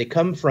 and they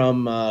come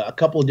from a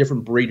couple of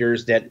different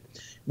breeders that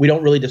we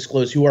don't really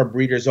disclose who our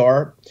breeders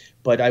are.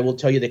 But I will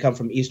tell you, they come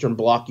from Eastern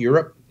Bloc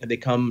Europe,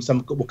 and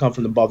some will come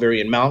from the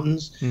Bavarian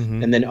Mountains,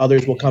 and then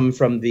others will come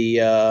from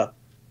the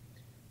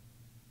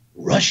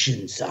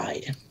Russian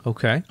side.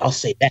 Okay, I'll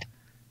say that.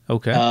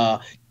 Okay,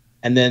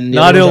 and then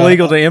not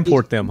illegal to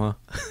import them, huh?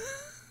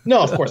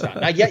 No, of course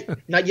not. Not yet.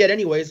 Not yet.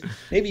 Anyways,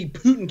 maybe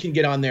Putin can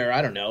get on there.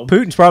 I don't know.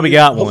 Putin's probably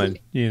got one.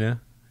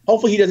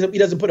 Hopefully, he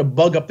doesn't put a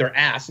bug up their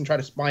ass and try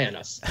to spy on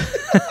us.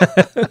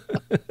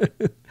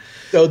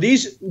 So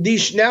these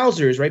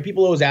Schnauzers, right?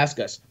 People always ask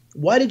us,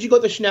 why did you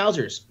go to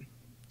Schnauzers?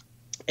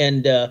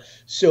 And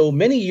so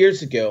many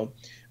years ago,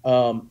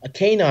 a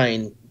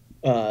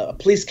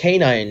police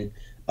canine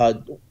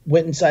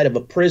went inside of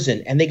a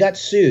prison, and they got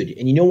sued.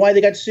 And you know why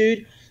they got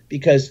sued?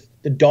 Because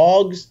the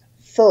dog's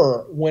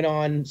fur went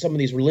on some of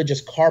these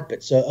religious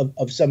carpets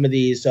of some of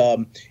these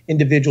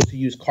individuals who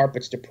use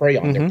carpets to pray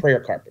on, their prayer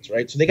carpets,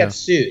 right? So they got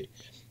sued.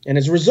 And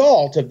as a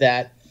result of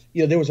that,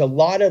 there was a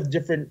lot of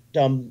different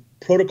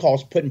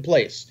protocols put in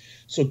place.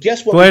 So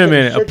guess what? Wait a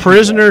minute. A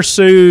prisoner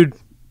sued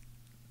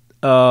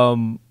a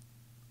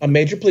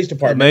major police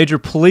department. A major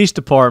police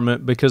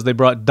department because they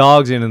brought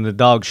dogs in and the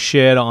dogs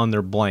shed on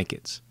their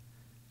blankets.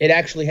 It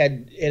actually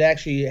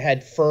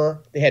had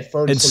fur. They had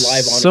fur and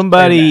saliva on it.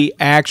 Somebody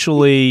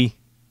actually,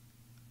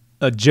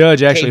 a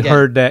judge actually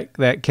heard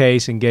that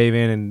case and gave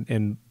in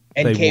and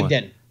they caved won.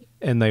 in.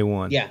 And they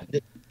won. Yeah.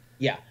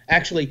 Yeah.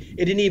 Actually,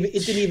 it didn't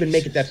even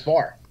make it that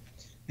far.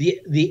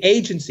 The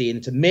agency, and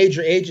it's a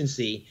major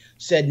agency,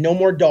 said no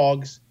more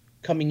dogs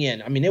coming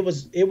in. I mean, it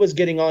was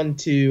getting on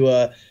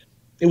to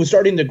it was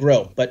starting to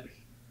grow, but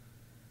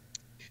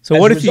so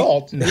what if you?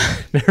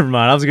 Never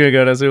mind. I was going to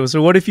go to.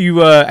 So what if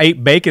you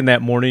ate bacon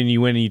that morning and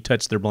you went and you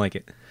touched their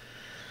blanket?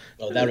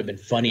 Oh, that would have been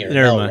funnier,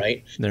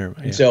 right? Never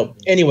mind. Yeah. So,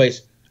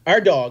 anyways,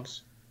 our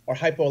dogs are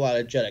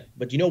hypoallergenic,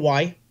 but do you know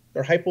why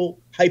they're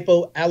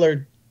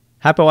hypoallergenic?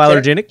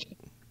 Hypoallergenic?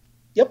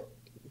 Yep.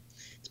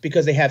 It's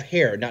because they have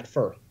hair, not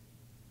fur.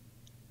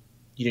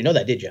 You didn't know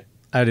that, did you?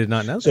 I did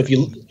not know. So if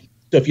you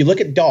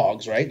look at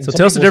dogs, right? So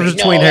tell us the difference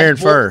between hair and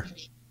fur.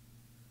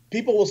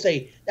 People will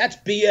say that's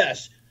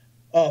BS.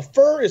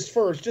 Fur is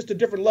fur. It's just a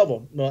different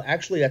level. No,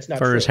 actually, that's not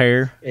true. Fur is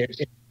hair. It's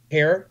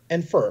hair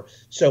and fur.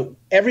 So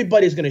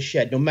everybody's going to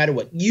shed no matter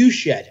what. You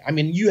shed. I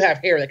mean, you have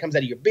hair that comes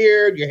out of your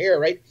beard, your hair,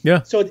 right?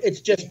 Yeah. So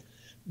it's just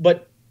 –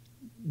 but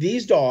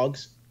these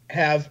dogs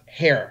have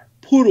hair.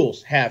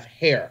 Poodles have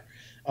hair.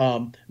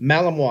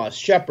 Malinois,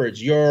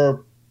 shepherds,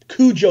 your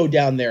Cujo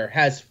down there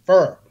has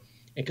fur.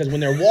 Because when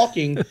they're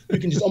walking, you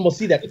can just almost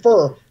see that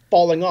fur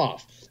falling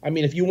off. I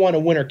mean, if you want a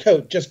winter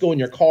coat, just go in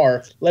your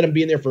car, let them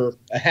be in there for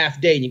a half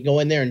day, and you can go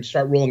in there and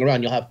start rolling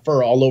around. You'll have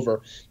fur all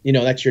over.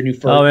 That's your new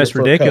fur. Oh, that's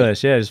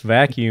ridiculous. Yeah, just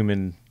vacuum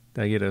and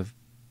I get a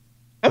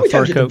How many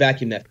times did you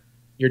vacuum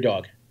your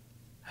dog?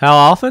 How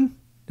often?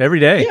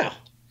 Every day. Yeah.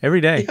 Every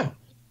day. Yeah.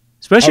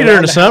 Especially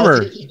during the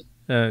summer.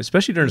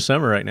 Especially during the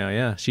summer right now,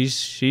 yeah.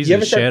 She's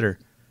a shedder.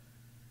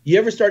 You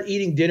ever start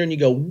eating dinner and you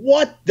go,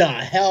 what the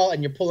hell?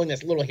 And you're pulling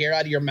this little hair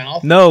out of your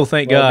mouth? No,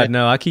 thank God.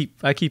 No, I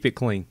keep it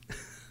clean.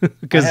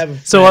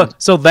 Because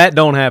so that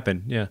don't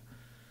happen. Yeah.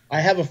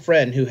 I have a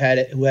friend who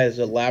has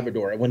a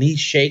Labrador, and when he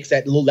shakes,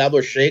 that little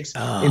Labrador shakes,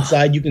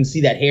 inside you can see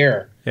that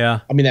hair. Yeah.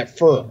 I mean that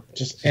fur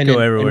just go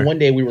everywhere. And one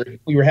day we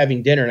were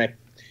having dinner and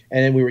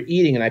then we were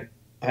eating and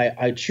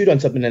I chewed on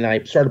something and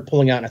I started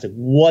pulling out and I said,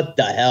 what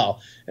the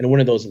hell? And one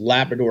of those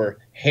Labrador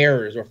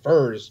hairs or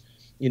furs,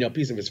 a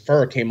piece of his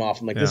fur came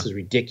off. I'm like, this is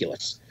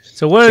ridiculous.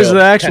 So what's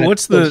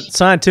the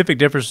scientific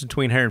difference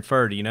between hair and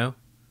fur? Do you know?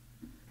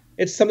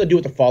 It's something to do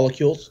with the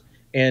follicles.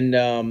 And,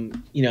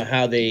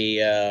 how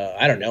they,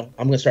 I don't know.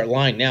 I'm going to start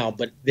lying now.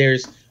 But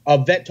there's a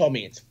vet told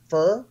me it's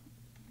fur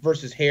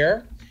versus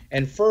hair.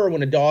 And fur,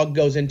 when a dog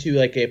goes into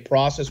like a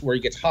process where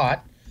he gets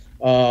hot,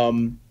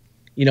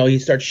 he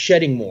starts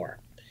shedding more.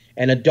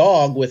 And a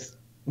dog with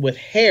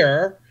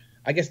hair,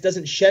 I guess,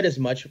 doesn't shed as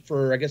much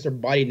I guess their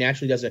body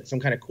naturally does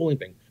some kind of cooling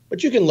thing.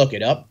 But you can look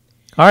it up.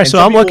 All right, so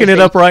I'm looking it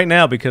up right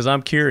now because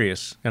I'm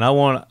curious. And I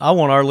want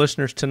our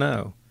listeners to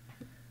know.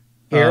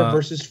 Hair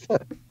versus fur.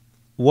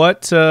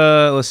 What,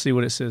 let's see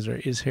what it says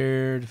right. Is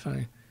hair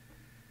defined?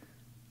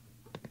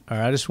 All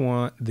right, I just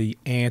want the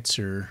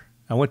answer.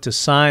 I went to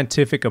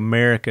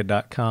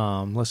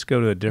scientificamerica.com. Let's go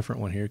to a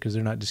different one here because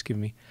they're not just giving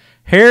me.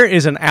 Hair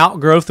is an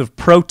outgrowth of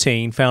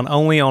protein found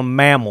only on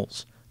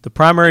mammals. The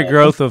primary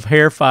growth of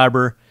hair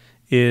fiber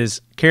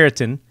is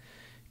keratin.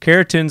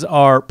 Keratins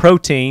are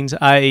proteins,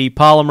 i.e.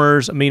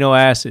 polymers, amino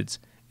acids.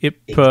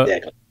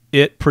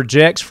 It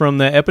projects from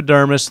the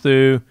epidermis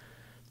through...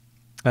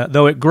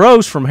 though it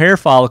grows from hair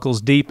follicles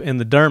deep in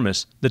the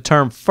dermis. The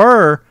term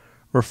fur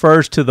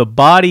refers to the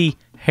body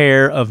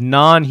hair of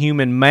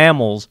non-human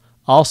mammals,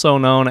 also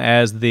known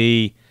as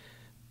the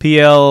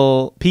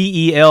pelage,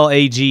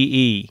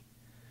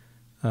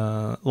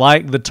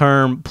 like the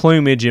term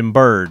plumage in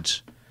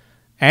birds.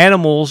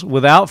 Animals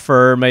without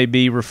fur may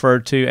be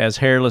referred to as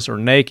hairless or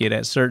naked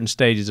at certain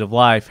stages of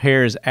life.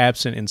 Hair is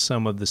absent in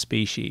some of the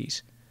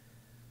species.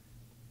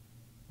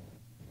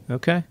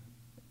 Okay.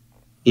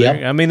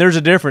 Yeah, I mean, there's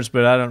a difference,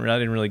 but I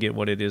didn't really get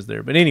what it is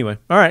there. But anyway,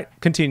 all right,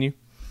 continue.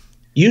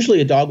 Usually,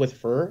 a dog with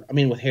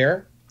with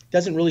hair,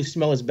 doesn't really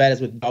smell as bad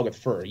as with a dog with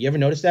fur. You ever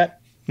notice that?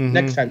 Mm-hmm.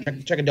 Next time,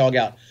 check a dog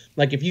out.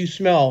 Like if you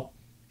smell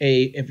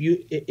a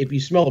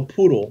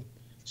poodle,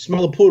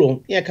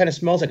 yeah, it kind of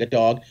smells like a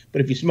dog.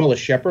 But if you smell a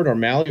shepherd or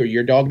Mallee or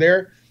your dog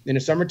there in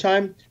the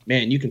summertime,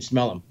 man, you can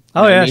smell them.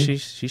 Oh yeah,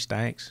 she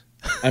stinks.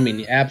 I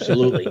mean,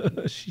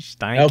 absolutely. She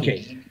stinks.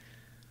 Okay,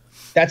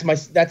 that's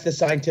the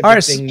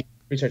scientific thing.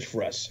 Research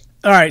for us.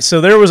 All right,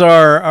 so there was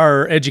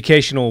our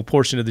educational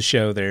portion of the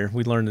show there.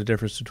 We learned the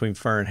difference between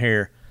fur and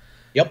hair.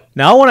 Yep.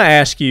 Now I want to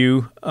ask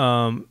you,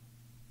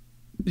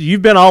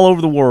 you've been all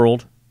over the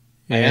world,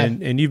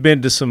 and you've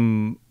been to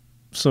some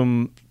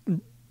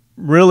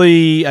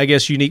really, I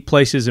guess, unique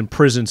places in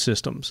prison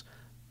systems.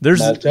 There's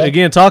Malta.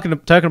 Again, talking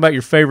about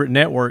your favorite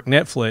network,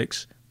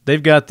 Netflix.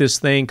 They've got this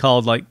thing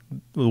called like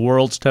the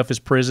world's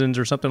toughest prisons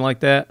or something like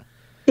that.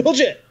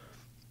 Bullshit.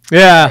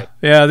 Yeah.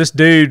 This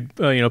dude,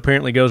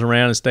 apparently goes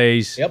around and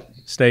stays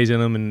in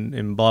them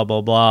and blah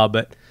blah blah.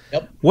 But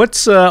what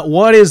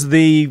is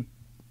the?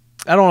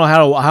 I don't know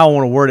how I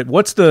want to word it.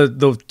 What's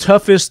the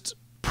toughest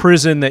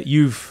prison that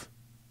you've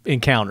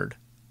encountered?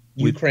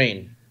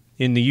 Ukraine.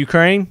 In the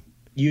Ukraine?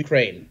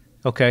 Ukraine.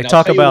 Okay, and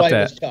talk I'll tell you about why that.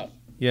 It was tough.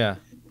 Yeah.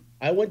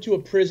 I went to a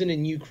prison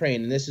in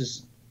Ukraine, and this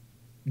is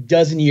a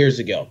dozen years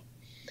ago.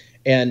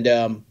 And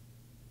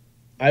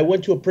I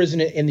went to a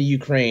prison in the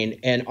Ukraine,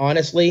 and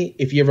honestly,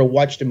 if you ever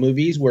watched the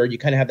movies where you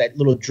kind of have that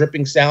little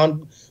dripping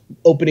sound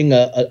opening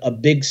a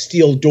big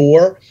steel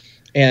door,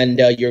 and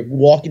you're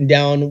walking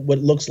down what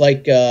looks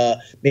like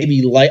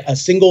maybe a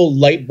single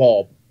light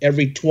bulb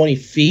every 20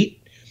 feet,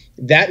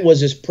 that was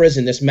this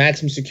prison, this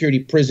maximum security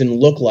prison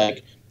looked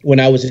like when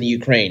I was in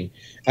Ukraine.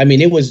 I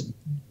mean, it was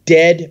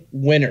dead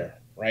winter,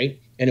 right?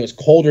 And it was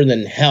colder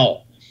than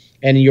hell.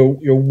 And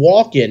you're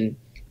walking,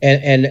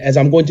 and as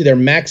I'm going to their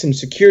maximum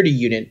security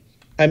unit,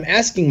 I'm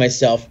asking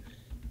myself,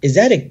 is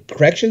that a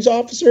corrections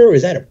officer or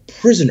is that a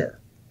prisoner?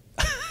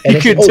 And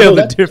you can tell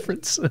the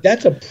difference.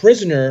 That's a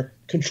prisoner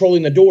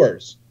controlling the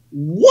doors.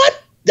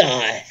 What the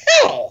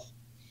hell?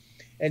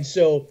 And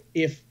so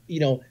if,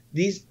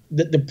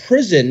 the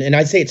prison, and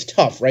I say it's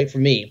tough, right, for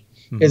me,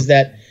 is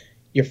that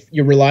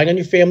you're relying on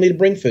your family to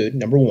bring food,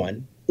 number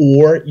one,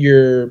 or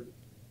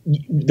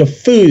the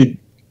food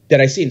that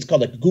I see, it's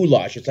called like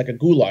goulash. It's like a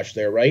goulash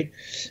there, right?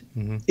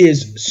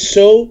 Is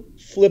so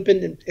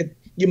flippin'.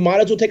 You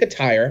might as well take a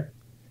tire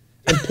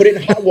and put it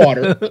in hot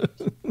water,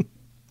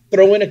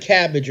 throw in a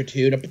cabbage or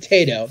two and a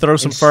potato. Throw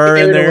some fur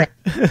in there.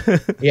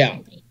 Yeah.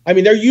 I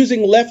mean, they're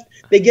using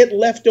they get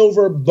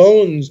leftover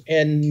bones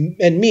and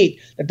meat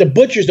that the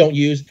butchers don't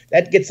use.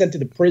 That gets sent to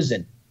the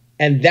prison.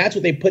 And that's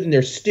what they put in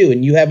their stew.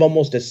 And you have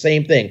almost the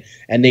same thing.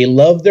 And they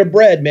love their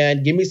bread,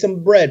 man. Give me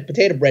some bread,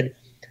 potato bread,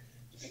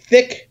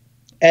 thick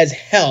as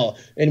hell.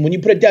 And when you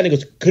put it down, it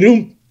goes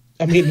kadoom.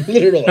 I mean,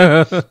 literally.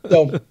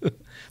 So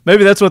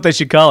maybe that's what they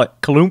should call it,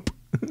 kalump.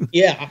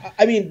 Yeah,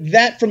 I mean,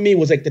 that for me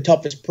was like the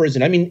toughest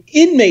prison. I mean,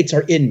 inmates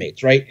are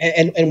inmates, right?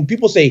 And when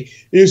people say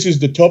this is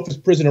the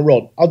toughest prison in the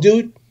world,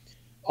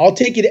 I'll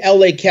take you to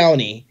L.A.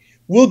 County.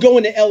 We'll go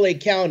into L.A.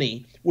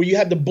 County where you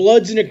have the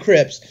Bloods and the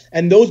Crips,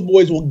 and those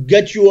boys will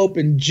get you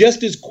open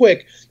just as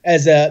quick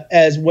as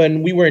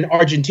when we were in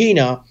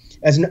Argentina,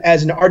 as an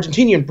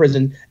Argentinian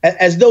prison,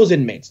 as those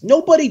inmates.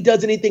 Nobody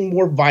does anything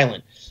more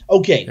violent.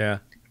 Okay. Yeah.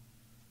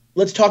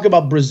 Let's talk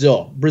about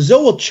Brazil.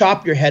 Brazil will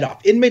chop your head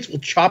off. Inmates will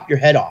chop your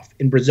head off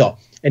in Brazil.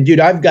 And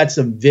dude, I've got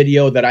some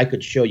video that I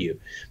could show you,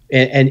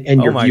 and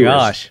your viewers. Oh my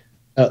gosh!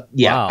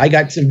 Yeah, wow. I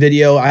got some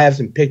video. I have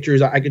some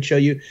pictures I could show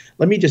you.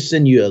 Let me just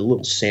send you a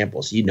little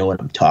sample so you know what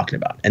I'm talking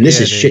about. And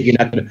this is shit you're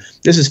not gonna.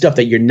 This is stuff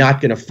that you're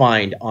not gonna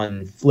find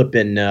on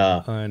flipping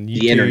on YouTube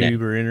the internet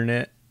or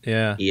internet.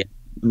 Yeah. Yeah.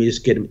 Let me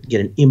just get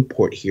an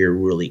import here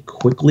really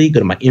quickly.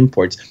 Go to my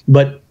imports.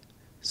 But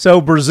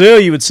so Brazil,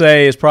 you would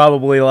say, is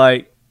probably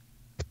like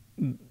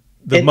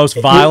the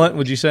most violent,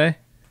 would you say?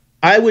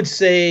 I would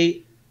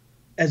say,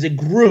 as a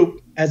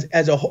group, as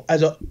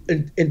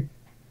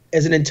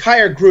an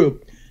entire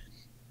group,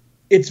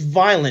 it's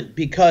violent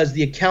because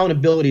the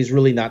accountability is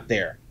really not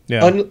there.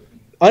 Yeah.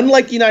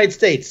 Unlike the United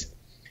States,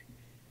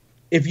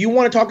 if you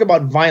want to talk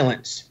about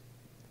violence,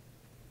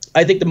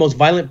 I think the most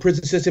violent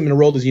prison system in the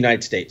world is the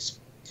United States.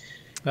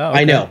 Oh, okay.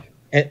 I know.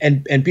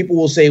 And people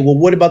will say, well,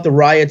 what about the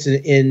riots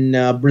in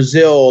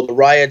Brazil, the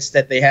riots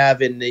that they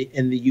have in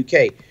the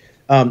UK?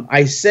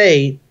 I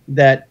say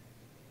that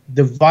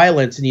the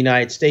violence in the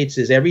United States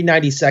is every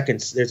 90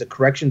 seconds there's a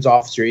corrections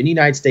officer in the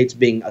United States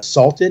being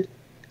assaulted,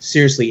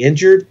 seriously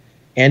injured,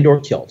 and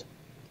or killed.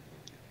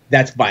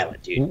 That's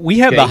violent, dude. We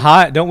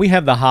have don't we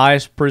have the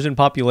highest prison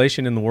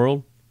population in the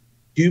world?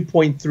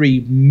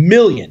 2.3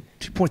 million.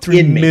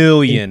 2.3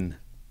 million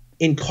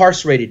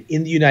incarcerated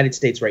in the United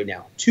States right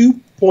now.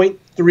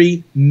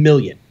 2.3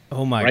 million.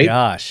 Oh my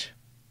gosh.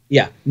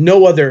 Yeah.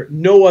 No other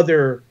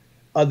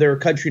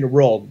country in the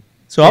world.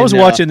 So I was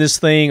watching this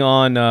thing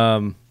on,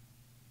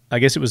 I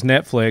guess it was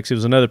Netflix. It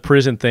was another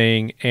prison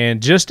thing,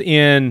 and just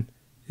in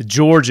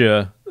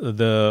Georgia,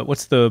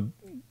 what's the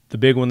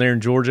big one there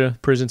in Georgia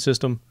prison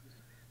system?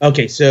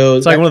 Okay, so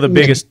it's like one of the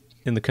biggest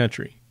in the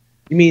country.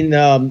 You mean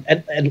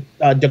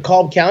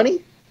DeKalb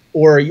County,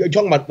 or you're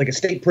talking about like a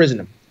state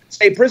prison?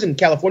 State prison in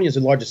California is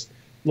the largest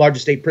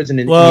state prison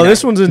in. Well,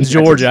 this one's in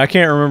Georgia. I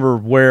can't remember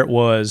where it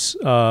was,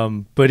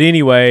 but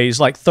anyway, it's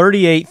like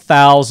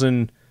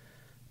 38,000.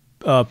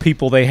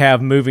 People they have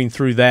moving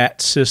through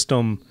that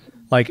system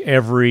like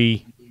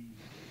every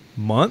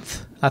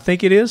month, I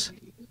think it is.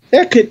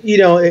 That could,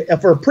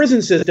 for a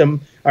prison system.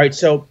 All right,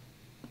 so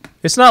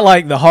it's not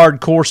like the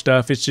hardcore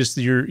stuff. It's just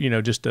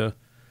just a.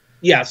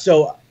 Yeah.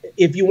 So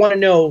if you want to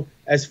know,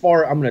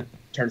 I'm going to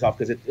turn this off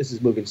because this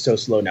is moving so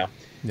slow now.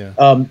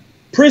 Yeah.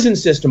 Prison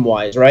system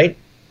wise, right?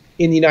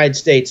 in the United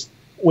States,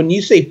 when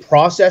you say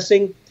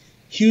processing,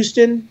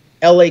 Houston,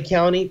 LA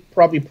County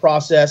probably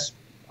process,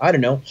 I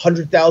don't know,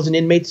 100,000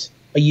 inmates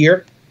a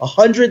year.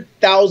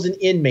 100,000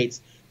 inmates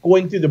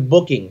going through the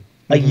booking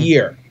a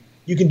year.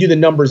 You can do the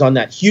numbers on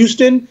that.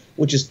 Houston,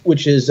 which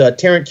is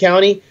Tarrant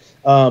County,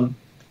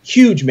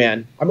 huge,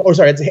 man.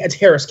 It's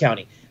Harris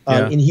County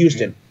in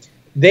Houston.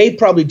 They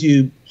probably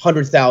do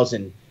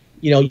 100,000.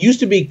 Used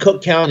to be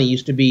Cook County,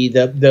 used to be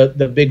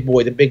the big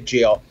boy, the big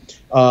jail.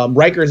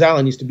 Rikers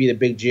Island used to be the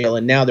big jail,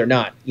 and now they're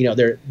not.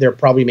 They're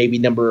probably maybe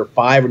number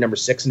 5 or number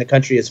 6 in the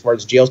country as far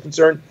as jail is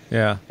concerned.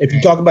 Yeah. If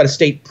you talk about a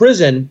state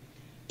prison,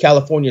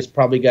 California's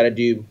probably got to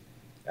do,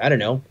 I don't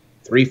know,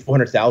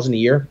 300,000-400,000 a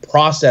year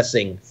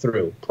processing.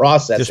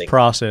 Just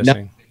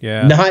processing.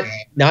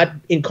 Not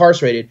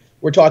incarcerated.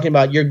 We're talking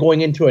about you're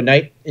going into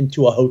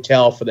a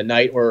hotel for the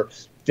night, or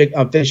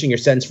finishing your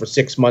sentence for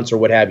 6 months or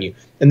what have you,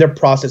 and they're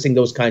processing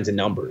those kinds of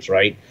numbers,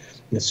 right?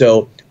 And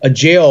so a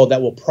jail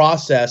that will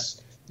process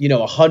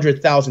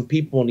 100,000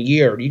 people in a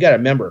year, you got to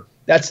remember,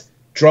 that's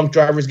drunk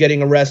drivers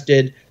getting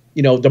arrested.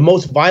 The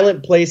most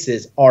violent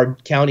places are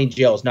county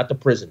jails, not the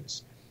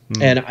prisons.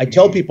 And I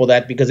tell people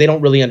that because they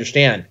don't really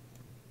understand.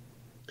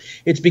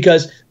 It's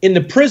because in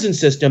the prison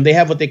system, they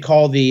have what they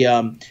call the,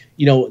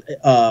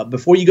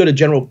 before you go to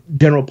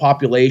general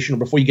population, or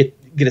before you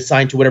get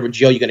assigned to whatever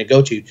jail you're going to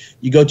go to,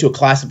 you go to a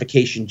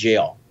classification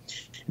jail.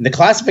 And the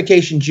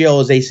classification jail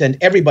is they send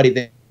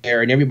everybody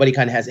there, and everybody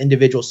kind of has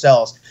individual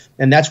cells.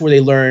 And that's where they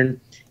learn,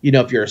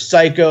 if you're a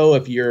psycho,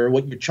 what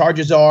your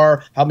charges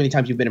are, how many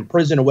times you've been in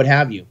prison, or what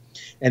have you.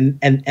 And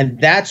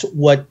that's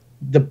what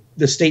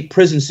the state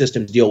prison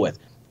systems deal with.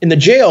 In the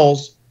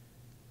jails,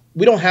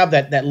 we don't have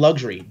that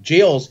luxury.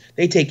 Jails,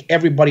 they take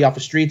everybody off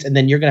the streets, and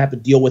then you're going to have to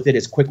deal with it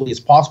as quickly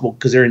as possible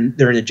because they're in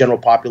the general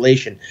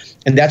population.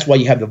 And that's why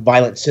you have the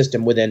violent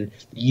system within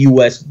the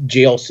U.S.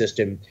 jail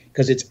system,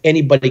 because it's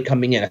anybody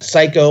coming in, a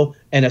psycho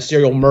and a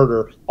serial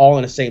murderer, all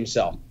in the same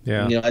cell.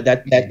 Yeah,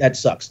 that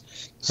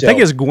sucks. So, I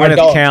think it's Gwinnett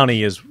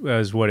County is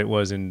what it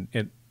was in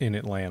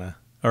Atlanta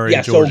or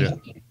in Georgia.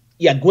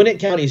 So, Gwinnett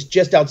County is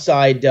just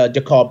outside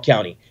DeKalb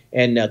County.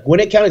 And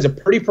Gwinnett County is a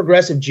pretty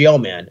progressive jail,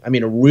 man. I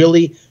mean, a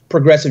really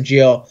progressive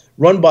jail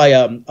run by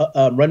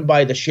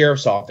the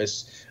sheriff's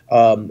office.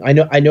 I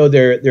know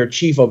their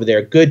chief over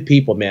there. Good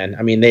people, man.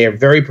 I mean, they are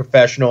very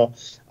professional.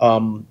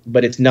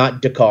 But it's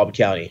not DeKalb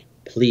County.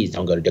 Please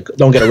don't get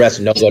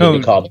arrested. Don't go to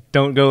DeKalb.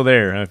 Don't go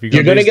there. If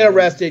you're going to get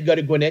arrested, go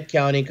to Gwinnett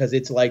County because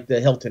it's like the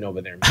Hilton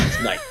over there. Man.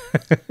 It's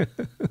nice.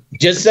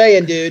 Just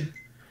saying, dude.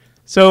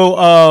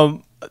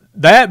 So.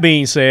 That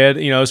being said,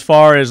 as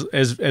far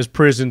as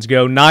prisons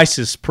go,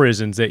 nicest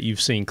prisons that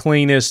you've seen,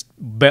 cleanest,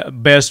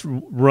 best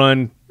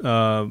run,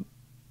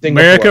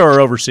 America or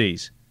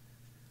overseas?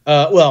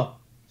 Well,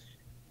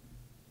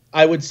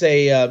 I would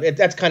say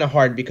that's kind of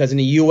hard because in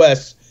the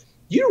U.S.,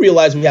 you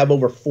realize we have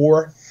over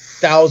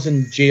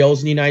 4,000 jails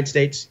in the United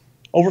States?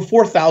 Over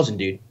 4,000,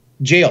 dude.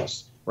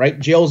 Jails, right?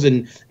 Jails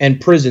and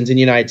prisons in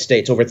the United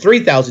States. Over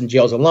 3,000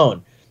 jails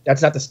alone.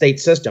 That's not the state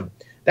system.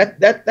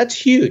 That's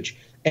huge.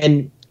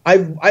 And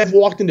I've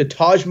walked into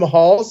Taj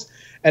Mahals,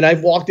 and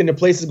I've walked into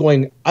places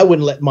going, I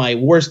wouldn't let my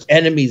worst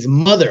enemy's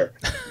mother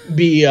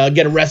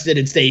get arrested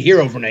and stay here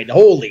overnight.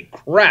 Holy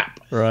crap.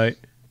 Right.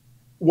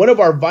 One of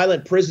our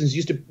violent prisons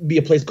used to be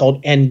a place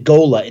called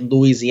Angola in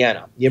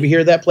Louisiana. You ever hear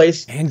of that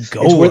place?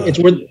 Angola.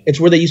 It's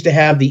where they used to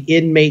have the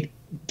inmate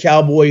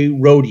cowboy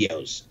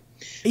rodeos.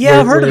 Yeah,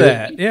 I've heard of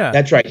that. Yeah.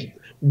 That's right.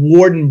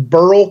 Warden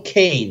Burl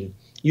Kane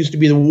used to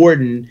be the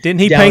warden. Didn't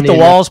he paint the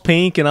walls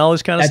pink and all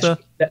this kind of stuff?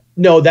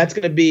 No, that's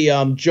going to be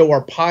Joe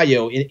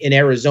Arpaio in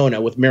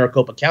Arizona with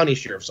Maricopa County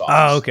Sheriff's Office.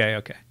 Oh,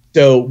 okay.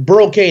 So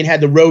Burl Kane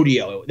had the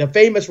rodeo, the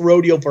famous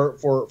rodeo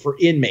for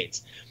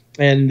inmates,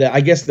 and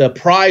I guess the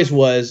prize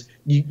was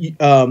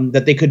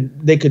that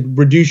they could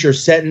reduce your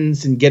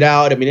sentence and get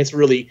out. I mean, it's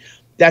really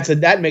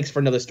that makes for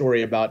another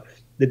story about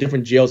the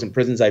different jails and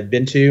prisons I've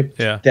been to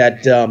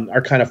that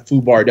are kind of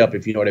foobarred up,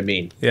 if you know what I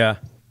mean. Yeah,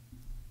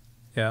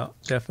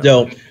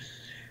 definitely.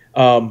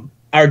 So,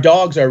 our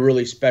dogs are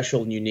really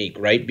special and unique,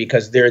 right?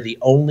 Because they're the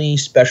only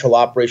special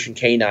operation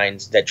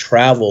canines that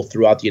travel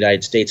throughout the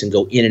United States and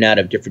go in and out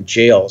of different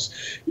jails.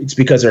 It's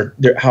because they're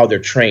how they're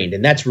trained,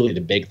 and that's really the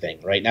big thing,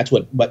 right? And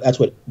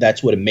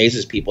that's what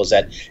amazes people is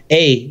that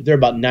they're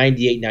about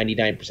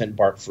 98-99%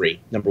 bark free.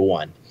 Number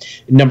one,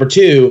 and number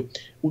two,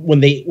 when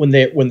they're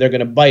going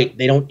to bite,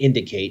 they don't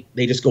indicate.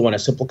 They just go on a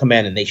simple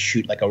command and they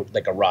shoot like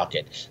a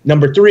rocket.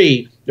 Number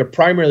three, they're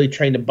primarily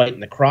trained to bite in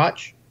the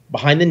crotch,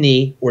 behind the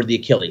knee, or the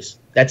Achilles.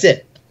 That's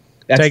it.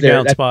 That's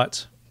takedown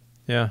spots.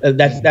 Yeah.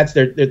 That's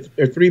their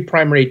three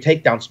primary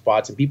takedown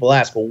spots. And people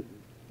ask, well,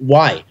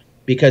 why?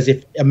 Because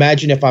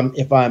imagine if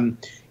I'm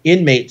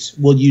inmates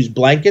will use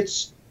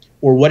blankets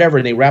or whatever,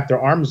 and they wrap their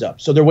arms up.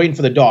 So they're waiting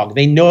for the dog.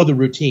 They know the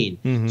routine.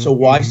 Mm-hmm. So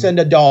why send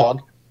a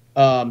dog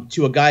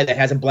to a guy that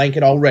has a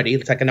blanket already?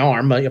 It's like an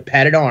arm, a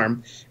padded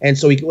arm. And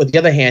so with the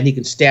other hand, he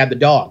can stab the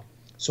dog.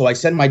 So I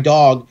send my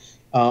dog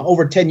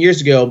over 10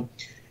 years ago.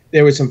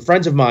 There was some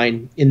friends of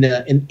mine in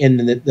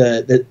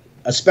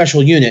a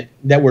special unit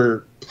that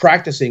were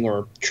practicing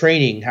or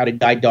training how to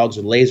guide dogs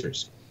with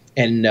lasers.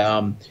 And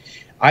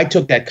I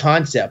took that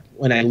concept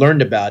when I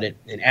learned about it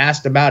and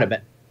asked about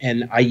it,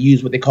 and I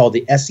used what they call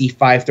the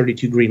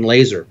SE532 green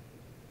laser.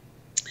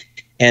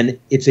 And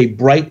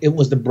it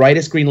was the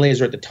brightest green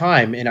laser at the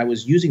time, and I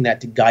was using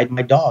that to guide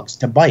my dogs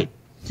to bite.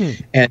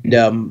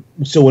 And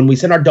so when we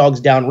send our dogs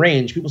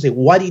downrange, people say,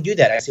 well, why do you do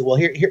that? I say, well,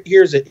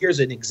 here's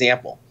an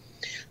example.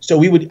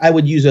 So I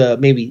would use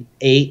maybe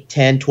 8,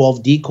 10,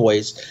 12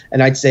 decoys,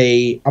 and I'd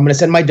say, I'm going to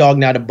send my dog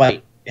now to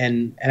bite.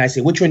 And I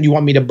say, which one do you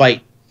want me to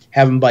bite?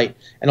 Have him bite.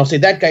 And I'll say,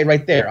 that guy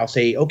right there. I'll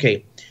say,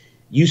 okay,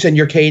 you send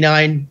your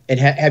canine and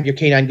have your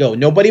canine go.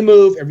 Nobody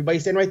move. Everybody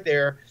stand right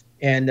there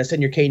and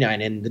send your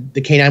canine. And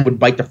the canine would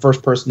bite the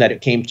first person that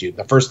it came to,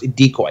 the first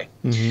decoy.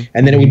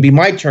 And then it would be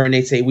my turn.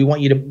 They'd say, we want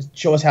you to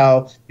show us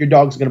how your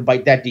dog's going to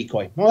bite that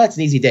decoy. Well, that's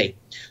an easy day.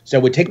 So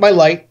I would take my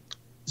light,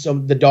 so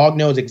the dog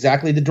knows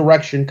exactly the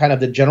direction, kind of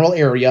the general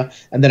area,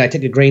 and then I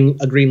take a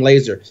green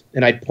laser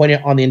and I'd point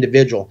it on the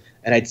individual,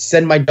 and I'd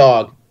send my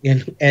dog.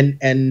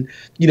 And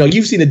you know,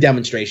 you've seen the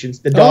demonstrations.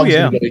 The dog's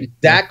going to go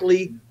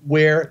exactly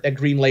where that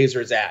green laser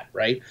is at,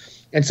 right?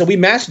 And so we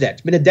mastered that.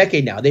 It's been a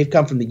decade now. They've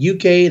come from the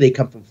UK, they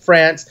come from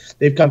France,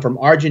 they've come from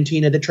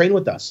Argentina to train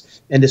with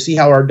us and to see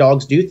how our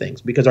dogs do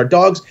things, because our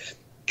dogs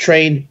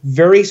train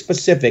very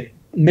specific,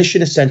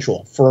 mission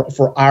essential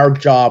for our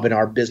job and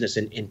our business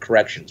in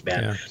corrections,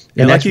 man. Yeah.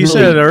 And like you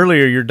said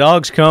earlier, your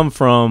dogs come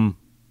from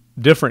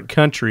different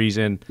countries,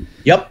 and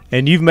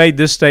you've made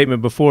this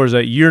statement before, is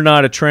that you're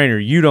not a trainer.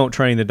 You don't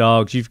train the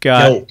dogs. You've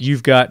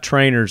got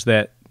trainers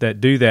that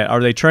do that.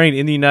 Are they trained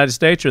in the United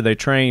States, or are they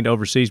trained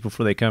overseas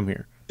before they come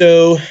here?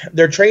 So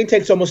their training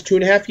takes almost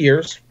 2.5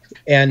 years.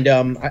 And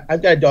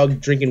I've got a dog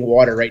drinking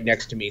water right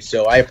next to me,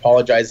 so I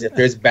apologize if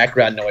there's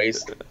background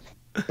noise.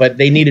 But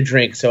they need a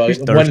drink, so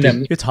one of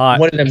them, it's hot.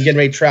 One of them's getting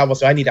ready to travel,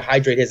 so I need to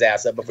hydrate his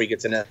ass up before he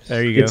gets in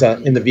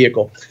the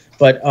vehicle.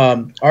 But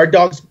our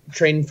dogs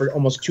trained for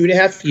almost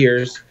 2.5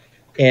 years,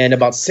 and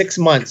about 6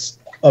 months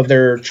of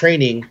their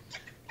training,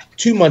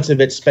 2 months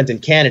of it spent in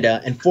Canada,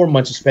 and 4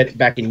 months is spent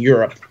back in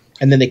Europe,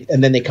 and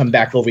then they come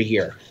back over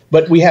here.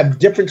 But we have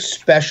different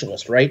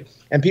specialists, right?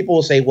 And people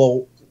will say,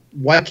 well,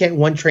 why can't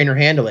one trainer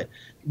handle it?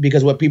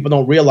 Because what people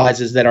don't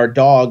realize is that our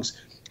dogs,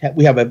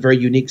 we have a very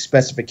unique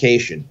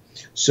specification.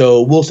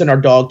 So we'll send our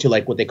dog to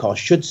like what they call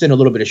Schutzen, a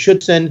little bit of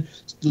Schutzen,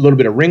 a little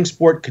bit of ring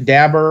sport,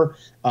 cadaver,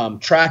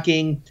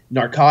 tracking,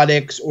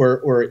 narcotics,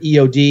 or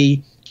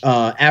EOD,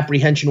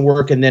 apprehension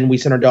work, and then we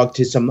send our dog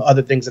to some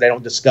other things that I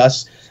don't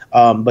discuss,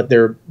 but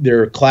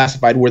they're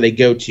classified where they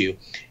go to.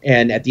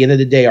 And at the end of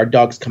the day, our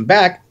dogs come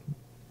back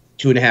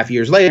 2.5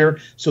 years later,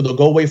 so they'll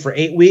go away for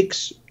 8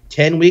 weeks,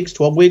 10 weeks,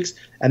 12 weeks,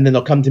 and then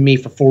they'll come to me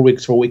for 4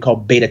 weeks for what we call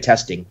beta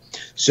testing.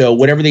 So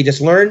whatever they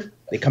just learned,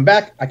 they come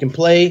back, I can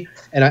play,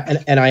 and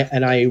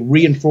I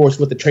reinforce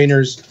what the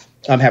trainers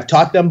have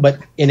taught them, but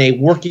in a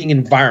working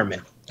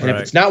environment. And if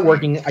it's not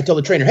working, I tell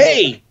the trainer,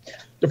 hey,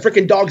 the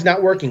freaking dog's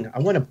not working. I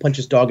want to punch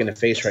this dog in the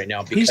face right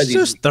now because he's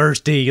just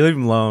thirsty. Leave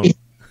him alone.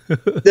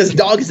 This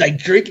dog is like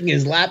drinking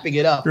and lapping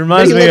it up.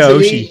 Reminds me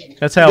of Oshi.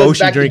 That's how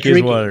Oshi drinks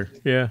his water.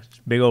 Yeah,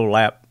 big old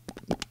lap.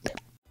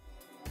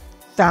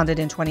 Founded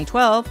in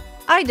 2012,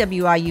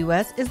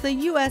 IWI-US is the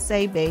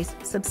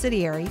USA-based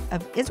subsidiary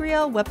of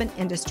Israel Weapon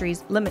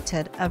Industries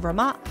Limited of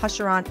Ramat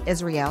Hasharon,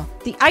 Israel.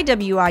 The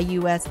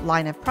IWI-US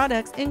line of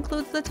products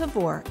includes the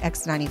Tavor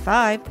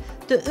X95,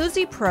 the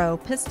Uzi Pro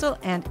pistol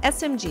and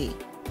SMG,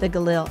 the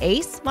Galil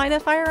Ace line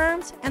of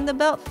firearms, and the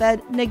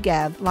belt-fed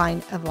Negev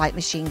line of light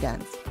machine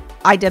guns.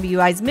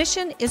 IWI's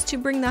mission is to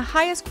bring the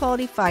highest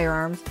quality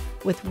firearms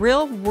with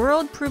real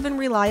world-proven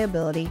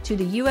reliability to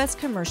the U.S.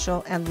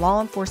 commercial and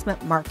law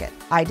enforcement market.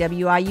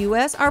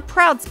 IWI-US are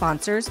proud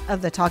sponsors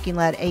of the Talking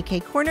Lead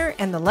AK Corner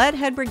and the Lead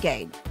Head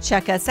Brigade.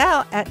 Check us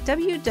out at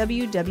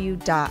www.iwi.us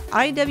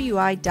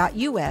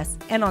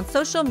and on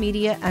social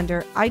media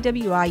under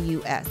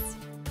IWI-US.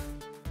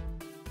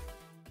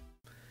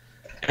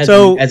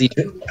 Go ahead.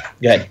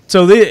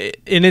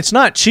 And it's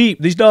not cheap.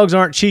 These dogs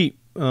aren't cheap.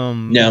 No,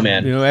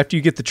 man. You know, after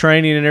you get the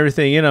training and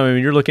everything, you know, I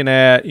mean, you're looking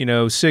at, you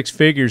know, 6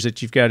 figures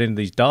that you've got into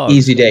these dogs.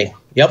 Easy day.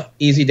 Yep,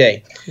 easy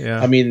day.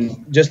 Yeah. I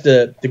mean, just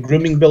the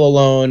grooming bill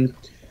alone.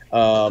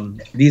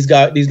 These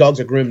dogs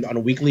are groomed on a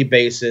weekly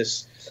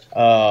basis.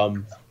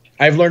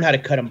 I've learned how to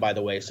cut them, by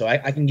the way, so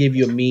I can give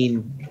you a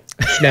mean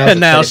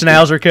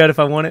schnauzer cut if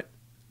I want it.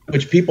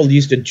 Which people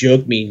used to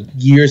joke me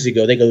years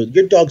ago. They go,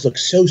 "Your dogs look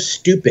so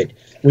stupid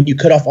when you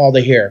cut off all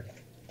the hair."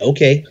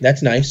 Okay,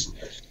 that's nice.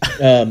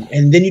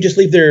 And then you just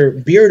leave their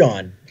beard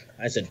on.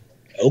 I said,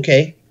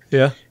 okay.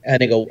 Yeah. And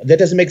they go, that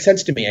doesn't make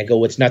sense to me. I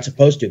go, it's not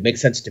supposed to. It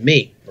makes sense to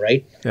me,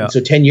 right? Yeah. And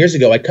so 10 years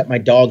ago, I cut my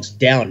dogs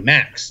down,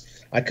 Max.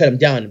 I cut him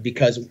down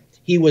because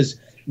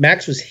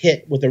Max was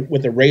hit with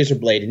a razor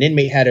blade. An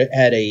inmate had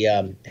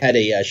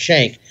a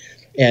shank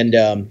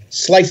and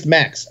sliced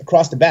Max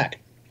across the back.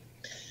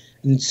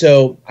 And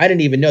so I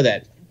didn't even know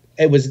that.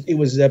 It was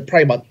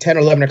probably about 10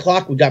 or 11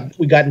 o'clock. We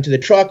got into the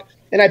truck.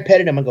 And I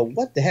petted him. I go,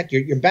 what the heck?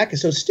 Your back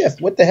is so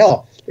stiff. What the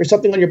hell? There's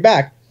something on your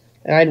back.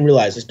 And I didn't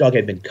realize this dog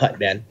had been cut,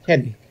 man. He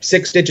had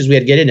 6 stitches we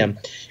had to get in him.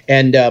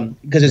 And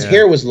because his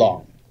hair was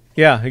long.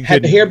 Yeah,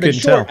 had the hair been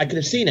short, tell. I could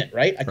have seen it,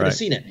 right? I could have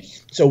seen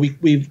it. So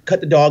we've cut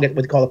the dog at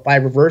what they call a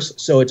 5 reverse.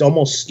 So it's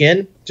almost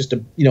skin, just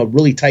a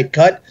really tight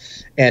cut.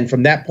 And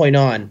from that point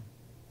on,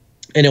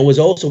 and it was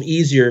also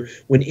easier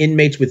when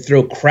inmates would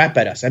throw crap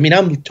at us. I mean,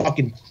 I'm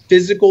talking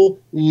physical,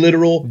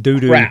 literal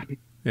crap.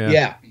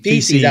 Yeah,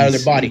 feces out of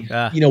their body.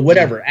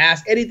 Whatever,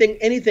 ass,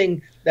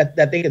 anything that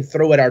they can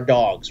throw at our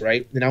dogs,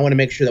 right? And I want to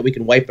make sure that we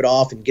can wipe it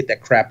off and get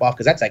that crap off,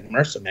 because that's like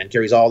MRSA, man,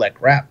 carries all that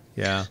crap.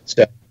 Yeah.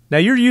 So now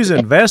you're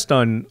using vest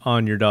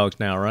on your dogs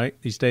now, right?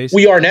 These days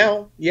we are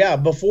now. Yeah.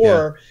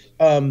 Before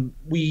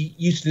we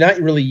used to not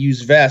really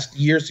use vest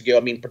years ago. I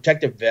mean,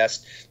 protective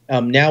vest.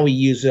 Now we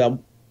use a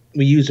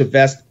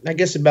vest. I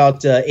guess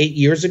about 9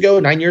 years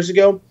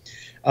ago.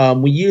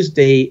 We used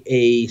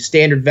a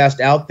standard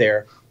vest out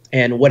there.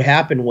 And what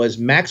happened was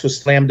Max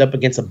was slammed up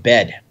against a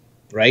bed,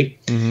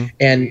 right? Mm-hmm.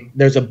 And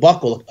there's a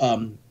buckle.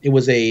 It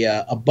was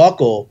a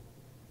buckle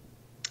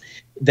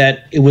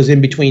that it was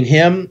in between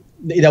him,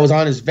 that was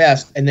on his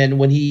vest. And then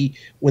when the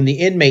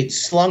inmate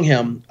slung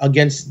him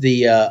against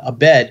the a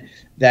bed,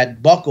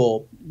 that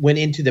buckle went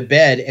into the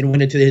bed and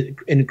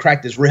and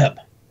cracked his rib.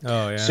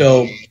 Oh yeah.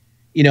 So,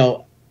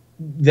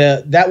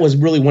 that was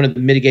really one of the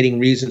mitigating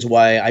reasons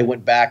why I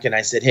went back and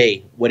I said,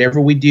 hey, whatever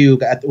we do,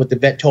 what the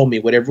vet told me,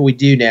 whatever we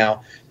do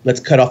now,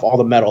 let's cut off all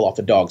the metal off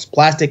the dogs.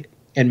 Plastic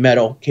and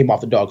metal came off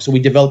the dogs. So we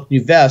developed a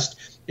new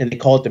vest, and they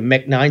call it the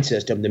MEC9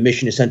 system, the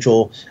Mission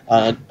Essential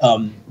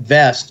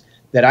vest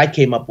that I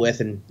came up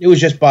with. And it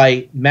was just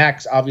by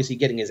Max obviously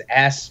getting his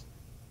ass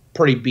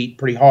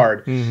pretty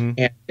hard.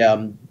 Mm-hmm.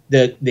 And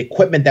the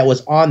equipment that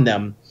was on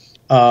them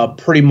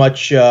pretty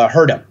much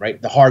hurt him,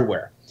 right, the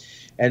hardware.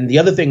 And the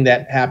other thing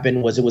that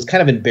happened was, it was kind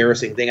of an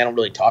embarrassing thing. I don't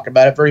really talk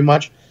about it very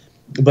much.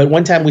 But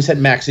one time we sent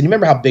Max, and you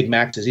remember how big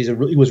Max is? He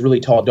was a really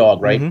tall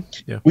dog, right?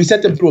 Mm-hmm. Yeah. We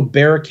sent them through a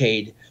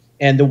barricade,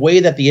 and the way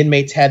that the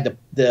inmates had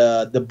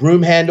the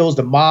broom handles,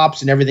 the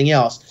mops, and everything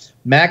else,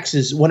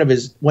 Max's one of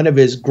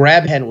his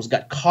grab handles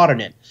got caught in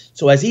it.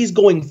 So as he's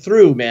going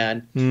through,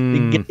 man,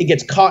 he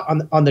gets caught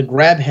on the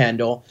grab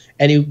handle,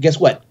 and he, guess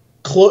what?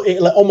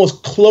 It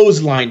almost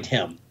clotheslined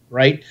him,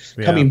 right?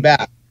 Yeah. Coming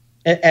back,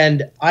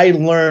 and I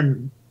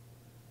learned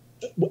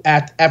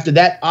after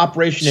that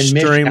operation in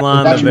Michigan,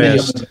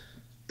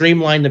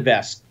 streamline the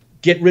vest,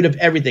 get rid of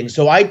everything.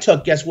 So I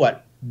took, guess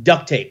what?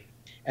 Duct tape,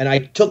 and I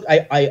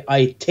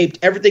taped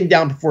everything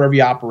down before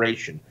every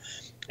operation.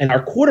 And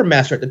our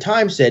quartermaster at the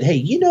time said,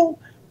 "Hey,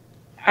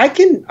 I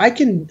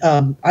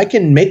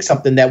can make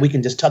something that we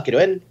can just tuck it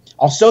in.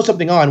 I'll sew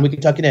something on, we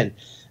can tuck it in."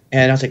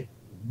 And I was like,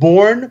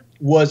 Born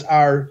was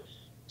our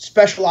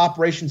special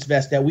operations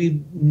vest that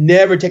we've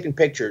never taken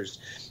pictures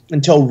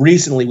until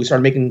recently. We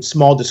started making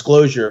small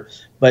disclosure,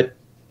 but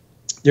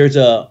there's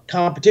a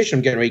competition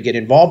I'm getting ready to get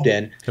involved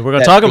in. And we're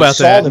going to talk about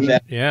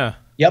that. Yeah.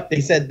 Yep.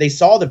 They said they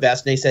saw the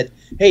vest and they said,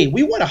 "Hey,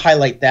 we want to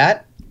highlight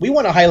that. We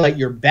want to highlight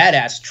your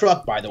badass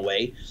truck, by the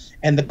way,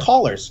 and the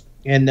collars."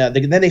 And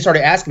then they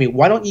started asking me,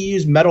 "Why don't you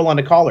use metal on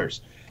the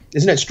collars?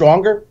 Isn't it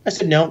stronger?" I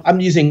said, "No, I'm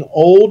using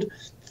old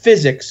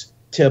physics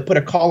to put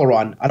a collar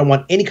on. I don't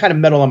want any kind of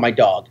metal on my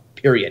dog,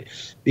 period.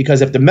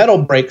 Because if the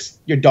metal breaks,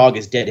 your dog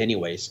is dead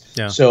anyways."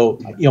 Yeah. So,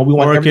 we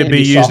want or it everything could be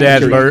to be used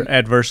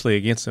adversely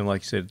against them,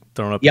 like you said,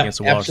 thrown up against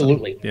the wall.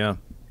 Absolutely. Yeah.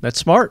 That's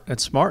smart.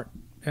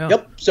 Yeah.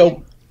 Yep.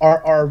 So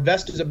our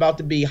vest is about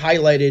to be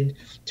highlighted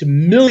to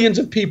millions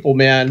of people,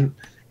 man.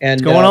 And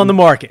it's going on the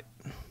market.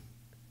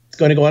 It's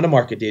going to go on the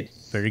market, dude.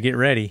 Better get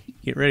ready.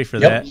 Get ready for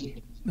that.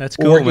 That's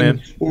cool,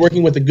 man. We're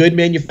working with a good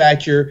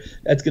manufacturer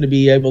that's going to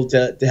be able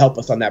to help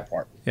us on that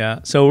part. Yeah.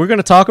 So we're going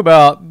to talk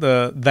about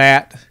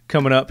that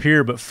coming up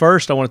here, but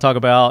first I want to talk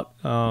about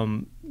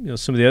some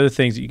of the other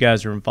things that you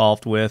guys are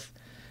involved with.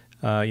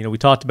 We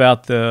talked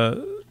about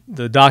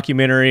the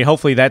documentary.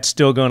 Hopefully that's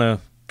still going to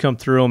come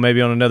through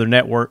maybe on another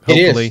network.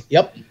 Hopefully. It is.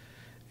 Yep.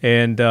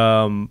 And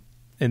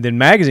then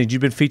magazines.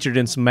 You've been featured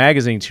in some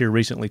magazines here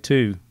recently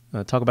too.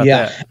 Talk about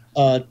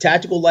that.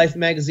 Tactical Life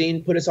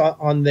magazine put us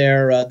on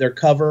their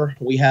cover.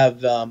 We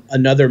have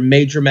another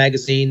major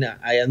magazine.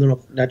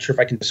 Not sure if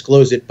I can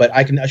disclose it, but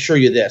I can assure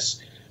you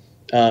this: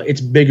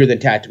 it's bigger than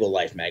Tactical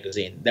Life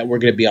magazine that we're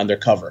going to be on their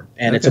cover,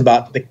 and it's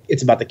about the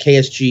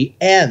KSG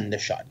and the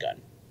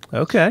shotgun.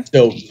 Okay.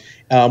 So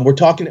we're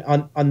talking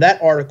on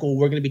that article.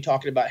 We're going to be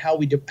talking about how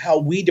we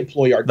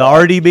deploy our the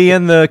RDB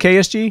and the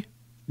KSG.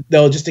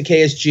 No, just the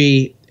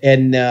KSG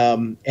and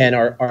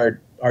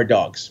our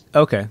dogs.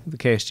 Okay, the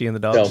KSG and the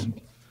dogs. So,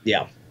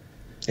 yeah.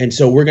 And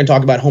so we're going to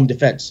talk about home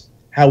defense,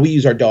 how we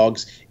use our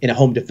dogs in a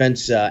home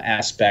defense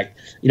aspect,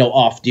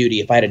 off duty.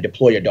 If I had to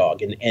deploy a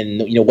dog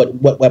and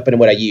what weapon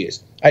would I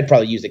use? I'd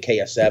probably use the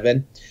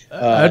KS7.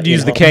 I'd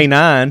use the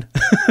K9.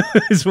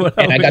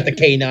 I got the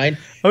K9.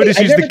 I would just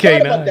use the K9. I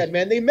never thought about that,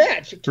 man. They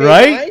match. K9,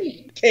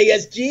 right?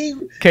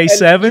 KSG.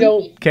 K7,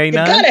 and, K9. You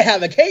got to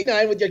have a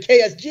K9 with your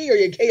KSG or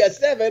your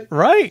KS7.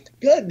 Right.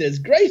 Goodness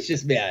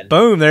gracious, man.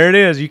 Boom, there it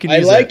is. You can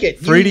use it.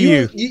 Free to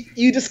you.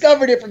 You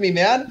discovered it for me,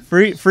 man.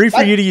 Free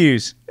for you to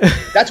use.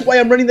 That's why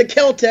I'm running the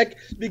Kel-Tec,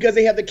 because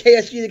they have the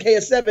KSG, the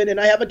KS7, and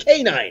I have a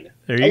K9.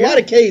 There you go. A lot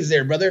of Ks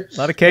there, brother. A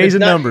lot of Ks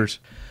and numbers.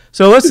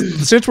 So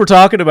since we're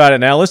talking about it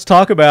now, let's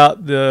talk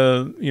about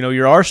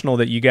your arsenal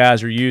that you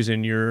guys are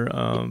using, your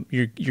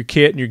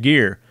kit and your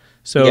gear.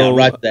 So yeah,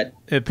 right.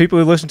 That people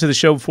who listen to the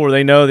show before,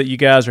 they know that you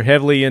guys are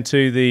heavily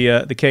into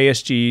the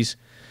KSGs.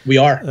 We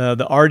are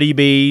the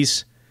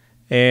RDBs,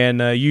 and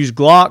use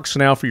Glocks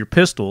now for your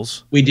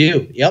pistols. We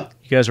do. Yep.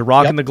 You guys are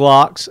rocking the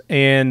Glocks,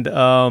 and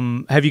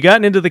have you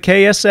gotten into the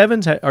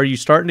KS7s? Are you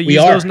starting to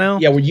use those now?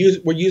 Yeah, we're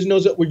using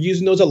those. We're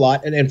using those a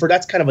lot, and for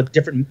that's kind of a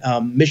different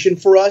mission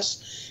for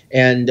us.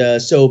 And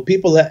so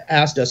people have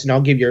asked us, and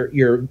I'll give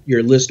your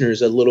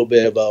listeners a little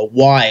bit of a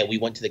why we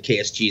went to the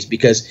KSGs,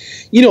 because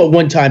at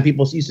one time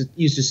people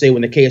used to say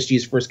when the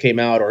KSGs first came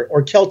out,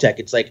 or Kel-Tec,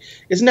 it's like,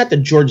 isn't that the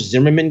George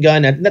Zimmerman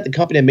gun? Isn't that the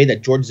company that made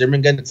that George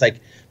Zimmerman gun? It's like,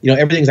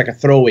 everything's like a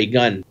throwaway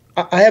gun.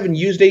 I haven't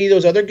used any of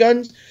those other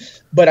guns,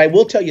 but I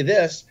will tell you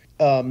this: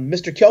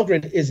 Mr.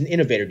 Kellgren is an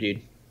innovator,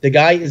 dude. The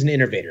guy is an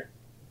innovator.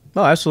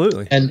 Oh,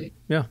 absolutely.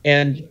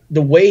 And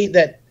the way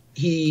that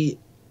he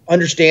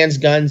understands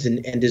guns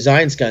and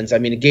designs guns, I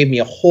mean, it gave me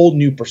a whole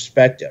new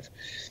perspective.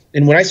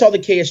 And when I saw the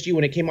KSG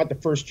when it came out the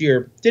first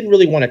year, didn't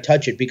really want to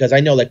touch it, because I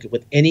know, like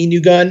with any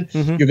new gun,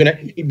 you're gonna,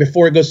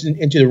 before it goes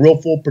into the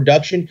real full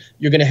production,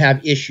 you're gonna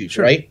have issues,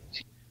 right?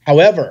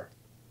 However,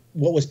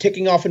 what was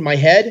ticking off in my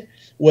head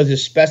was the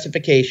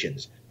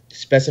specifications. The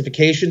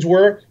specifications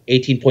were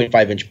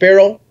 18.5-inch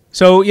barrel.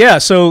 So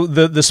so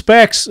the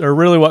specs are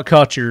really what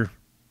caught your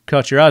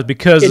eyes,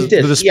 because of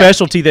the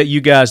specialty that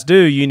you guys do.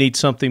 You need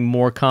something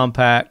more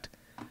compact,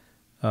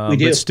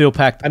 but still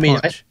packed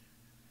punch.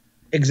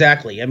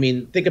 Exactly. I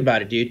mean, think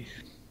about it, dude.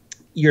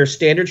 Your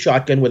standard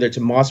shotgun, whether it's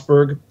a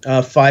Mossberg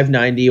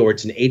 590 or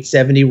it's an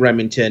 870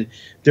 Remington,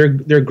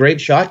 they're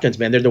great shotguns,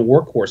 man. They're the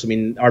workhorse. I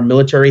mean, our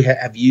military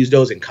have used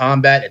those in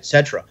combat,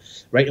 etc.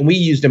 Right? And we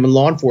use them in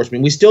law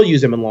enforcement. We still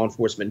use them in law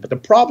enforcement. But the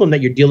problem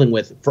that you're dealing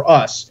with for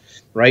us,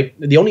 right?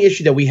 The only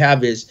issue that we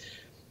have is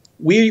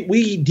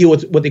we deal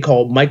with what they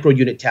call micro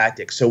unit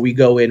tactics. So we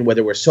go in,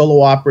 whether we're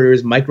solo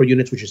operators, micro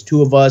units, which is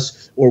 2 of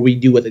us, or we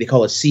do what they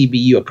call a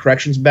CBU, a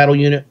corrections battle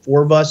unit,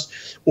 4 of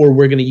us, or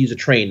we're going to use a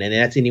train, and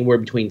that's anywhere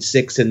between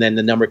 6, and then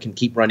the number can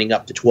keep running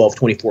up to 12,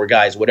 24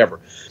 guys, whatever.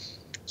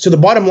 So the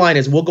bottom line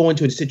is we'll go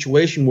into a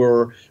situation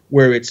where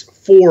it's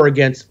 4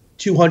 against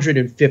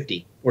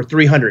 250 or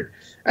 300.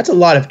 That's a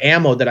lot of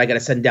ammo that I got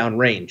to send down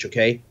range,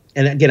 okay?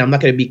 And again, I'm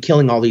not going to be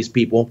killing all these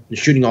people and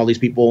shooting all these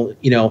people,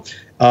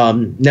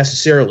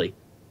 necessarily.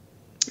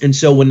 And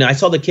so when I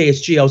saw the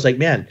KSG, I was like,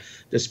 man,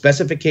 the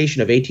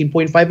specification of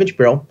 18.5-inch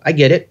barrel, I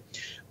get it.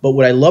 But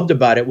what I loved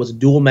about it was a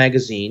dual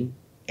magazine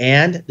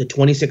and the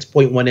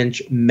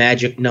 26.1-inch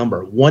magic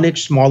number, 1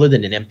 inch smaller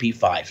than an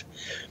MP5.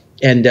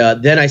 And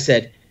then I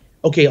said,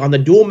 okay, on the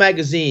dual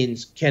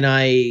magazines, can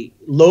I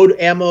load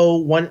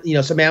ammo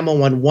some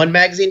ammo on one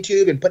magazine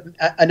tube and put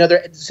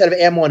another set of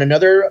ammo on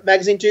another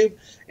magazine tube?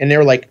 And they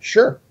were like,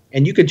 sure.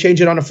 And you could change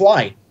it on the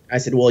fly. I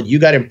said, well, you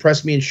got to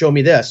impress me and show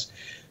me this.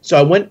 So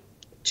I went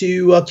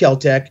to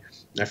Kel-Tec.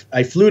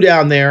 I flew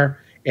down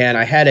there, and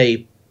I had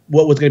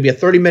what was going to be a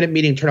 30-minute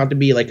meeting turn out to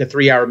be like a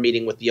 3-hour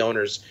meeting with the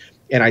owners.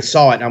 And I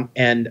saw it.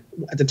 And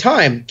at the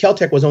time,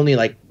 Kel-Tec was only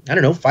like, I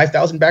don't know,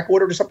 5,000 back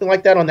ordered or something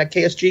like that on that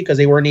KSG, because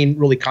they weren't even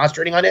really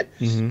concentrating on it.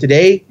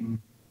 Today,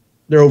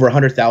 they're over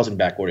 100,000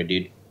 back ordered,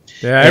 dude.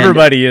 Yeah,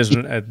 everybody is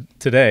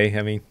today.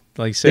 I mean,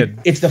 like you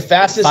said, it's the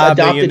fastest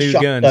adopted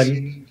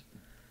shotgun.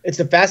 It's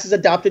the fastest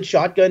adopted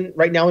shotgun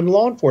right now in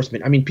law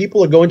enforcement. I mean,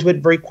 people are going to it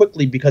very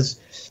quickly, because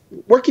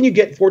where can you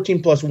get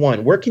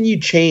 14+1? Where can you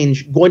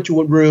go into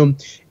a room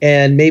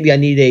and maybe I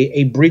need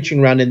a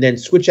breaching round and then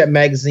switch that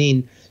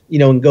magazine,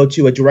 and go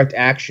to a direct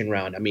action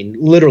round? I mean,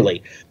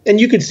 literally. And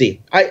you can see,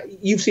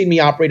 you've seen me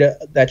operate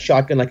that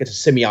shotgun like it's a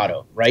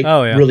semi-auto, right?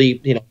 Oh, yeah. Really,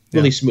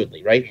 really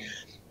smoothly, right?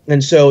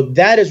 And so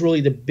that is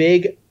really the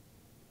big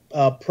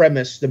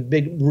premise, the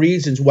big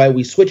reasons why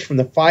we switched from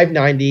the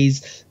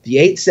 590s, the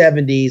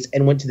 870s,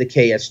 and went to the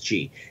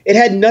KSG. It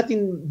had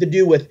nothing to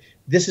do with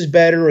this is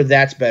better or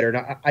that's better.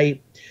 And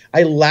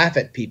I laugh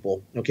at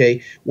people,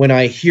 okay, when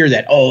I hear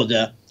that, oh,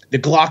 the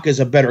Glock is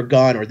a better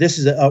gun, or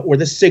this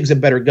SIG's a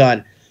better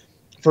gun.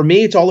 For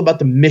me, it's all about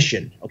the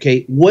mission,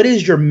 okay? What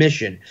is your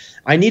mission?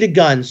 I need a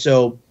gun,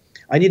 so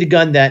I need a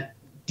gun that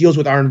deals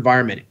with our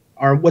environment.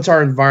 What's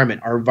our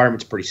environment? Our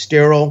environment's pretty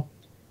sterile.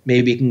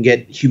 Maybe it can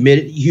get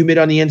humid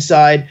on the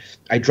inside.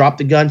 I dropped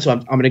the gun, so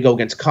I'm going to go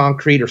against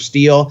concrete or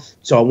steel.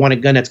 So I want a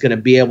gun that's going to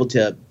be able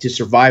to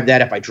survive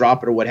that if I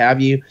drop it or what have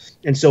you.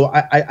 And so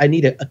I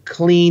need a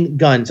clean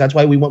gun. So that's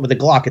why we went with the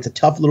Glock. It's a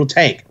tough little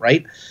tank,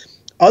 right?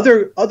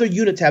 Other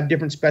units have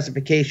different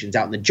specifications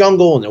out in the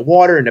jungle, in the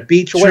water, in the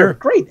beach, or whatever.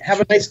 Great. Have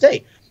a nice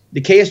day.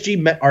 The KSG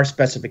met our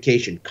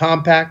specification: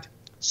 compact,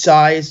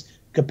 size,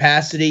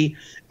 capacity,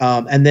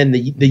 and then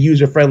the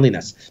user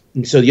friendliness.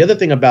 And so the other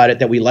thing about it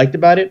that we liked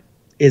about it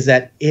is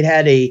that it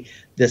had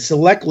the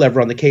select lever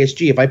on the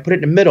KSG. If I put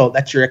it in the middle,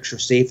 that's your extra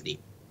safety.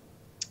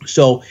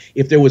 So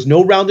if there was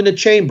no round in the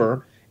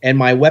chamber and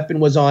my weapon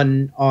was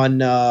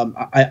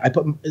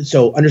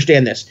so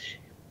understand this.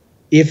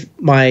 If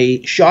my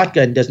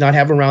shotgun does not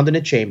have a round in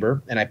the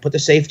chamber and I put the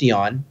safety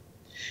on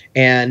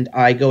and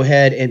I go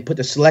ahead and put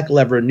the select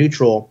lever in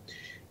neutral,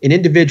 an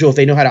individual, if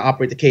they know how to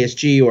operate the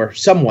KSG or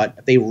somewhat,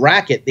 if they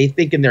rack it, they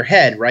think in their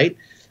head, right?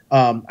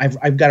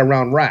 I've got a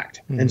round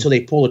racked, and so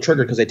they pull the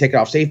trigger because they take it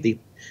off safety.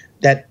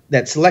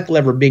 That select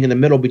lever being in the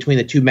middle between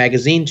the two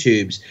magazine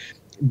tubes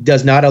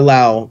does not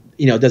allow,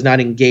 does not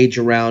engage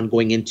around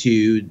going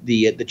into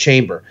the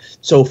chamber.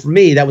 So for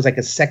me, that was like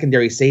a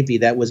secondary safety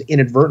that was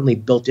inadvertently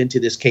built into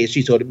this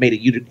KSG, so it made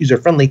it user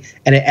friendly,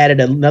 and it added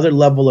another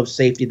level of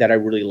safety that I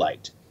really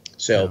liked.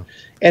 So,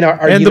 and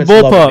our and the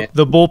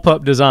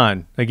bullpup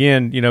design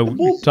again,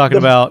 talking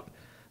about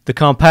the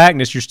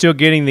compactness, you're still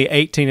getting the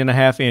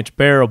 18.5-inch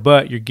barrel,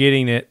 but you're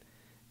getting it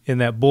in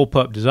that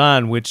bullpup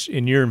design, which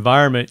in your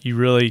environment, you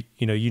really,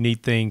 you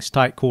need things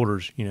tight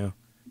quarters,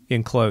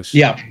 in close.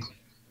 Yeah,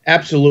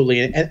 absolutely.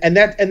 And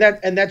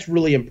that's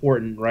really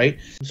important, right?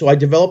 So I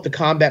developed a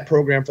combat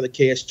program for the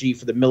KSG,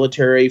 for the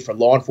military, for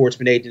law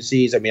enforcement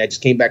agencies. I mean, I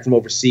just came back from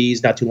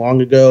overseas not too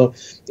long ago,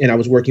 and I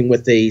was working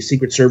with a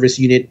Secret Service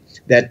unit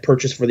that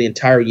purchased for the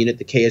entire unit,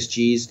 the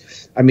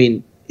KSGs. I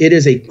mean, it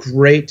is a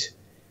great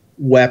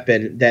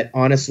weapon that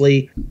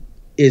honestly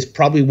is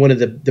probably one of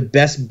the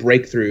best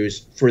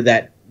breakthroughs for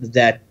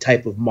that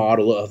type of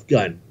model of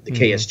gun, the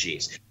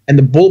KSGs. And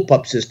the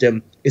bullpup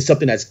system is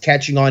something that's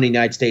catching on in the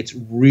United States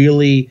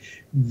really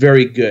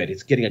very good.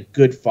 It's getting a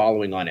good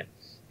following on it.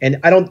 And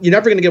you're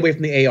never going to get away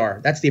from the AR.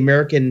 That's the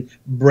American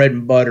bread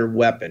and butter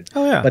weapon.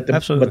 Oh yeah,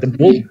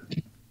 absolutely.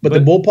 But the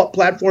bullpup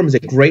platform is a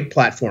great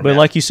platform. But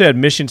like you said,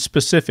 mission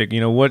specific.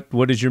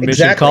 What does your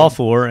mission call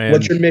for? And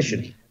what's your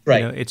mission?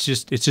 Right. It's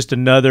just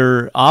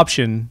another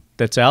option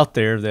that's out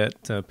there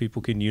that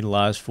people can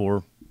utilize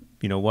for,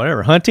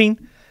 whatever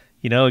hunting.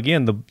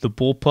 Again, the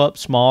bullpup,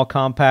 small,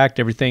 compact,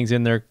 everything's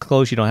in there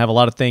close. You don't have a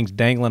lot of things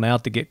dangling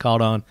out to get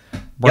caught on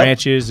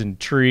branches and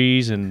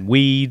trees and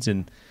weeds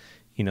and,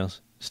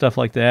 stuff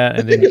like that.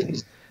 And then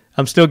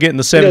I'm still getting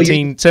the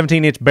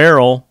 17-inch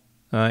barrel,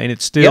 and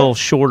it's still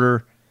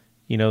shorter,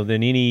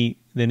 than any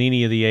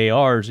of the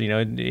ARs,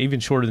 even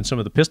shorter than some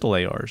of the pistol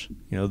ARs,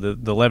 the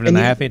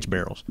 11.5-inch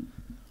barrels.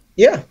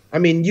 Yeah, I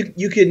mean,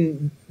 you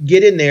can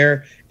get in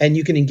there and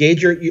you can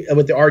engage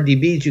with the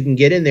RDBs. You can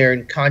get in there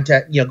and go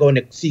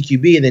into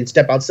CQB and then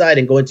step outside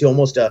and go into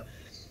almost a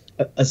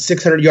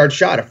 600-yard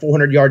shot, a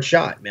 400-yard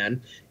shot,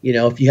 man.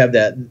 If you have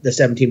the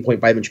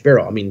 17.5-inch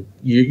barrel, I mean,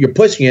 you're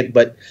pushing it,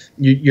 but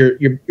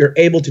you're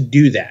able to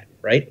do that,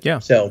 right? Yeah,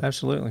 so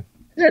absolutely.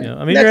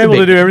 I mean, you're able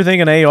to do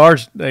everything an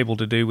AR's able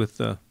to do with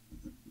the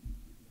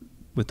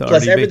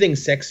plus RDB.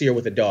 Everything's sexier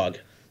with a dog.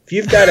 If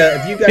you've got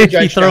a if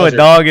you throw a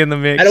dog in the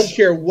mix, I don't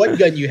care what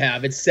gun you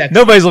have, it's sexy.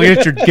 Nobody's looking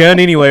at your gun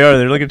anyway, are they?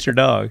 They're looking at your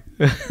dog.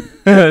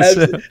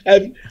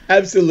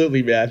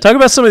 Absolutely, man. Talk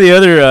about some of the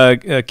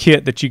other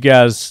kit that you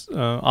guys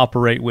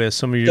operate with.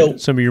 Some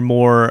of your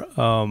more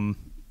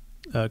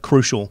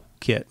crucial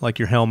kit, like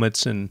your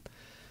helmets and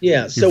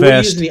so we're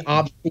using the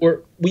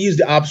OpsCore. We use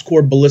the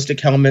OpsCore ballistic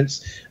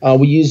helmets.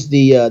 We use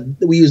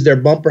their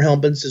bumper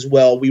helmets as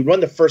well. We run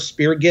the first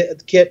spear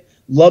kit.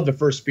 Love the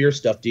first spear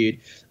stuff, dude.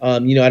 I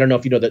don't know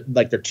if you know that,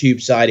 like their tube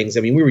sidings.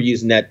 I mean, we were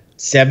using that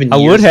 7 years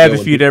ago. I would have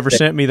if you'd ever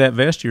sent me that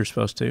vest you're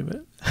supposed to.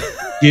 But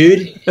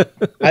dude,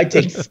 I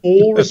take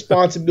full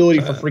responsibility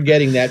for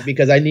forgetting that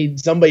because I need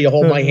somebody to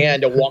hold my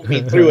hand to walk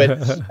me through it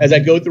as I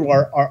go through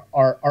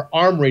our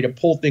armory to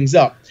pull things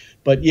up.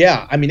 But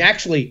yeah, I mean,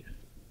 actually,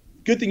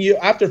 good thing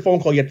after a phone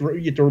call you have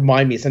to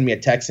remind me, send me a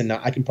text, and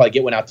I can probably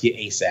get one out to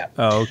you ASAP.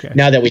 Oh, okay.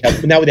 Now that we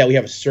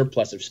have a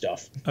surplus of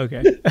stuff.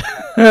 Okay.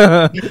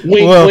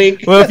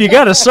 Wink. Well, if you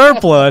got a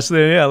surplus,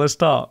 then yeah, let's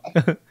talk.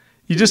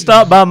 You just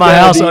stopped by my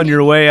house on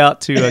your way out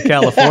to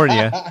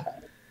California.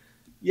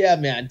 Yeah,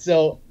 man.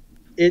 So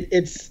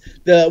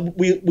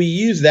we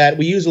use that.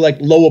 We use like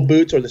Loa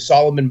boots or the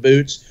Solomon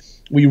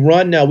boots. We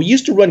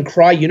used to run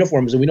Cry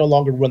uniforms, and we no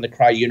longer run the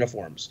Cry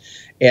uniforms.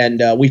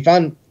 And we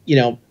found,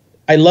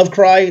 I love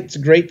Cry. It's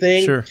a great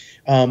thing. Sure.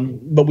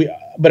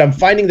 But I'm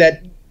finding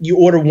that you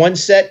order one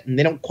set and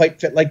they don't quite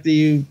fit like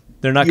they're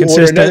not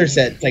consistent. Order another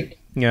set. It's like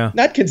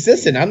not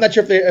consistent. I'm not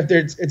sure if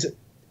it's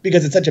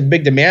because it's such a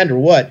big demand or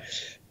what.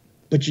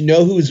 But you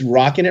know who's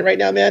rocking it right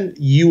now, man?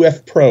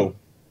 UF Pro.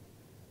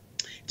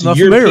 It's a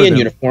European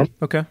uniform.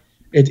 Okay.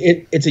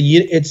 It's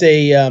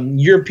a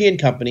European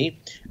company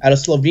out of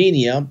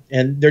Slovenia,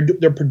 and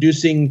they're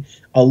producing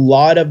for a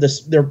lot of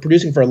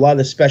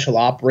the special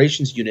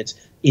operations units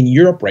in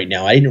Europe right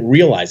now. I didn't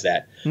realize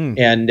that.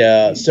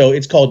 And so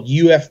it's called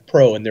UF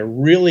Pro, and they're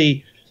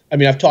really, I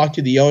mean, I've talked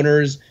to the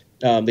owners.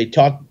 They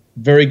talk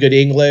very good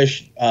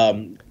English.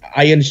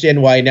 I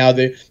understand why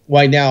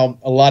now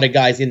a lot of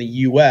guys in the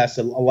U.S.,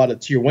 a lot of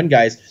Tier 1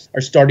 guys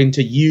are starting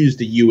to use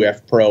the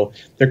UF Pro.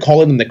 They're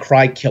calling them the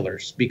Cry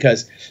Killers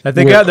because have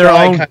they got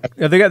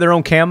their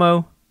own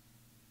camo?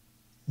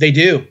 They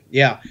do,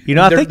 yeah.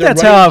 I think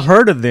that's how I've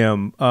heard of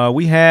them.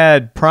 We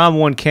had Prime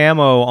 1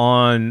 camo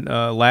on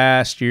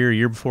last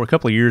year before, a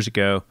couple of years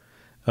ago,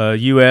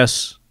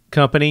 U.S.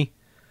 company.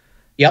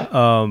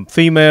 Yep.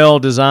 Female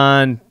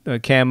design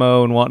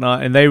camo and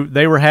whatnot, and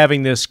they were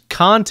having this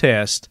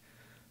contest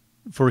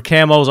for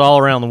camos all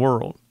around the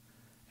world,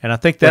 and I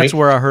think that's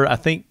where I heard. I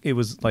think it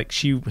was like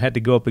she had to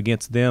go up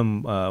against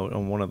them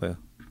on one of the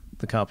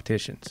the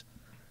competitions.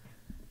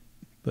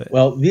 But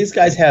well, these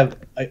guys have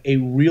a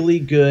really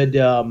good.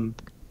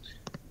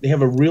 They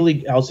have a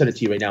really. I'll send it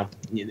to you right now.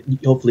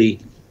 Hopefully,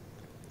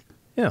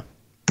 yeah.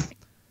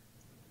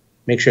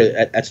 Make sure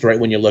that's the right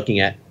one you're looking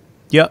at.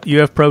 Yep, you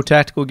have pro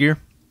tactical gear.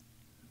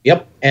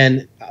 Yep,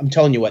 and I'm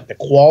telling you what, the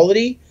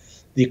quality,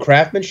 the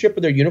craftsmanship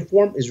of their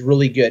uniform is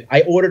really good.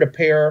 I ordered a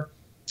pair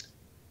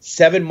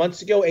 8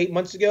 months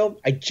ago.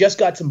 I just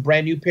got some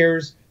brand new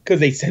pairs because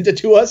they sent it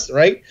to us,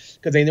 right?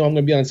 Because they know I'm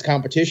going to be on this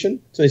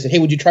competition. So they said, hey,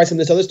 would you try some of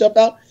this other stuff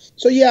out?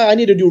 So yeah, I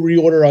need to do a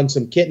reorder on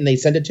some kit, and they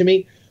sent it to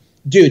me.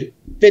 Dude,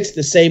 fits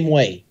the same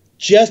way.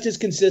 Just as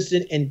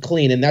consistent and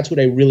clean, and that's what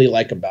I really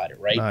like about it,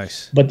 right?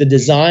 Nice. But the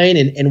design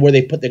and where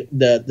they put the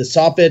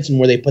soffits and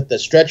where they put the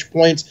stretch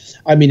points,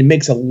 I mean, it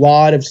makes a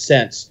lot of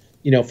sense,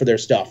 for their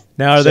stuff.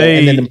 Now, are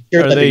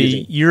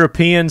they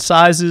European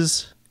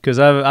sizes? Because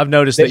I've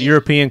noticed that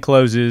European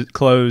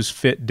clothes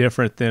fit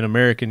different than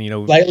American,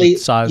 slightly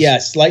size. Yeah,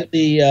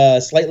 slightly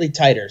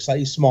tighter,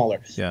 slightly smaller.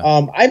 Yeah.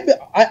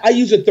 I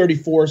use a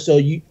 34, so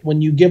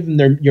when you give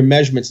them your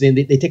measurements,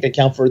 they take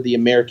account for the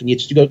American. You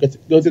just go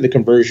through the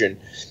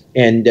conversion,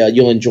 and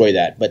you'll enjoy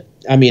that. But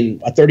I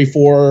mean, a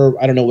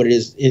 34, I don't know what it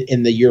is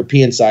in the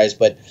European size,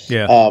 but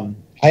yeah.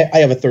 I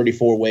have a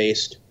 34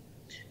 waist.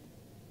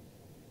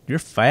 You're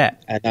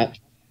fat.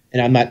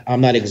 And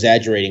I'm not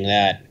exaggerating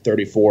that.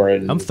 34,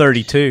 and I'm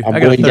 32. I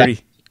got a 30.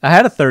 I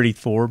had a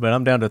 34, but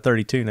I'm down to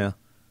 32 now.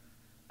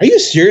 Are you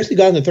seriously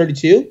gone to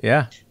 32?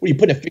 Yeah. Were you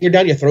putting a finger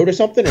down your throat or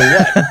something, or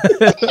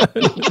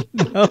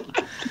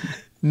what?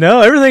 No,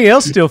 everything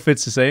else still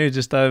fits the same. It's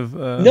just I've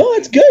no,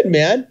 it's good,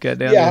 man. Got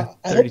down. Yeah, to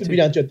I hope to be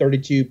down to a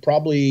 32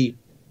 probably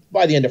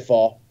by the end of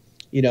fall.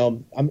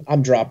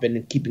 I'm dropping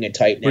and keeping it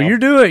tight now. Well,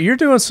 you're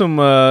doing some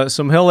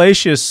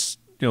hellacious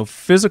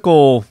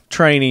physical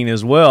training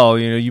as well.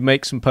 You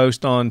make some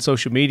posts on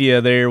social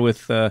media there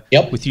with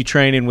you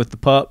training with the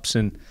pups,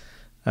 and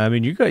I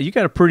mean you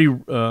got a pretty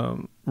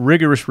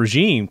rigorous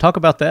regime. Talk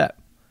about that.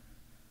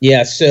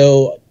 Yeah,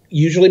 so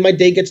usually my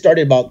day gets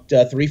started about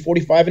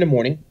 3:45 in the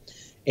morning,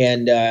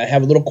 and I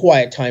have a little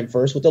quiet time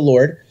first with the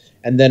Lord,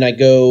 and then I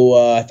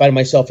go. I find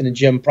myself in the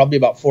gym probably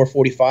about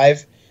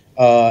 4:45,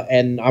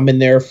 and I'm in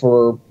there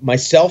for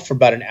myself for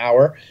about an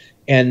hour,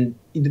 and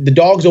the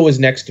dog's always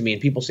next to me,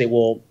 and people say,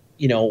 well,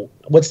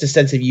 what's the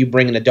sense of you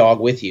bringing a dog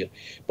with you?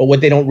 But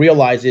what they don't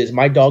realize is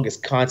my dog is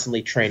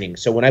constantly training.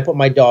 So when I put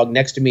my dog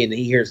next to me and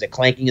he hears the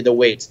clanking of the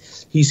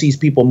weights, he sees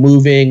people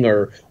moving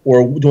or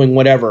doing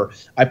whatever,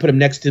 I put him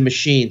next to the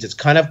machines. It's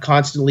kind of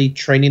constantly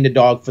training the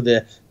dog for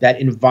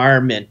that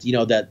environment,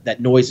 that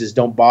noises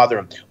don't bother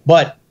him.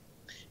 But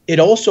I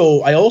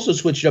also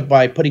switched it up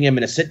by putting him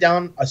in a sit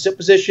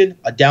position,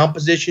 a down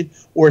position,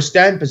 or a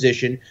stand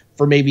position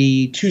for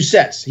maybe 2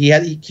 sets.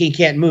 He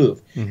can't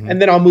move. Mm-hmm.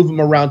 And then I'll move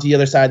him around to the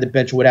other side of the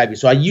bench or what have you.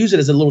 So I use it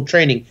as a little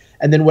training.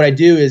 And then what I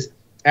do is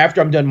after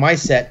I'm done my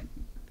set,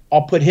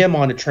 I'll put him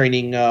on a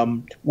training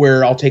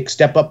where I'll take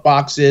step-up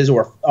boxes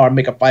or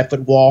make a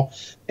 5-foot wall,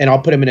 and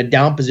I'll put him in a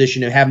down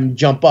position and have him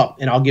jump up.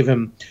 And I'll give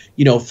him,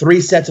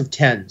 3 sets of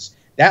 10s.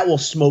 That will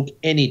smoke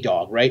any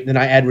dog, right? And then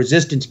I add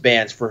resistance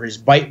bands for his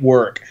bite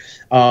work.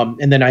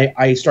 And then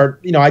I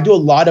start, I do a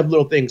lot of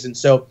little things. And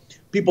so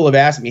people have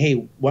asked me,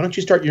 hey, why don't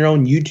you start your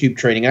own YouTube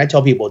training? And I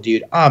tell people,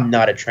 dude, I'm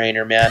not a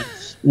trainer, man.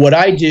 What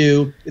I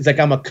do is like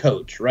I'm a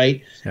coach,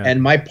 right? Yeah.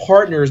 And my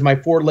partner is my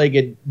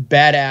 4-legged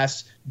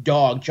badass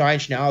dog,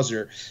 Giant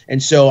Schnauzer.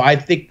 And so I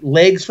think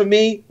legs for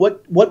me,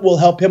 what will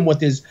help him with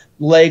his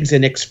legs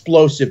and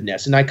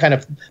explosiveness? And I kind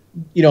of,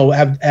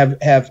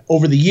 have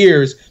over the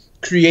years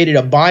created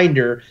a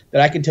binder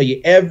that I can tell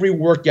you every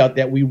workout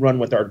that we run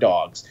with our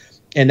dogs.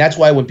 And that's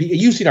why when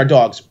you've seen our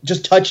dogs,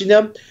 just touching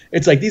them,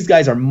 it's like these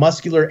guys are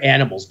muscular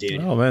animals,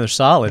 dude. Oh, man, they're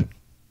solid.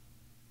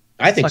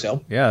 I think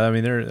so. Yeah, I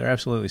mean, they're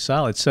absolutely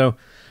solid. So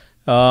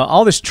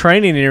all this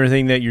training and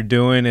everything that you're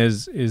doing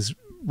is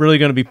really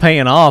going to be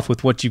paying off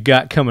with what you've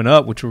got coming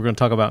up, which we're going to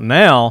talk about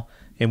now,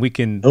 and we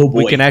can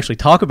actually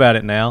talk about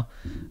it now.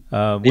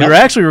 We were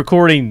actually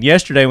recording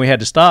yesterday, and we had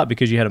to stop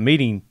because you had a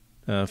meeting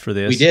for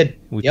this. We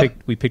did.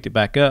 We picked it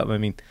back up. I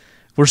mean,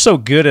 we're so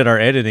good at our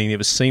editing; it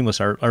was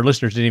seamless. Our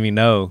listeners didn't even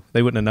know;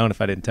 they wouldn't have known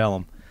if I didn't tell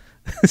them.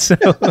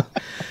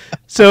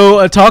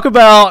 So talk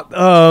about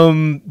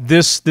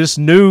this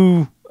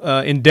new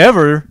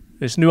endeavor,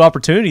 this new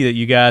opportunity that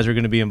you guys are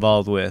going to be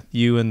involved with,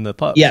 you and the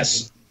pups.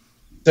 Yes.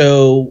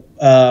 So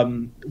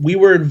we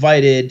were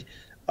invited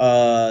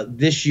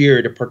this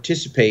year to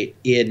participate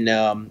in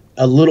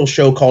a little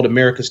show called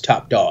America's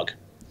Top Dog.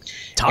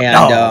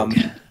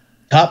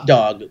 Top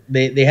Dog.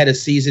 They had a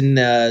season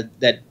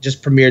that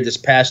just premiered this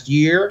past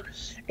year,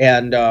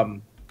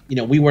 and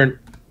we weren't.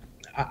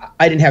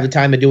 I didn't have the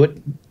time to do it,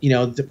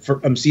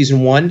 from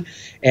season 1,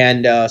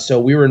 and so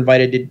we were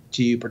invited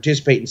to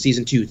participate in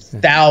season 2.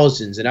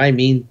 Thousands, and I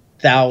mean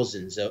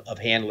thousands of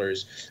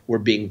handlers were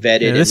being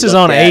vetted. Yeah, this is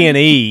on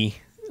A&E.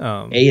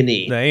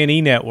 A&E, the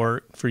A&E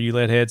network, for you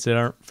lead heads that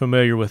aren't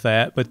familiar with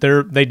that. But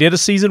they did a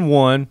season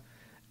 1,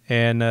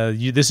 and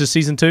this is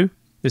season 2.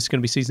 This is going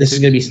to be season 2. This is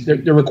going to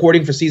be. They're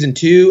recording for season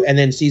 2 and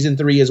then season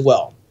 3 as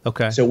well.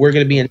 Okay. So we're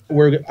going to be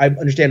I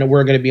understand that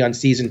we're going to be on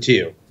season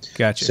 2.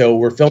 Gotcha. So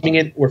we're filming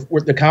it.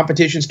 The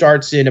competition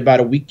starts in about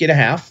a week and a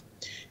half,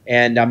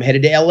 and I'm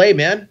headed to LA,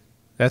 man.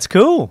 That's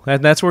cool.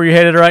 That's where you're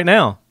headed right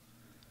now.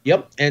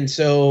 Yep. And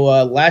so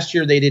last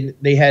year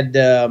they had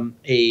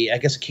I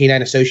guess a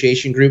canine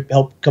association group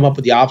help come up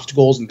with the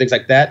obstacles and things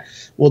like that.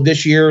 Well,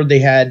 this year they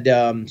had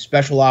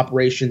special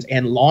operations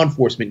and law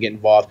enforcement get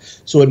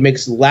involved. So it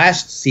makes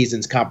last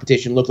season's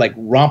competition look like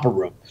romper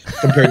room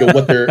compared to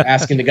what they're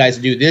asking the guys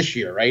to do this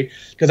year, right?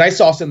 Because I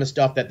saw some of the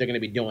stuff that they're going to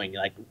be doing.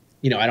 Like,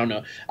 I don't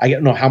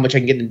know how much I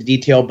can get into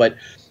detail, but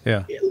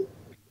yeah,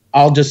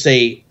 I'll just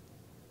say,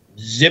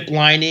 zip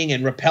lining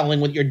and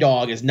rappelling with your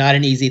dog is not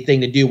an easy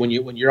thing to do when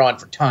you're on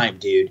for time,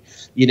 dude.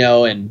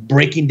 And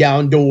breaking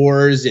down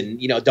doors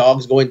and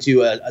dogs go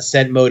into a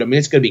ascent mode. I mean,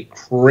 it's going to be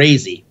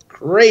crazy.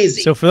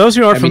 So for those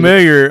who aren't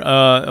familiar,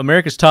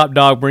 America's Top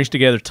Dog brings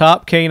together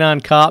top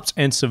canine cops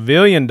and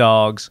civilian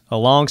dogs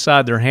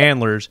alongside their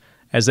handlers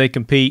as they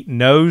compete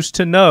nose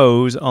to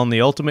nose on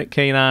the ultimate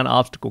canine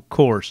obstacle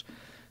course.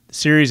 The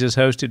series is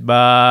hosted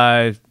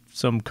by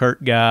some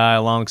Kurt guy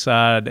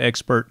alongside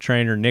expert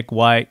trainer Nick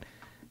White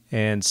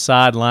and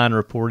sideline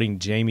reporting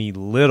Jamie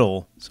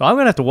Little. So I'm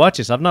going to have to watch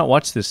this. I've not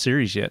watched this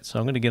series yet, so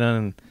I'm going to get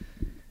on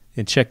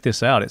and check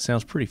this out. It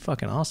sounds pretty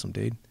fucking awesome,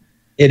 dude.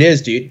 It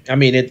is, dude. I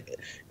mean,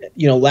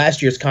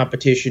 last year's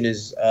competition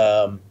is,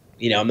 I'm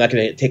not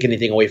going to take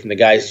anything away from the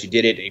guys who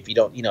did it. If you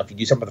don't, if you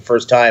do something for the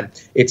first time,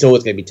 it's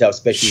always going to be tough,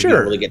 especially if you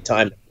don't really get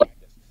time to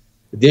practice.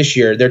 This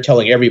year, they're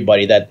telling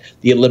everybody that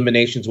the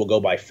eliminations will go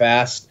by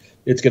fast.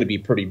 It's going to be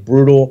pretty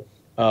brutal.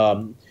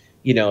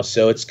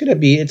 So it's gonna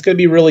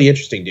be really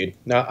interesting, dude.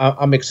 Now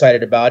I'm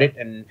excited about it,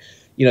 and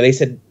they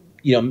said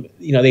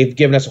they've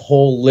given us a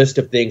whole list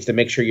of things to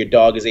make sure your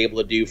dog is able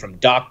to do, from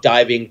dock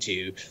diving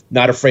to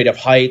not afraid of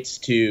heights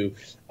to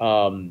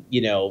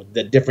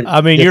the different. I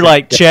mean, you're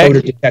like check.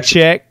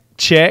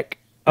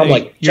 I'm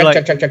like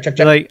check.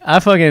 You're like, I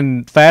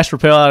fucking fast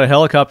rappel out of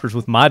helicopters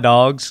with my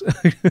dogs.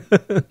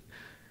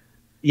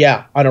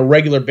 Yeah, on a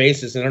regular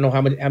basis, and I don't know how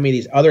many of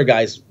these other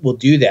guys will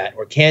do that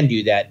or can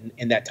do that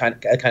in that kind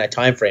of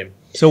time frame.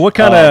 So what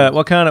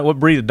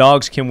breed of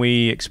dogs can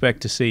we expect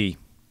to see?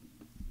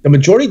 The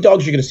majority of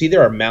dogs you're going to see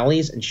there are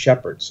Malleys and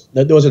Shepherds.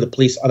 Those are the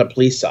police on the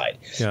police side.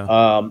 Yeah.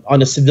 On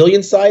the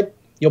civilian side,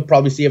 you'll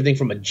probably see everything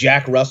from a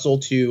Jack Russell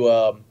to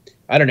a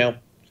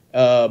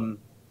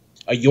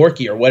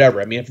Yorkie or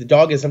whatever. I mean, if the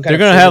dog is some kind they're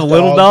going to have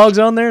little dogs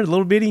on there,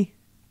 little bitty.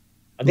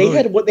 They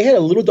had a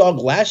little dog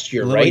last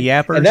year, right?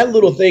 Yappers. And that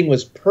little thing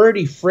was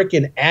pretty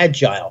freaking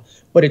agile,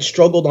 but it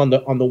struggled on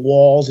the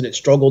walls and it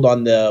struggled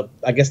on the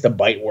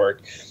bite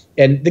work.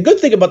 And the good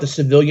thing about the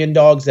civilian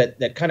dogs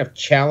that kind of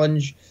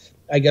challenge,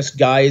 I guess,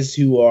 guys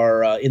who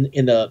are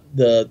in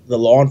the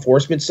law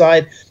enforcement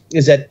side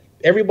is that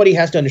everybody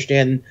has to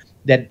understand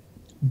that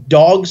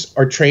dogs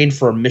are trained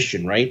for a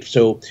mission, right?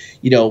 So,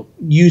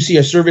 you see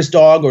a service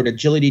dog or an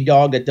agility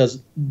dog that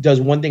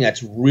does one thing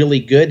that's really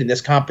good in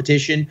this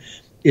competition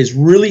is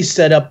really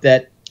set up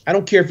that I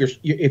don't care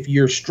if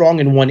you're strong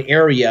in one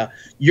area,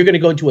 you're going to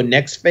go into a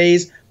next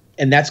phase,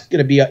 and that's going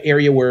to be an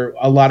area where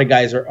a lot of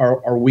guys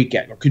are weak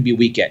at or could be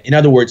weak at. In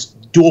other words,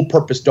 dual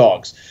purpose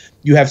dogs.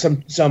 You have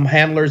some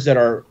handlers that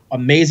are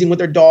amazing with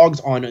their dogs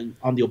on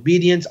the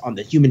obedience, on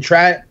the human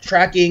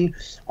tracking,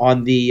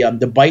 on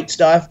the bite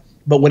stuff.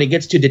 But when it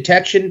gets to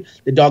detection,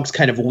 the dog's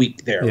kind of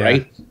weak there,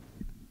 right?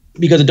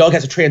 Because the dog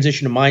has a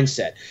transition of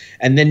mindset.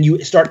 And then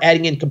you start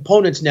adding in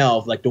components now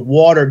of like the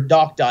water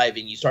dock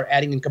diving. You start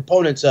adding in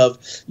components of,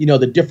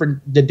 the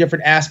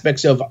different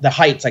aspects of the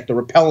heights, like the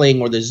rappelling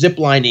or the zip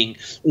lining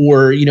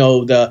or,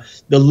 the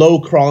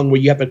low crawling where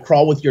you have to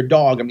crawl with your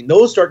dog. I mean,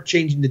 those start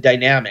changing the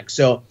dynamic.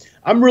 So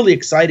I'm really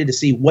excited to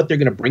see what they're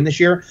going to bring this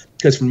year,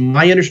 because from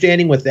my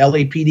understanding with the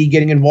LAPD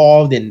getting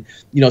involved and,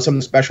 some of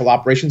the special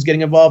operations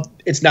getting involved,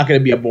 it's not going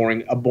to be a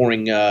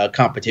boring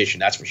competition.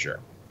 That's for sure.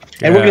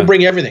 And we're going to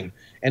bring everything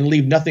and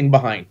leave nothing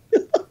behind.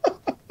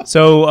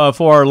 So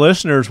for our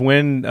listeners,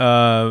 when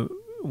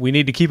we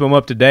need to keep them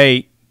up to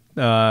date,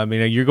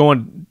 you're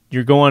going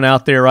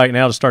out there right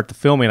now to start the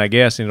filming, I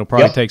guess, and it'll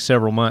probably take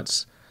several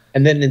months.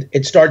 And then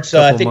it starts.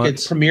 I think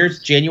it premieres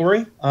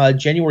January.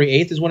 January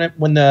 8th is when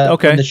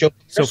the show premieres.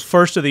 So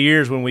first of the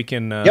year is when we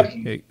can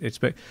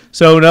expect.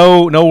 So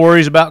no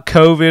worries about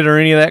COVID or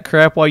any of that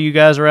crap while you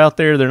guys are out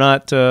there. They're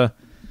not.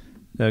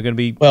 Going to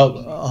be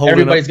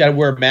everybody's got to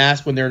wear a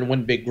mask when they're in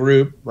one big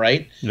group,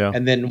 right? Yeah.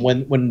 And then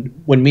when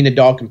me and the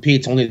dog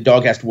competes, only the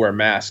dog has to wear a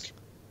mask.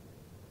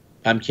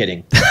 I'm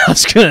kidding. I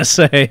was going to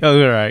say, all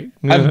right.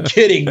 I'm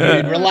kidding,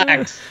 dude.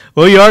 Relax.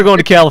 Well, you are going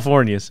to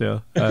California,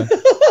 so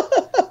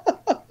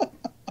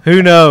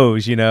who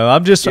knows?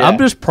 I'm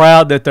just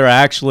proud that they're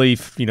actually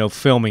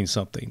filming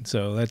something.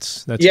 So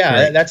that's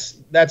great.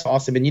 That's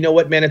awesome. And you know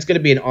what, man? It's going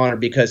to be an honor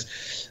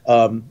because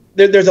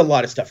there's a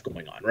lot of stuff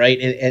going on, right?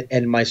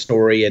 And my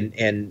story,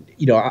 and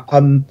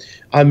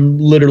I'm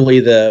literally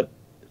a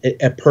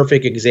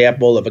perfect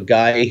example of a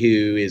guy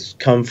who is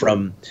come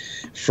from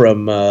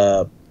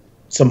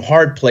some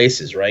hard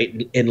places,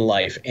 right, in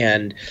life,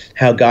 and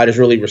how God has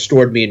really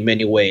restored me in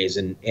many ways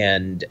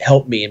and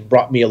helped me and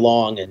brought me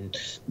along. And,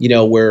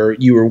 where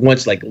you were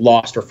once like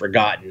lost or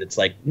forgotten, it's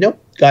like,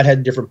 nope, God had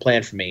a different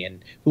plan for me.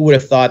 And who would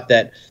have thought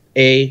that,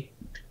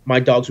 my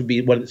dogs would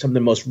be some of the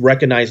most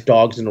recognized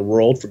dogs in the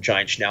world for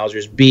Giant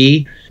Schnauzers.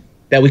 B,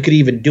 that we could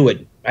even do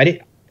it. I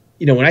didn't,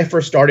 when I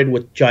first started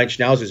with Giant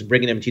Schnauzers,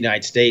 bringing them to the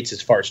United States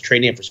as far as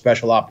training them for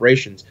special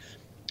operations,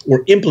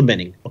 we're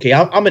implementing. Okay,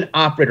 I'm an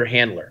operator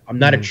handler. I'm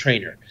not a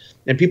trainer.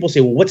 And people say,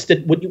 well,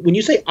 when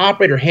you say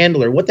operator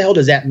handler, what the hell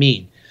does that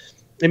mean?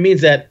 It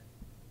means that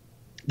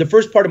the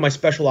first part of my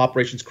special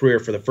operations career,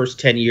 for the first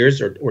 10 years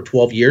or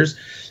 12 years,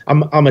 I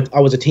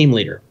was a team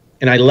leader,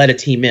 and I led a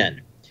team in.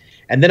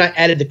 And then I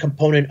added the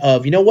component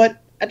of,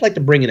 I'd like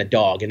to bring in a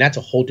dog, and that's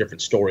a whole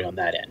different story on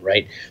that end,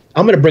 right?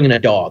 I'm going to bring in a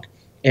dog,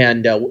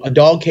 and a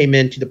dog came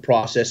into the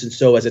process, and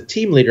so as a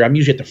team leader, I'm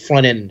usually at the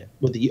front end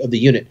of the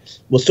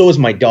unit. Well, so is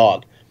my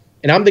dog,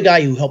 and I'm the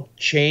guy who helped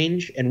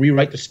change and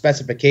rewrite the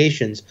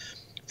specifications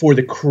for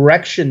the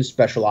correction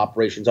special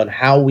operations on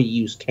how we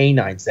use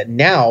canines that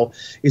now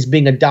is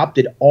being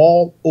adopted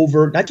all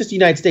over, not just the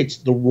United States,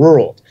 the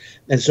world.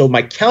 And so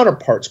my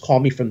counterparts call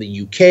me from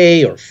the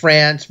UK or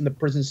France, from the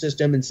prison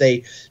system, and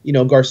say,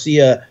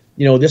 Garcia,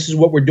 this is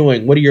what we're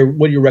doing. What are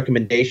your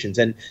recommendations?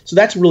 And so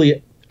that's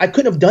really, I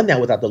couldn't have done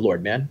that without the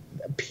Lord, man.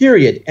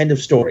 Period. End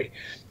of story.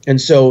 And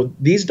so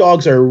these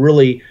dogs are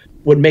really,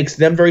 what makes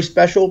them very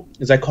special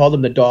is I call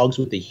them the dogs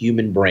with the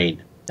human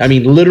brain. I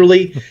mean,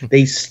 literally,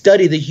 they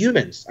study the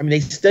humans. I mean,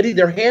 they study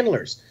their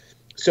handlers.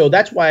 So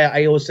that's why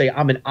I always say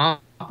I'm an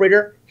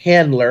operator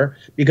handler,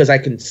 because I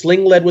can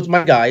sling lead with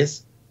my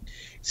guys,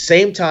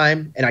 same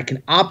time, and I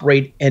can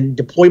operate and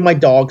deploy my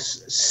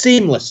dogs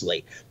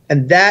seamlessly.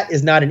 And that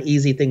is not an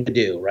easy thing to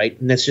do, right?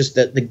 And that's just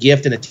the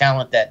gift and the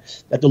talent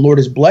that the Lord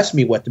has blessed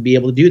me with, to be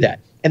able to do that.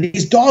 And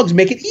these dogs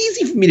make it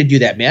easy for me to do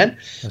that, man.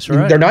 That's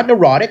right. They're not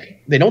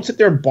neurotic. They don't sit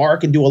there and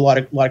bark and do a lot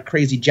of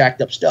crazy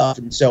jacked up stuff.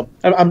 And so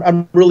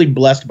I'm really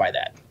blessed by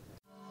that.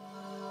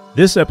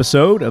 This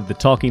episode of the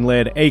Talking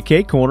Lead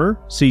AK Corner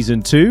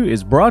Season 2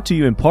 is brought to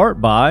you in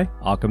part by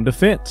Occam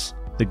Defense.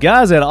 The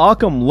guys at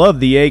Occam love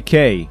the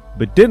AK,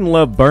 but didn't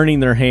love burning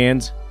their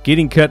hands,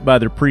 getting cut by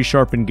their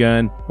pre-sharpened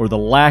gun, or the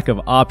lack of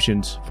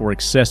options for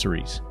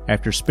accessories.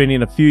 After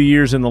spending a few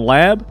years in the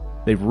lab,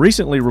 they've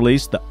recently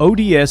released the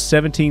ODS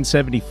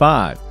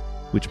 1775,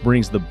 which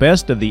brings the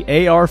best of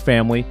the AR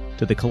family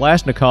to the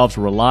Kalashnikov's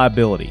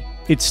reliability.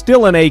 It's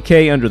still an AK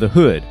under the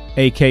hood,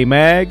 AK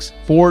mags,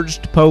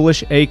 forged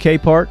Polish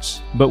AK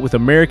parts, but with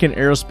American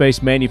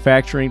aerospace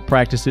manufacturing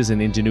practices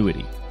and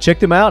ingenuity. Check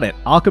them out at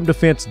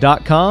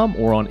OccamDefense.com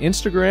or on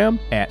Instagram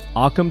at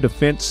Occam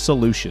Defense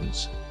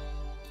Solutions.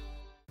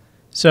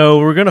 So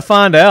we're going to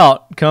find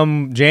out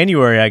come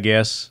January, I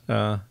guess,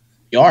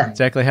 You are.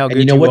 exactly how And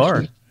good you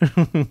are.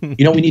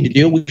 You know what we need to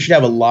do? We should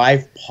have a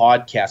live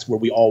podcast where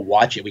we all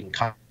watch it. We can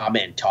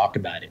comment and talk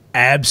about it.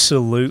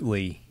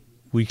 Absolutely.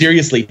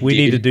 Seriously, we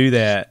need to do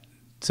that.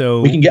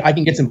 So I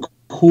can get some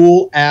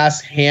cool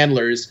ass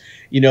handlers,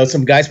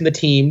 some guys from the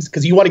teams,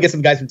 because you want to get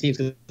some guys from teams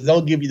because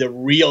they'll give you the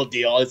real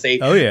deal and say,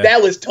 oh yeah,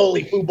 that was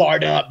totally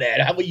foobarred up,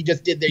 man. How what you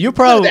just did there? You'll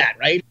probably do that,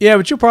 right? Yeah,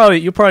 but you'll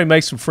probably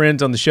make some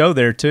friends on the show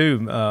there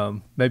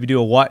too. Maybe do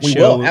a watch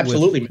show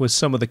with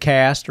some of the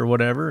cast or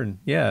whatever, and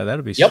yeah,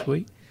 that'll be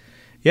sweet.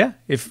 Yeah,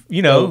 if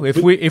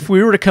if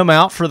we were to come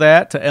out for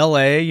that to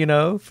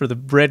LA, for the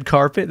red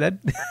carpet, that.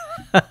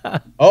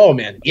 Oh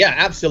man, yeah,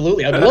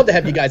 absolutely. I'd love to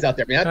have you guys out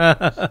there, man.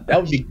 That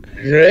would be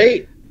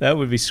great. That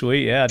would be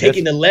sweet. Yeah,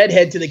 taking the lead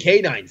head to the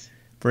canines,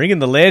 bringing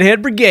the lead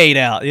head brigade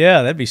out.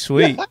 Yeah, that'd be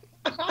sweet.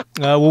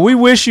 Well, we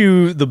wish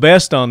you the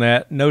best on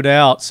that, no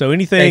doubt. So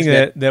anything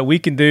that we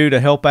can do to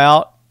help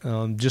out,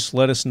 just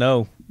let us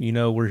know.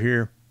 We're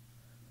here.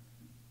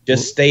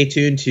 Just stay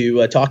tuned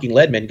to Talking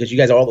Leadmen, because you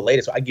guys are all the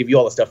latest. So I give you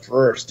all the stuff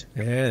first.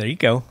 Yeah, there you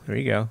go.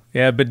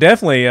 Yeah, but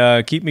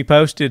definitely keep me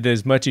posted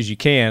as much as you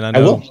can. I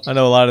know a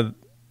lot of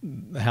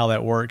how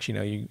that works. You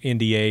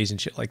NDAs and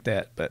shit like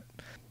that. But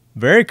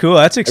very cool.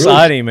 That's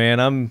exciting, man.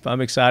 I'm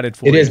excited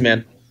for it. It is,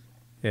 man.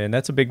 Yeah, and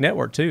that's a big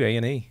network too.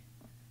 A&E.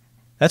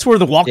 That's where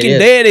The Walking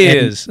Dead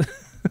is.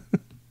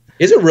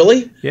 Is it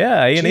really?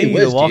 Yeah, A&E,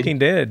 The Walking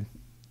Dead.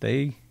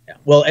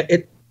 Well,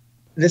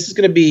 this is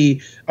going to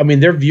be. I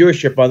mean, their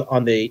viewership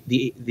on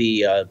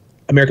the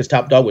America's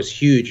Top Dog was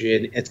huge,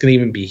 and it's going to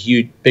even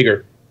be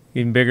bigger.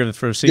 Even bigger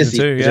for season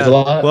 2. Yeah.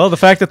 Well, the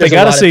fact that they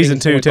got a season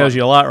 2 tells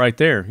you a lot right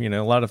there.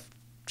 A lot of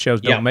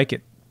shows don't make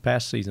it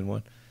past season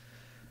 1.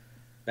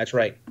 That's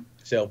right.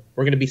 So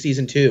we're going to be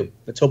season 2.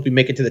 Let's hope we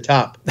make it to the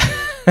top.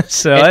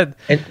 So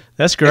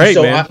that's great,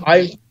 so man.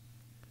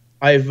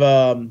 I've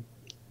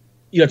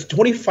it's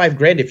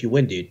 $25,000 if you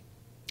win, dude.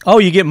 Oh,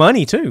 you get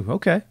money too.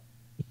 Okay.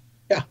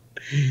 Yeah.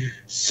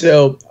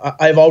 So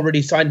I've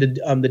already signed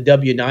the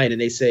W-9,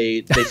 and they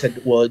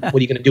said, well, what are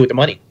you going to do with the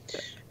money?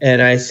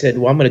 And I said,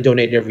 well, I'm going to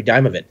donate every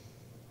dime of it.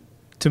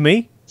 To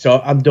me? So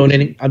I'm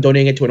donating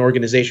it to an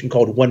organization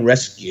called One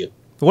Rescue.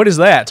 What is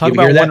that? Talk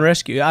about One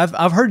Rescue.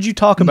 I've heard you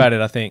talk about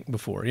it, I think,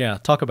 before. Yeah,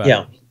 talk about it.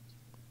 Yeah.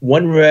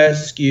 One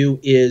Rescue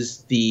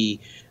is the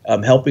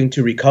helping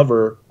to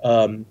recover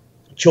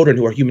children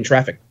who are human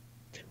trafficked.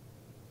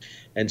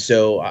 And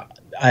so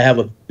I have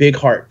a big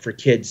heart for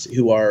kids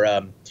who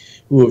have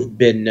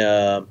been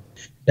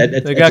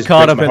they got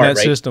caught up in that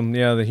system,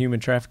 the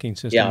human trafficking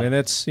system. Yeah. And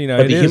it's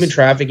but the human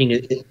trafficking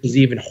is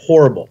even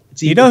horrible.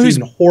 It's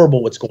even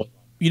horrible what's going on.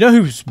 You know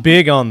who's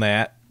big on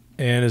that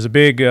and is a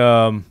big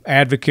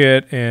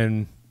advocate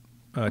and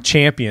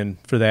champion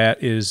for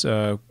that is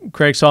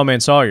Craig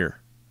Sawman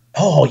Sawyer.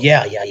 Oh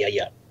yeah.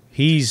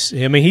 He's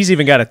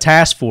even got a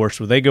task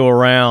force where they go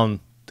around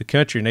the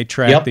country and they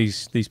track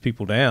these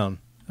people down.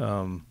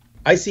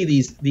 I see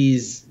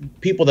these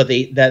people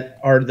that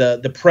are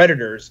the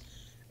predators,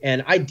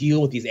 and I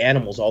deal with these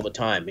animals all the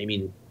time. I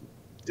mean,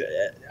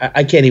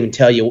 I can't even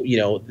tell you,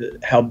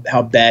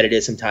 how bad it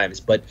is sometimes.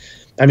 But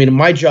I mean,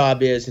 my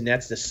job is, and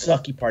that's the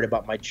sucky part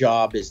about my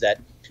job, is that,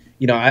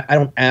 I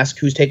don't ask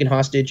who's taken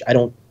hostage. I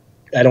don't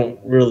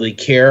really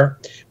care.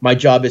 My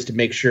job is to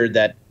make sure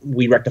that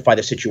we rectify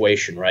the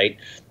situation, right?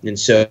 And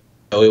so,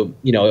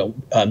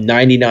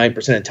 99%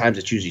 of the times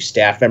it's usually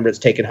staff member that's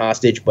taken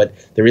hostage, but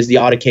there is the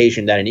odd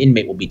occasion that an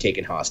inmate will be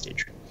taken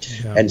hostage.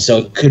 Yeah. And so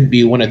it could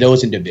be one of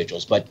those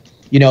individuals. But,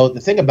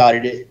 the thing about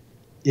it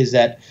is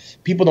that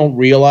people don't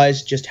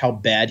realize just how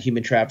bad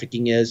human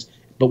trafficking is.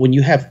 But when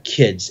you have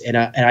kids, and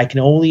I can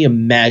only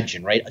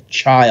imagine, right, a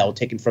child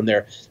taken from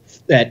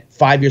at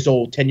 5 years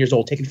old, 10 years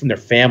old, taken from their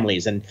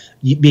families and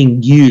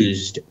being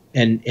used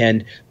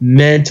and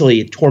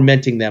mentally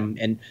tormenting them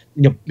and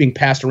being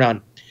passed around.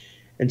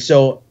 And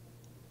so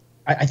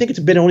I think it's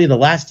been only the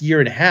last year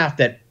and a half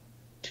that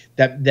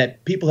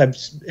people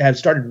have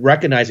started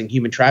recognizing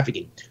human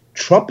trafficking.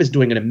 Trump is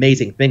doing an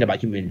amazing thing about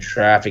human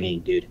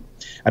trafficking, dude.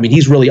 I mean,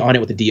 he's really on it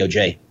with the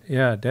DOJ.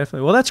 Yeah,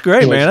 definitely. Well, that's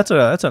great, man.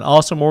 That's an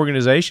awesome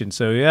organization.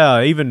 So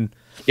yeah, even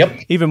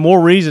more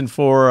reason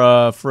for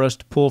us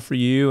to pull for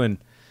you. And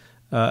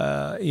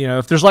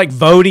if there's like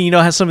voting,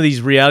 how some of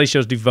these reality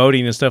shows do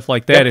voting and stuff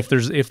like that. Yep.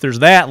 If there's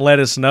that, let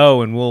us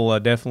know, and we'll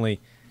definitely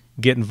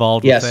get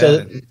involved with that.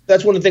 So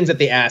that's one of the things that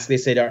they ask. They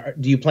say,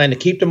 do you plan to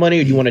keep the money,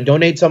 or do you want to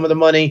donate some of the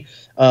money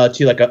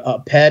to like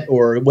a pet,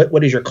 or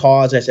what is your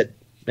cause? And I said,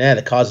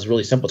 the cause is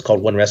really simple. It's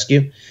called One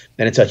Rescue,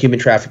 and it's a human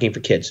trafficking for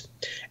kids.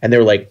 And they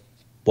were like,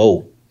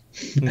 whoa,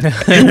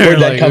 where'd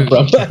that come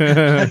from?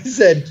 I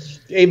said,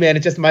 hey, man,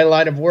 it's just my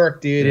line of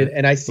work, dude. Yeah.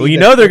 And I see.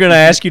 Well, they're going to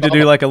ask you to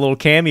do like a little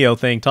cameo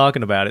thing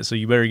talking about it, so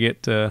you better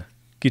get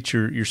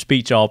your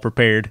speech all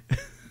prepared.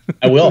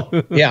 I will.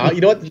 Yeah,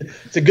 you know what?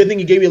 It's a good thing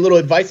you gave me a little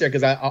advice there,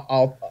 because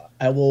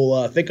I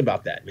will think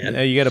about that, man.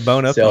 Yeah, you got to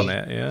bone up on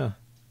that. Yeah.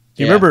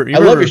 You I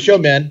love your show,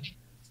 man.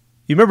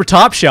 You remember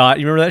Top Shot?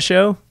 You remember that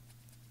show?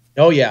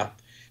 Oh yeah,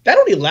 that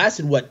only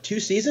lasted 2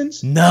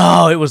 seasons?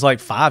 No, it was like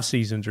 5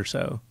 seasons or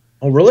so.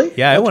 Oh really?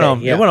 Yeah, it went on.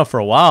 Yeah. It went on for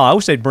a while. I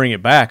wish they'd bring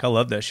it back. I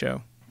love that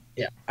show.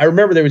 Yeah, I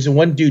remember there was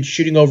one dude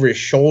shooting over his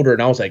shoulder,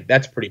 and I was like,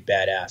 "That's pretty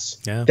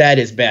badass. Yeah, that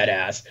is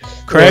badass."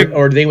 Craig,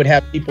 or they would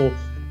have people.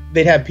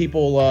 They'd have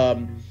people.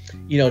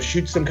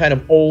 Shoot some kind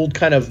of old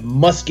kind of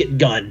musket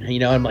gun.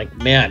 I'm like,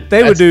 man.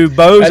 They would do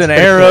bows and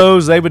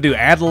arrows. Cool. They would do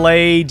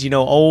Adelaides.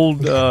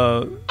 Old.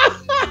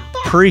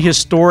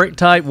 Prehistoric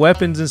type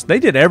weapons, and they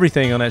did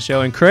everything on that show.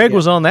 And Craig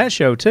was on that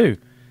show too.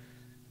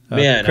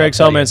 Man, Craig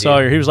Sawman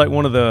Sawyer. He was like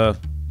one of the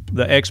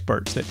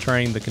experts that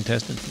trained the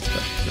contestants and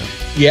stuff. So.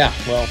 Yeah,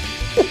 well,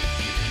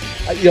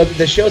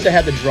 the shows that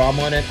have the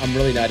drama on it, I'm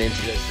really not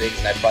into those things,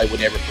 and I probably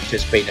would never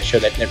participate in a show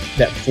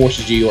that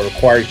forces you or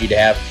requires you to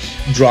have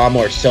drama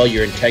or sell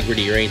your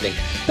integrity or anything.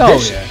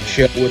 This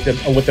show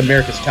with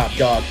America's Top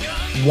Dog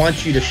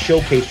wants you to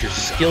showcase your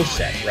skill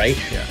set, right?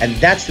 Yeah. And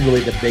that's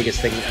really the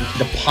biggest thing,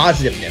 the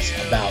positiveness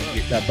about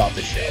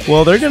the show.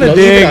 Well, they're gonna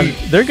dig.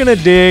 They're gonna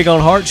dig on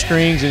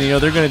heartstrings, and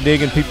they're gonna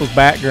dig in people's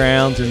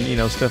backgrounds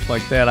and stuff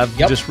like that. I've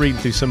just reading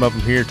through some of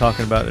them here,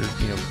 talking about their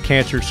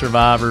cancer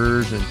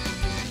survivors and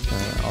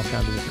all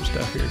kinds of different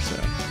stuff here. So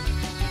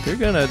they're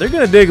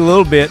gonna dig a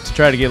little bit to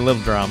try to get a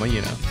little drama,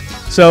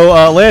 So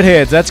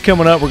Leadheads, that's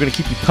coming up. We're gonna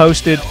keep you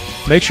posted.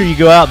 Make sure you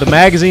go out. The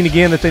magazine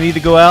again that they need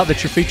to go out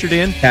that you're featured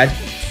in.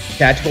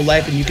 Tactical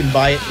Life, and you can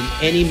buy it in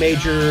any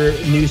major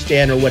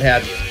newsstand or what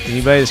have you.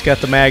 Anybody that's got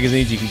the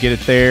magazines, you can get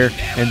it there.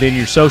 And then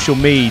your social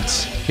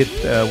medias.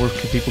 Where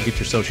can people get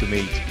your social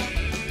medias?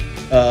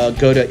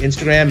 Go to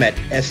Instagram at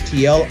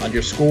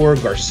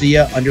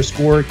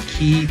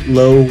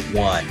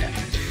STL_Garcia_Kilo1.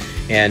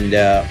 And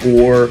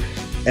or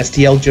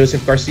STL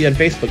Joseph Garcia on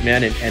Facebook,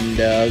 man,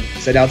 and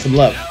send out some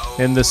love.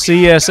 And the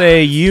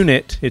CSA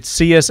unit, it's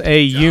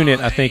CSA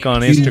unit, I think,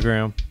 on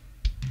Instagram.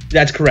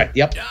 That's correct.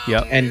 Yep.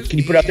 And can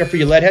you put it out there for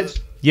your Leadheads?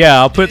 Yeah,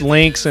 I'll put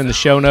links in the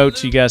show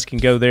notes. You guys can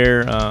go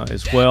there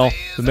as well.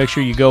 So make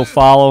sure you go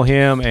follow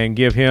him and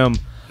give him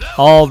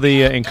all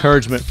the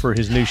encouragement for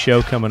his new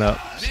show coming up.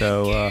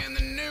 So,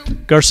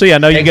 Garcia, I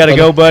know you got to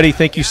go, buddy.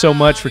 Thank you so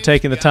much for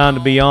taking the time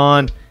to be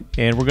on,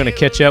 and we're going to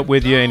catch up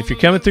with you. And if you're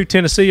coming through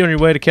Tennessee on your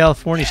way to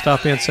California,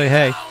 stop in and say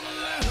hey.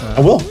 I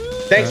will.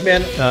 Thanks,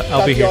 man.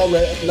 I'll be here. Talk to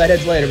y'all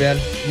Leadheads later, man.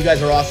 You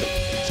guys are awesome.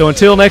 So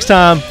until next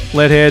time,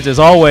 Leadheads, as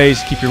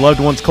always, keep your loved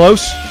ones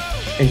close.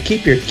 And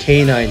keep your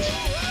canines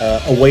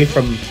away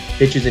from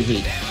bitches and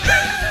heat.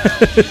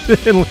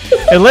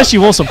 Unless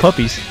you want some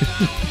puppies.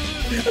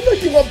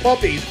 Unless you want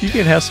puppies. You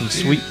can have some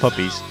sweet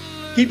puppies.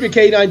 Keep your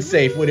canine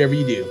safe, whatever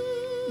you do.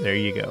 There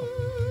you go.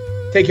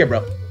 Take care,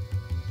 bro.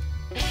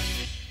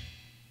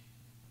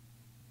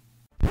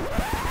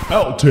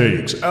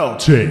 Outtakes,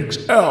 outtakes,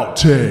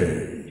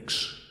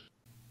 outtakes.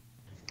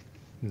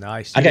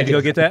 Nice. You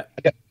go get that?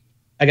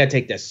 I gotta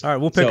take this. All right,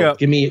 we'll pick up.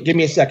 Give me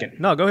a second.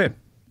 No, go ahead.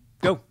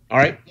 Go. All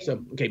right.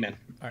 So, okay, man.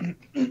 All right.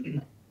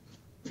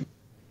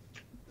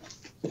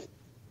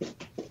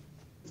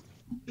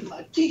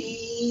 My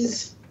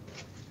keys.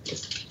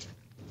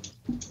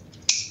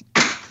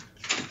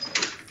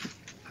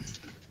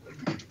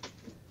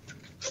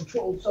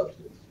 Controlled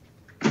substance.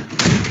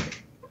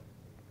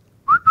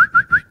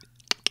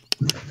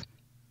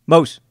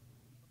 Mose.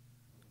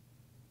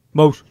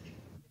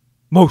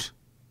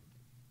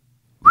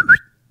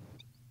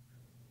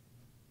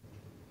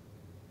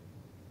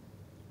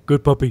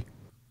 Good puppy.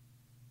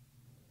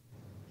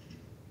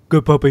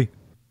 Good puppy.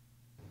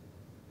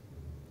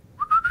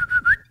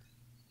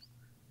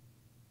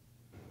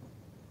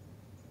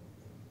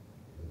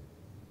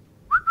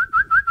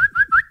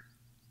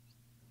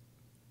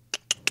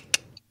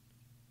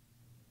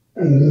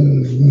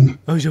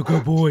 Oh, you're a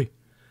good boy.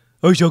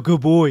 Oh, you're a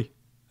good boy.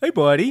 Hey,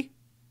 buddy.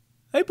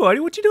 Hey, buddy,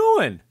 what you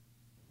doing?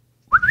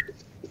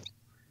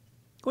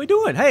 What you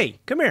doing? Hey,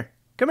 come here.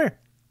 Come here.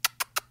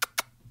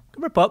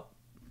 Come here, pup.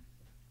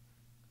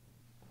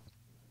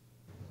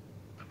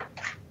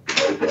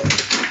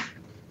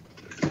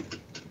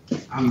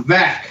 I'm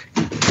back.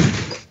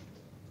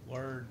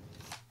 Word.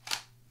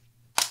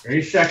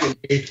 Just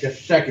a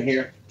second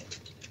here.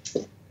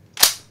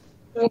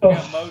 I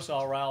got Mose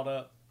all riled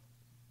up.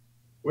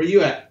 Where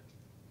you at?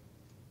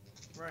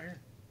 Right here.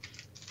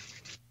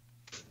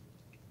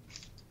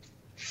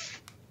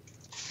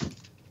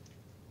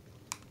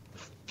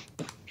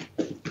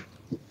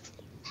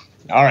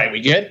 All right,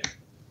 we good?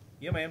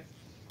 Yeah, man.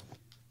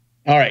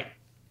 All right.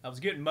 I was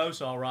getting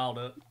Mose all riled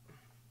up.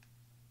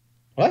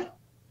 What?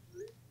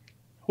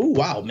 Oh,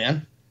 wow,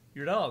 man.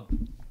 Your dog.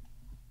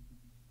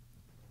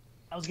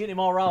 I was getting him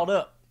all riled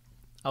up.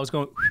 I was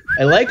going.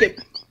 I like it.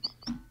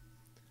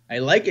 I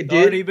like it,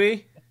 dude.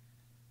 RDB?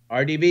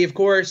 RDB, of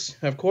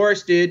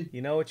course, dude.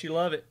 You know it, you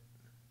love it.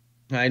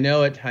 I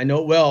know it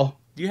well.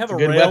 Do you have It's a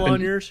good rail weapon.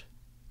 on yours?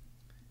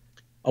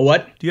 A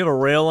what? Do you have a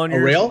rail on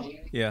yours? A rail?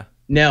 Yeah.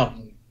 No.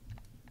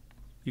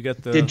 You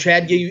got the. Did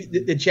Chad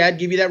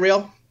give you that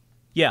rail?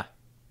 Yeah.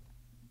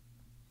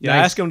 Yeah, Nice.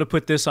 I asked them to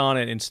put this on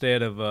it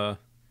instead of.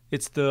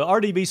 It's the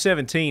RDB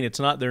 17. It's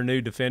not their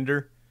new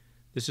Defender.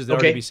 This is the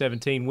RDB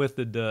 17 with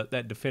the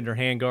that Defender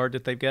handguard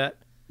that they've got.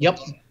 Yep.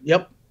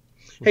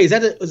 Hey, is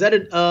that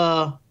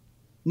a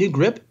new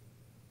grip?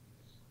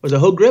 Was it a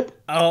hook grip?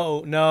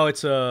 Oh no,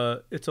 it's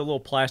a little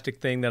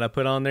plastic thing that I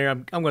put on there.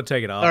 I'm going to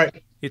take it off. All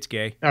right. It's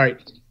gay. All right.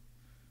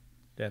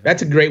 Definitely.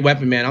 That's a great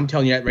weapon, man. I'm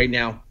telling you that right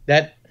now.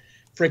 That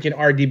freaking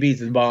RDB is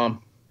the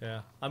bomb.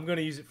 Yeah, I'm going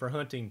to use it for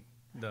hunting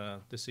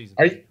this season.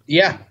 Are you?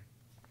 Yeah.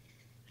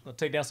 I'll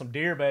take down some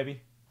deer,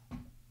 baby.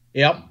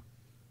 Yep.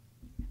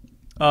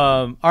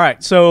 All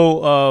right.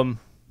 So,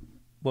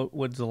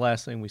 what's the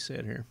last thing we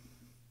said here?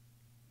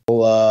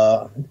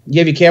 Well, you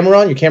have your camera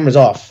on? Your camera's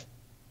off.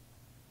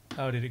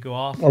 Oh, did it go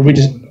off? Or we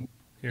just? Here.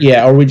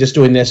 Yeah. Or are we just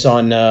doing this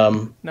on?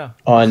 No.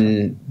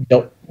 On.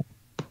 Don't.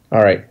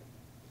 All right.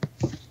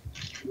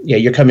 Yeah,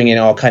 you're coming in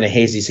all kind of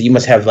hazy, so you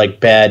must have like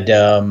bad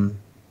No.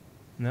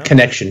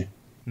 connection.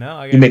 No,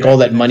 I got You make all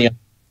that connection. money.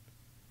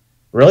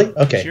 Really? It's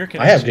Okay. your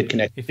I have connection. good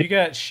connection. If you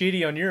got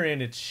shitty on your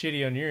end, it's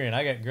shitty on your end.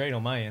 I got great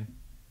on my end.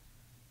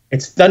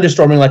 It's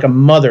thunderstorming like a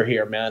mother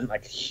here, man.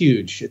 Like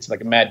huge. It's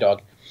like a mad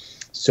dog.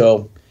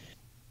 So,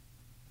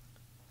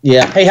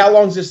 yeah. Hey, how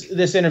long is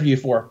this interview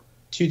for?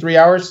 2-3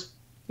 hours?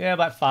 Yeah,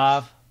 about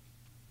 5.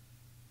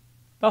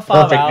 About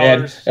 5 Perfect,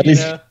 hours.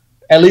 man.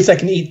 At least I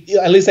can eat.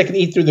 At least I can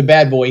eat through the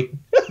bad boy.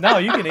 No,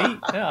 you can eat.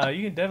 No,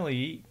 you can definitely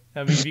eat.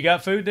 I mean, if you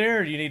got food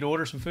there, or do you need to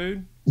order some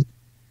food?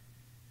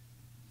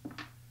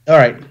 All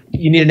right.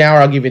 You need an hour.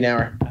 I'll give you an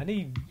hour.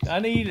 I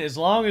need as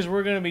long as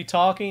we're going to be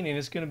talking and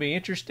it's going to be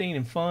interesting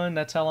and fun.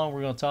 That's how long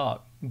we're going to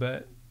talk.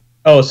 But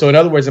Oh, so in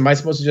other words, am I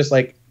supposed to just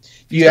like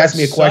if you ask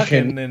me a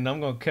question? then I'm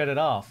going to cut it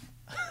off.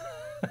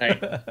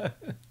 Right.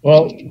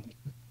 Well,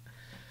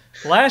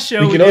 Last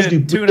show We we can always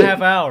did do-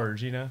 2.5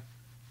 hours. You know.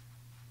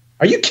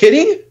 are you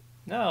kidding?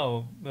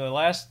 No, the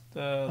last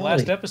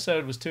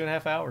episode was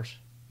 2.5 hours.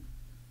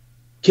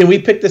 Can we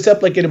pick this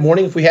up like in the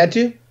morning if we had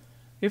to?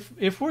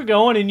 If we're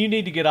going and you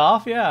need to get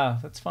off, yeah,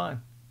 that's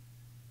fine.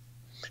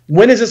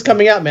 When is this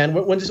coming out, man?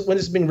 When is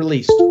this being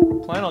released?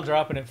 Plan on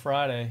dropping it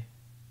Friday.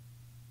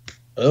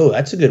 Oh,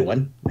 that's a good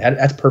one.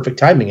 That's perfect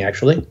timing,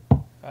 actually.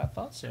 I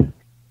thought so.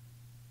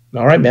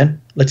 All right,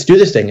 man. Let's do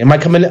this thing. Am I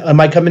coming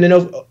in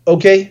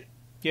okay?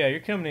 Yeah,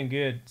 you're coming in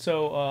good.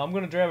 So I'm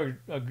going to grab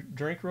a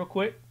drink real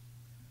quick.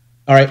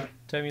 All right.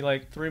 Take me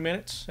like 3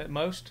 minutes at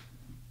most.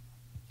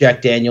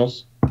 Jack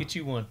Daniels. Get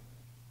you one.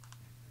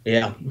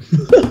 Yeah.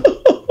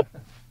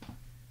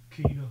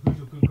 Keita,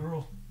 who's a good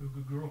girl? Who's a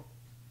good girl?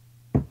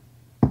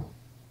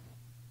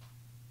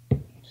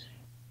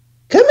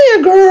 Come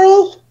here,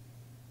 girl.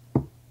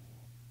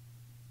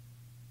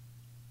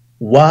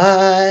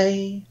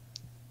 Why?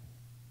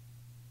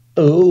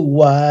 Oh,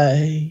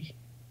 why?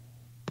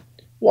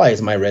 Why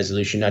is my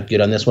resolution not good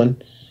on this one?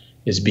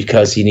 Is it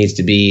because he needs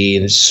to be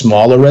in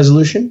smaller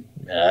resolution?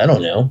 I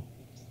don't know.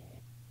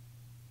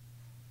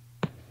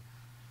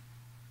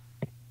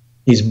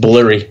 He's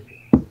blurry.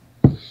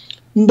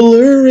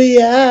 Blurry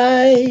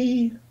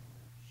eye.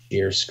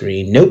 Share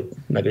screen. Nope.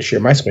 I'm not going to share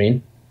my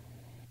screen.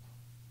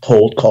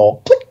 Hold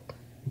call. Click.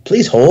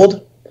 Please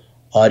hold.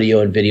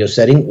 Audio and video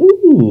setting.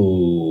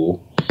 Ooh.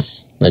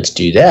 Let's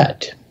do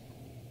that.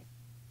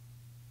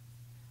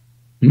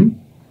 Going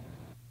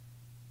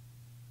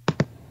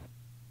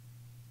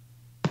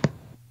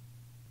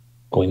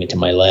into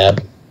my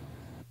lab.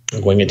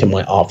 I'm going into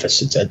my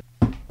office. It's at.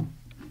 What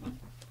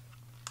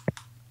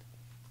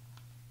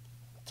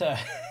the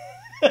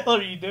hell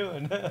are you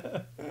doing?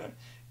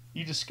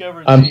 You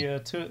discovered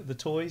the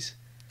toys?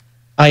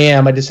 I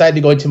am. I decided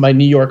to go into my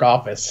New York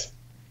office.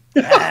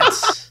 I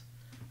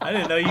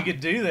didn't know you could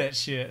do that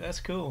shit. That's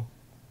cool.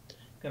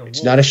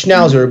 It's not a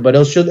Schnauzer, but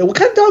it'll show. What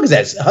kind of dog is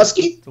that? A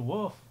husky? It's a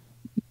wolf.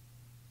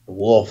 A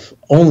wolf.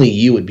 Only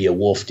you would be a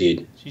wolf,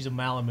 dude. She's a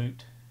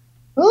Malamute.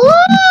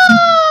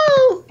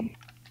 Oh!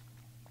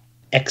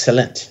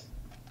 Excellent.